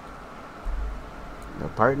 A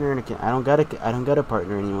partner? I don't got a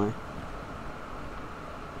partner anymore.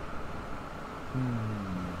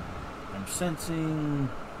 I'm sensing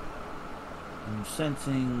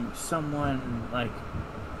someone, like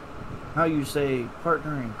how you say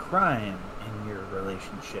partner in crime in your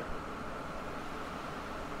relationship.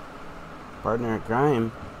 Partner in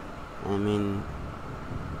crime? I mean,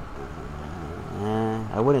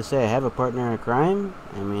 I wouldn't say I have a partner in crime.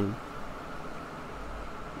 I mean,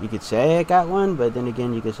 you could say I got one, but then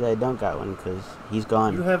again, you could say I don't got one because he's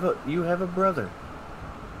gone. You have a brother.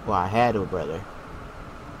 Well, I had a brother.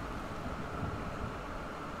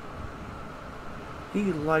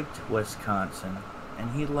 He liked Wisconsin, and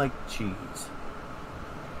he liked cheese.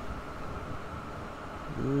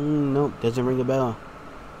 Nope, doesn't ring a bell.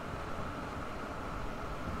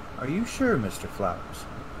 Are you sure, Mr. Flowers?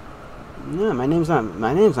 No, my name's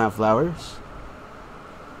not Flowers.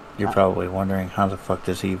 You're probably wondering how the fuck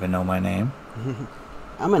does he even know my name?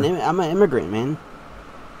 I'm an immigrant, man.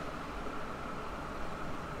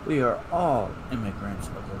 We are all immigrants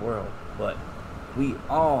of the world, but we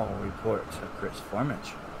all report to Chris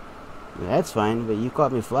Formage. That's fine, but you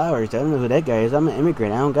called me Flowers. I don't know who that guy is. I'm an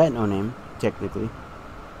immigrant. I don't got no name, technically.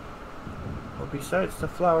 Well, besides the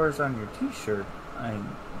flowers on your t-shirt,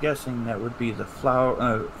 I'm guessing that would be the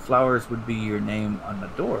flowers would be your name on the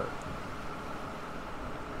door.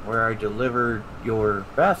 Where I delivered your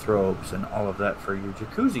bathrobes and all of that for your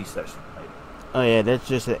jacuzzi session later. Oh yeah, that's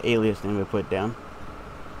just an alias name I put down.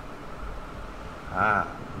 Ah.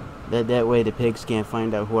 That way the pigs can't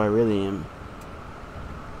find out who I really am.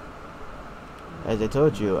 As I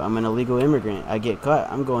told you, I'm an illegal immigrant. I get caught,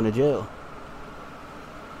 I'm going to jail.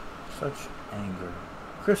 Such anger.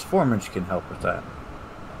 Chris Formage can help with that.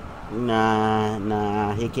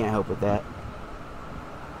 Nah, he can't help with that.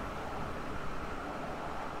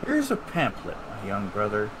 Here's a pamphlet, my young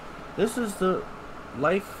brother. This is the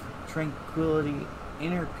life, tranquility,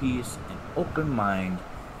 inner peace, and open mind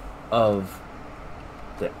of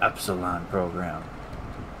the Epsilon program.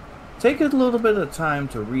 Take a little bit of time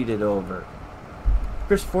to read it over.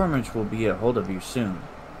 Chris Formage will be a hold of you soon.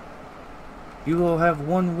 You will have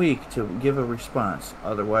 1 week to give a response.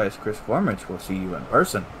 Otherwise, Chris Formage will see you in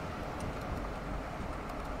person.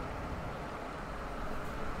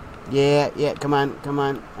 Yeah, come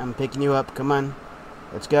on. I'm picking you up. Come on.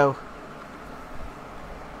 Let's go.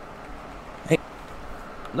 Hey,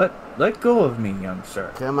 let go of me, young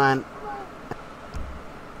sir. Come on.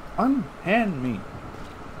 Unhand me.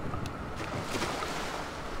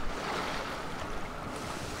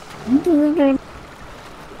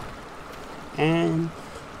 And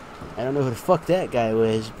I don't know who the fuck that guy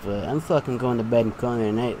was, but I'm fucking going to bed and calling it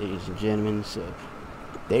a night, ladies and gentlemen. So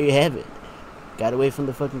there you have it. Got away from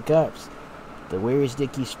the fucking cops. The Where's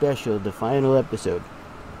Dicky Special, the final episode.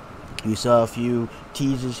 You saw a few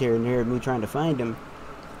teases here and there of me trying to find him.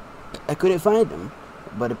 I couldn't find him.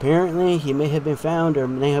 But apparently he may have been found or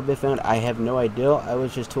may have been found. I have no idea. I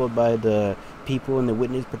was just told by the people in the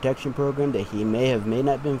witness protection program that he may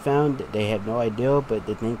not been found. They have no idea, but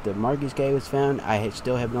they think the Marcus guy was found. I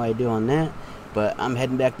still have no idea on that. But I'm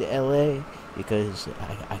heading back to LA because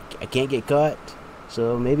I can't get caught.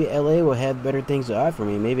 So maybe LA will have better things to offer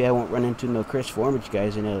me. Maybe I won't run into no Chris Formage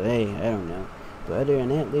guys in LA. I don't know. But other than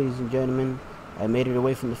that, ladies and gentlemen, I made it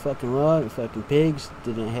away from the fucking law. The fucking pigs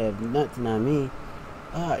didn't have nothing on me.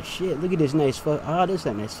 Oh shit, look at this nice oh, this is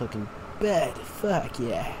a nice fucking bed. Fuck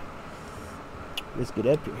yeah. Let's get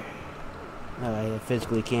up here. I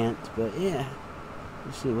physically can't, but yeah.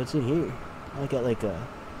 Let's see what's in here. I got like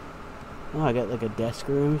a desk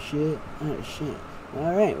room shit. Oh shit.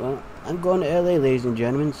 Alright, well, I'm going to LA, ladies and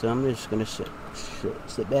gentlemen, so I'm just gonna sit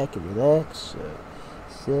back and relax.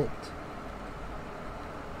 Sit.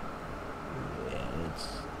 Yeah, let's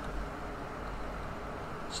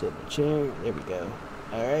sit in the chair. There we go.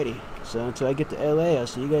 Alrighty, so until I get to LA, I'll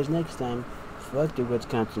see you guys next time. Fuck the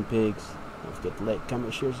Wisconsin pigs. Don't forget to like,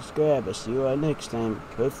 comment, share, subscribe. I'll see you all next time.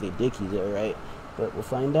 Hopefully Dicky's alright, but we'll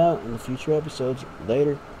find out in the future episodes.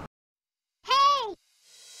 Later. Hey!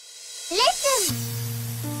 Listen!